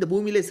சொல்லும் பொழுது இந்த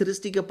பூமியிலே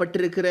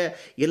சிருஷ்டிக்கப்பட்டிருக்கிற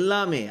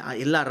எல்லாமே,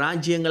 எல்லா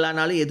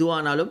ராஜ்யங்களானாலும்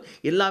எதுவானாலும்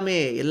எல்லாமே,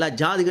 எல்லா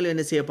ஜாதிகளும்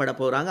என்ன செய்யப்பட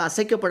போகிறாங்க,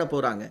 அசைக்கப்பட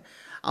போகிறாங்க.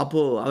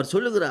 அப்போது அவர்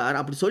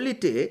சொல்லுகிறார், அப்படி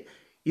சொல்லிட்டு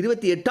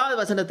 28வது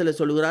வசனத்தில்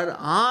சொல்லுகிறார்,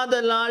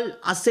 ஆதலால்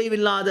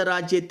அசைவில்லாத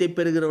ராஜ்யத்தை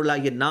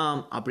பெறுகிறவர்களாகிய நாம்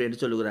அப்படின்னு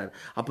சொல்லுகிறார்.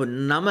 அப்போ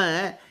நம்ம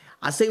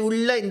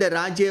அசைவுள்ள இந்த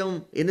ராஜ்யம்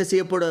என்ன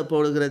செய்யப்பட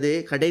போகிறது,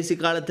 கடைசி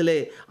காலத்தில்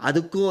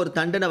அதுக்கும் ஒரு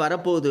தண்டனை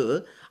வரப்போகுது.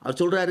 அவர்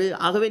சொல்கிறாரு,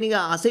 ஆகவே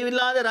நீங்கள்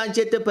அசைவில்லாத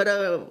ராஜ்யத்தை பெற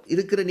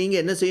இருக்கிற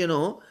நீங்கள் என்ன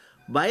செய்யணும்,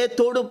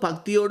 பயத்தோடும்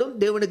பக்தியோடும்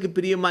தேவனுக்கு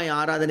பிரியமாய்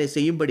ஆராதனை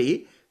செய்யும்படி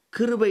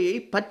கிருபையை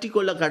பற்றி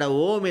கொள்ள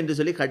கடவோம் என்று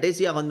சொல்லி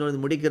கடைசியாக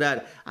வந்து முடிக்கிறார்.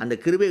 அந்த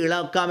கிருபை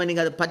இழக்காமல்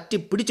நீங்கள் அதை பற்றி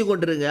பிடிச்சு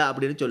கொண்டிருங்க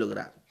அப்படின்னு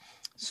சொல்லுகிறார்.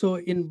 So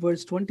in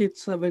verse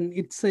 27,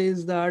 it says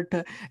that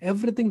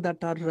everything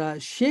that are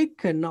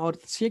shaken, or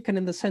shaken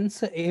in the sense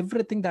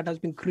everything that has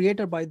been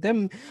created by them,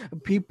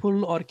 people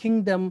or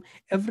kingdom,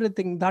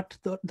 everything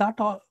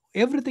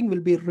everything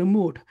will be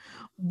removed.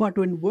 But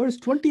in verse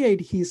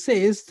 28, he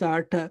says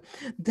that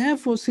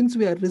therefore, since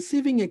we are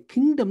receiving a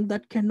kingdom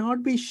that cannot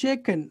be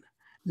shaken,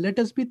 let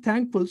us be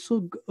thankful.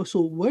 So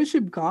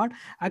worship God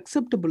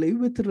acceptably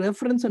with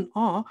reverence and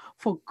awe,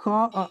 for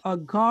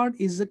God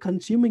is a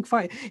consuming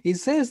fire. He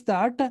says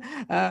that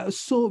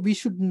so we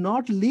should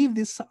not leave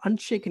this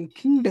unshaken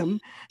kingdom,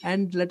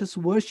 and let us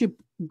worship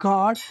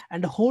God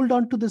and hold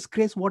on to this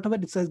grace. Whatever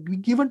it has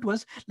given to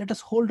us, let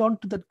us hold on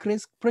to that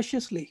grace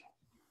preciously.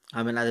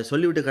 அவன் அதை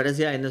சொல்லிவிட்டு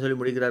கடைசியாக என்ன சொல்லி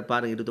முடிக்கிறார்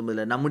பாருங்க,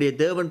 29ல் நம்முடைய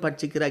தேவன்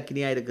பட்சிக்கிற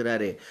அக்கினியாக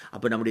இருக்கிறாரு.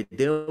 அப்போ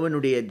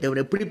நம்முடைய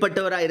தேவன்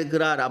எப்படிப்பட்டவராக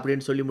இருக்கிறார்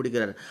அப்படின்னு சொல்லி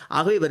முடிக்கிறார்.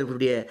 ஆகவே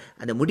இவருடைய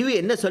அந்த முடிவை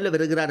என்ன சொல்ல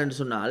வருகிறார் என்று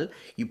சொன்னால்,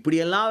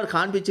 இப்படியெல்லாம் அவர்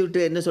காண்பிச்சு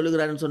விட்டு என்ன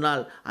சொல்லுகிறாருன்னு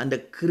சொன்னால்,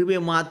 அந்த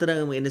கிருபையை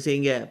மாத்திரம் என்ன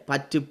செய்யுங்க,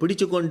 பற்றி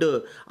பிடிச்சு கொண்டு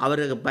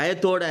அவருக்கு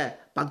பயத்தோட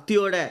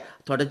பக்தியோட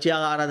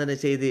தொடர்ச்சியாக ஆராதனை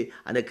செய்து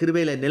அந்த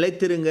கிருபையில்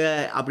நிலைத்திருங்க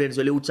அப்படின்னு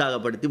சொல்லி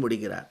உற்சாகப்படுத்தி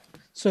முடிக்கிறார்.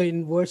 So in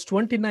verse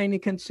 29, you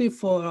can see,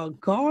 for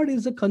God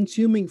is a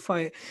consuming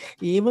fire.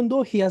 Even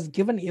though he has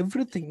given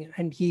everything,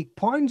 and he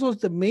points out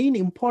the main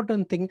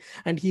important thing,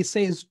 and he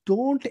says,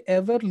 don't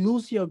ever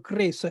lose your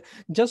grace.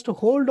 Just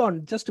hold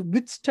on, just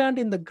withstand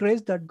in the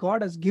grace that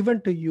God has given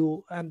to you.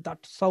 And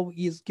that's how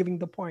he is giving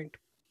the point.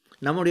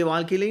 நம்முடைய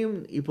வாழ்க்கையிலையும்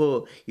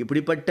இப்போது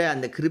இப்படிப்பட்ட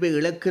அந்த கிருபை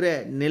இழக்கிற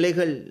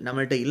நிலைகள்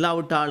நம்மள்கிட்ட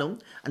இல்லாவிட்டாலும்,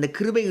 அந்த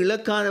கிருபை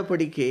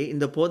இழக்காதபடிக்கு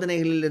இந்த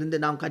போதனைகளிலிருந்து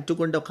நாம்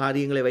கற்றுக்கொண்ட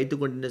காரியங்களை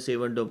வைத்துக்கொண்டு என்ன செய்ய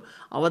வேண்டும்,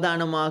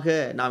 அவதானமாக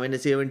நாம் என்ன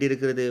செய்ய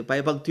வேண்டியிருக்கிறது,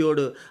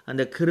 பயபக்தியோடு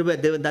அந்த கிருபை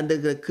தேவன்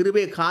தந்திருக்கிற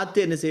கிருபையை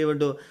காத்து என்ன செய்ய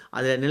வேண்டும்,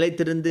 அதில்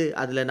நிலைத்திருந்து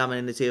அதில் நாம்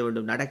என்ன செய்ய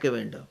வேண்டும், நடக்க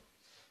வேண்டும்.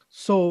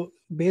 So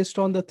based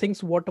on the things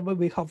whatever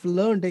we have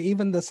learned,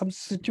 even some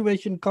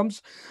situation comes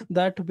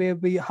that where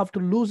we have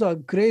to lose our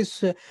grace,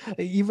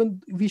 even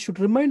we should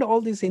remind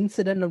all this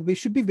incident, and we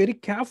should be very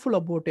careful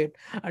about it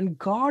and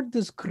guard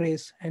this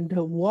grace and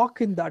walk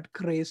in that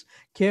grace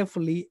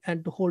carefully and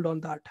to hold on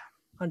that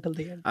until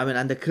the end. ஆமென்.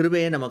 அந்த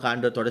கிருபையை நமக்கு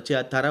ஆண்டவர்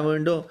தொடர்ச்சியாக தர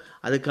வேண்டும்.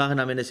 அதுக்காக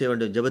நாம் என்ன செய்ய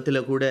வேண்டும், ஜெபத்தில்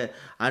கூட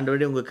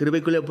ஆண்டவரே உங்கள்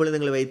கிருபைக்குள்ளே எப்பொழுது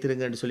எங்களை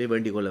வைத்திருங்க என்று சொல்லி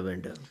வேண்டிக் கொள்ள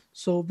வேண்டும்.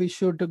 So we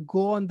should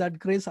go on that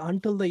grace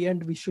until the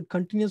end. We should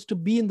continue to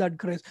be in that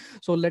grace.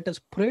 So let us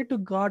pray to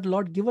God,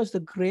 Lord, give us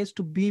the grace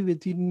to be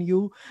within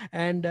you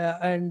and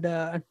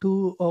to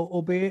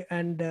obey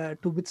and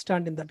to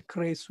withstand in that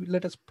grace.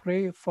 Let us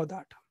pray for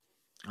that.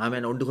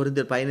 ஆமென். 1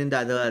 கொரிந்தியர்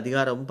 15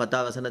 அதிகாரம்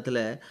 10ஆம் வசனத்தில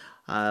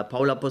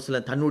பவுல்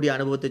அப்போஸ்தலன் தன்னுடைய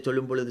அனுபவத்தை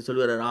சொல்லும் பொழுது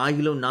சொல்லுகிறார்,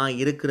 "ஆகிலும் நான்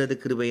இருக்கிறது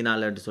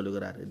கிருபையினால்" என்று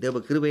சொல்லுகிறார்.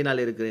 தேவ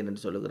கிருபையினால் இருக்கிறேன்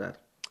என்று சொல்லுகிறார்.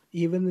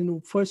 Even in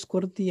First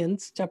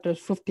Corinthians chapter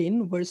 15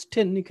 verse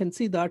 10, you can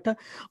see that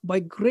by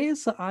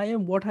grace I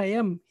am what I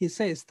am. He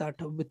says that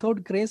without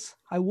grace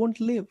I won't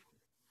live.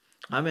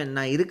 ஆமென்.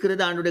 நான்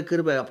இருக்கிறது ஆண்டவருடைய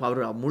கிருபை. அப்ப அவர்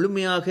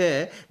முழுமையாக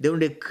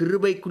தேவனுடைய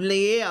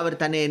கிருபைக்குள்ளேயே அவர்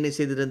தன்னை என்ன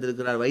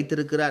செய்திருந்திருக்கிறார்,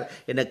 வைத்திருக்கிறார்.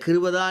 என்ன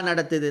கிருபை தான்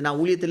நடத்துது. நான்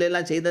ஊழியத்தில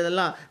எல்லாம்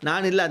செய்ததெல்லாம்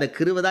நான் இல்ல. அந்த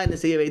கிருபை தான் என்ன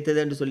செய்ய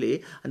வைத்தது என்று சொல்லி,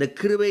 அந்த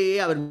கிருபையை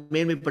அவர்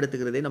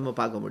மேன்மைப்படுத்துகிறதை நம்ம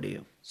பார்க்க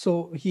முடியும். So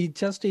he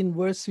just in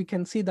verse we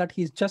can see that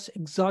he's just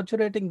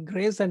exaggerating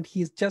grace, and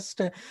he's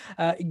just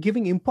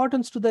giving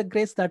importance to the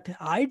grace that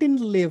I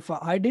didn't live,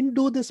 I didn't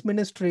do this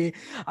ministry,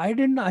 I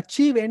didn't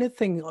achieve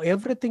anything,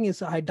 everything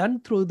is I done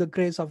through the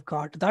grace of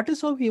God. That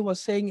is how he was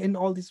saying in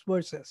all these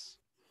verses.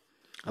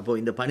 அப்போ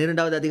இந்த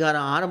 12வது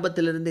அதிகாரம்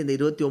ஆரம்பத்திலிருந்து இந்த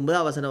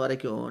 29ஆம் வசனம்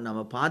வரைக்கும் நம்ம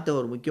பார்த்த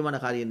ஒரு முக்கியமான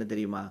காரியம் என்ன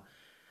தெரியுமா?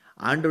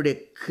 ஆண்டவருடைய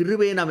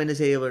கிருபையை நாம் என்ன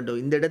செய்ய வேண்டும்?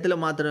 இந்த இடத்துல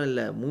மாத்திரம்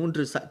இல்ல.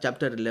 3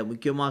 சாப்டர் இல்ல.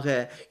 முக்கியமாக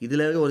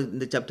இதுல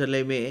இந்த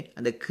சாப்டர்லயுமே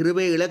அந்த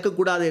கிருபையை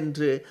இழக்கக்கூடாது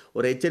என்று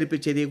ஒரு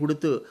எச்சரிப்பு செய்தியை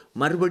கொடுத்து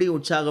மறுபடியும்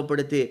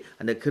உற்சாகப்படுத்தி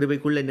அந்த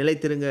கிருபைக்குள்ள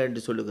நிலைத்திருங்க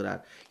என்று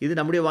சொல்லுகிறார். இது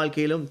நம்முடைய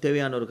வாழ்க்கையிலும்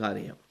தேவையான ஒரு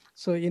காரியம்.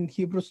 So in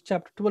Hebrews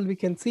chapter 12, we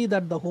can see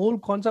that the whole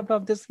concept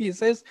of this, he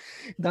says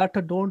that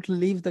don't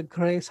leave the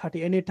grace at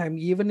any time.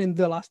 Even in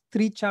the last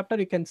 3 chapters,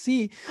 you can see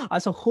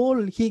as a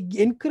whole, he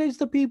encourages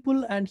the people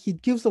and he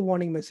gives the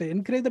warning message.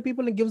 Encourage the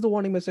people and gives the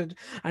warning message.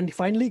 And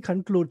finally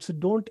concludes,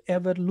 don't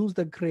ever lose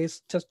the grace,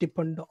 just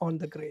depend on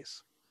the grace.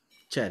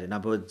 சரி,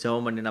 நம்ம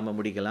ஜெபம் பண்ணி நம்ம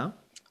முடிக்கலாம்.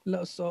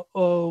 So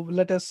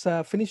let us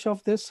finish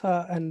off this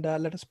and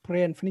let us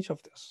pray and finish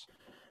off this.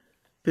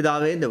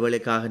 பிதாவே, இந்த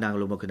வேளைக்காக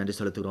நாங்கள் உமக்கு நன்றி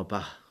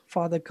செலுத்துகிறோம்ப்பா.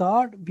 Father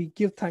God, we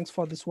give thanks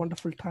for this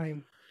wonderful time.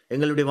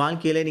 எங்களுடைய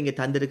வாழ்க்கையிலே நீங்க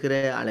தந்திருக்கிற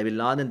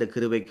அளவில்லாத இந்த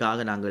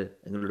கிருபைக்காக நாங்கள்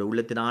எங்களுடைய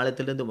உள்ளத்தின்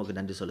ஆழத்திலிருந்து உமக்கு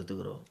நன்றி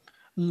செலுத்துகிறோம்.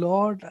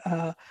 Lord,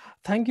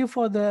 thank you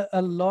for the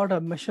Lord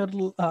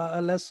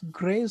measureless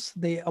grace,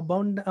 the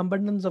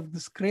abundance of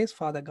this grace,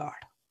 Father God.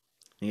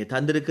 நீங்க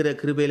தந்திருக்கிற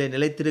கிருபையில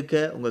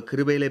நிலைத்திருக்க, உங்க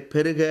கிருபையில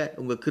பெருக,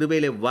 உங்க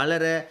கிருபையில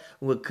வளர,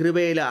 உங்க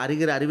கிருபையில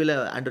அறிகிற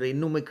அறிவில ஆண்டவரே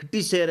இன்னும்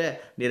கிட்டி சேர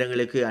நீர்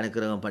எங்களுக்கு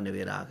அனுக்கிரகம்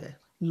பண்ணுவீராக.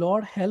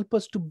 Lord, help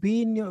us to be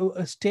in your,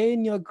 stay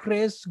in your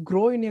grace,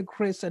 grow in your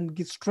grace, and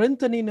get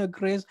strengthened in your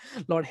grace.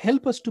 Lord,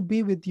 help us to be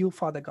with you,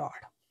 Father God.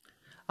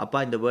 அப்பா,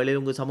 இந்த வேளையில்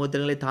உங்க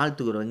சமூகங்களை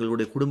தாழ்த்துகிறோம்.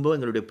 எங்களுடைய குடும்பம்,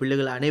 எங்களுடைய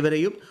பிள்ளைகள்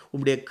அனைவரையும்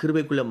உம்முடைய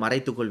கிருபைக்குள்ள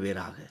மறைத்துக்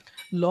கொள்வீராக.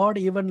 Lord,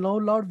 even now,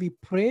 Lord, we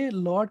pray,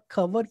 Lord,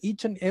 cover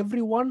each and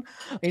every one,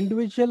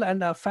 individual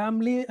and our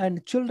family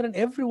and children,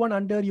 everyone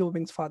under your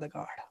wings, Father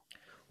God.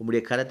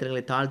 உம்முடைய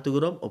கரத்திலே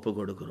தாழ்த்துகிறோம், ஒப்புக்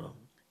கொடுக்கிறோம்.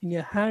 In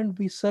your hand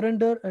we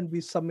surrender and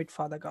we submit,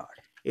 Father God.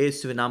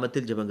 இயேசுவின்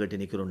நாமத்தில் ஜெபம் கேட்டு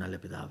நிற்கிறோம் நல்ல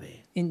பிதாவே.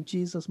 In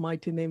Jesus'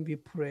 mighty name we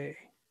pray.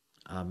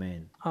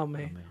 Amen.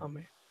 Amen.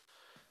 Amen.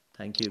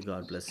 Thank you.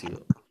 God bless you.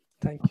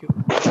 Thank you.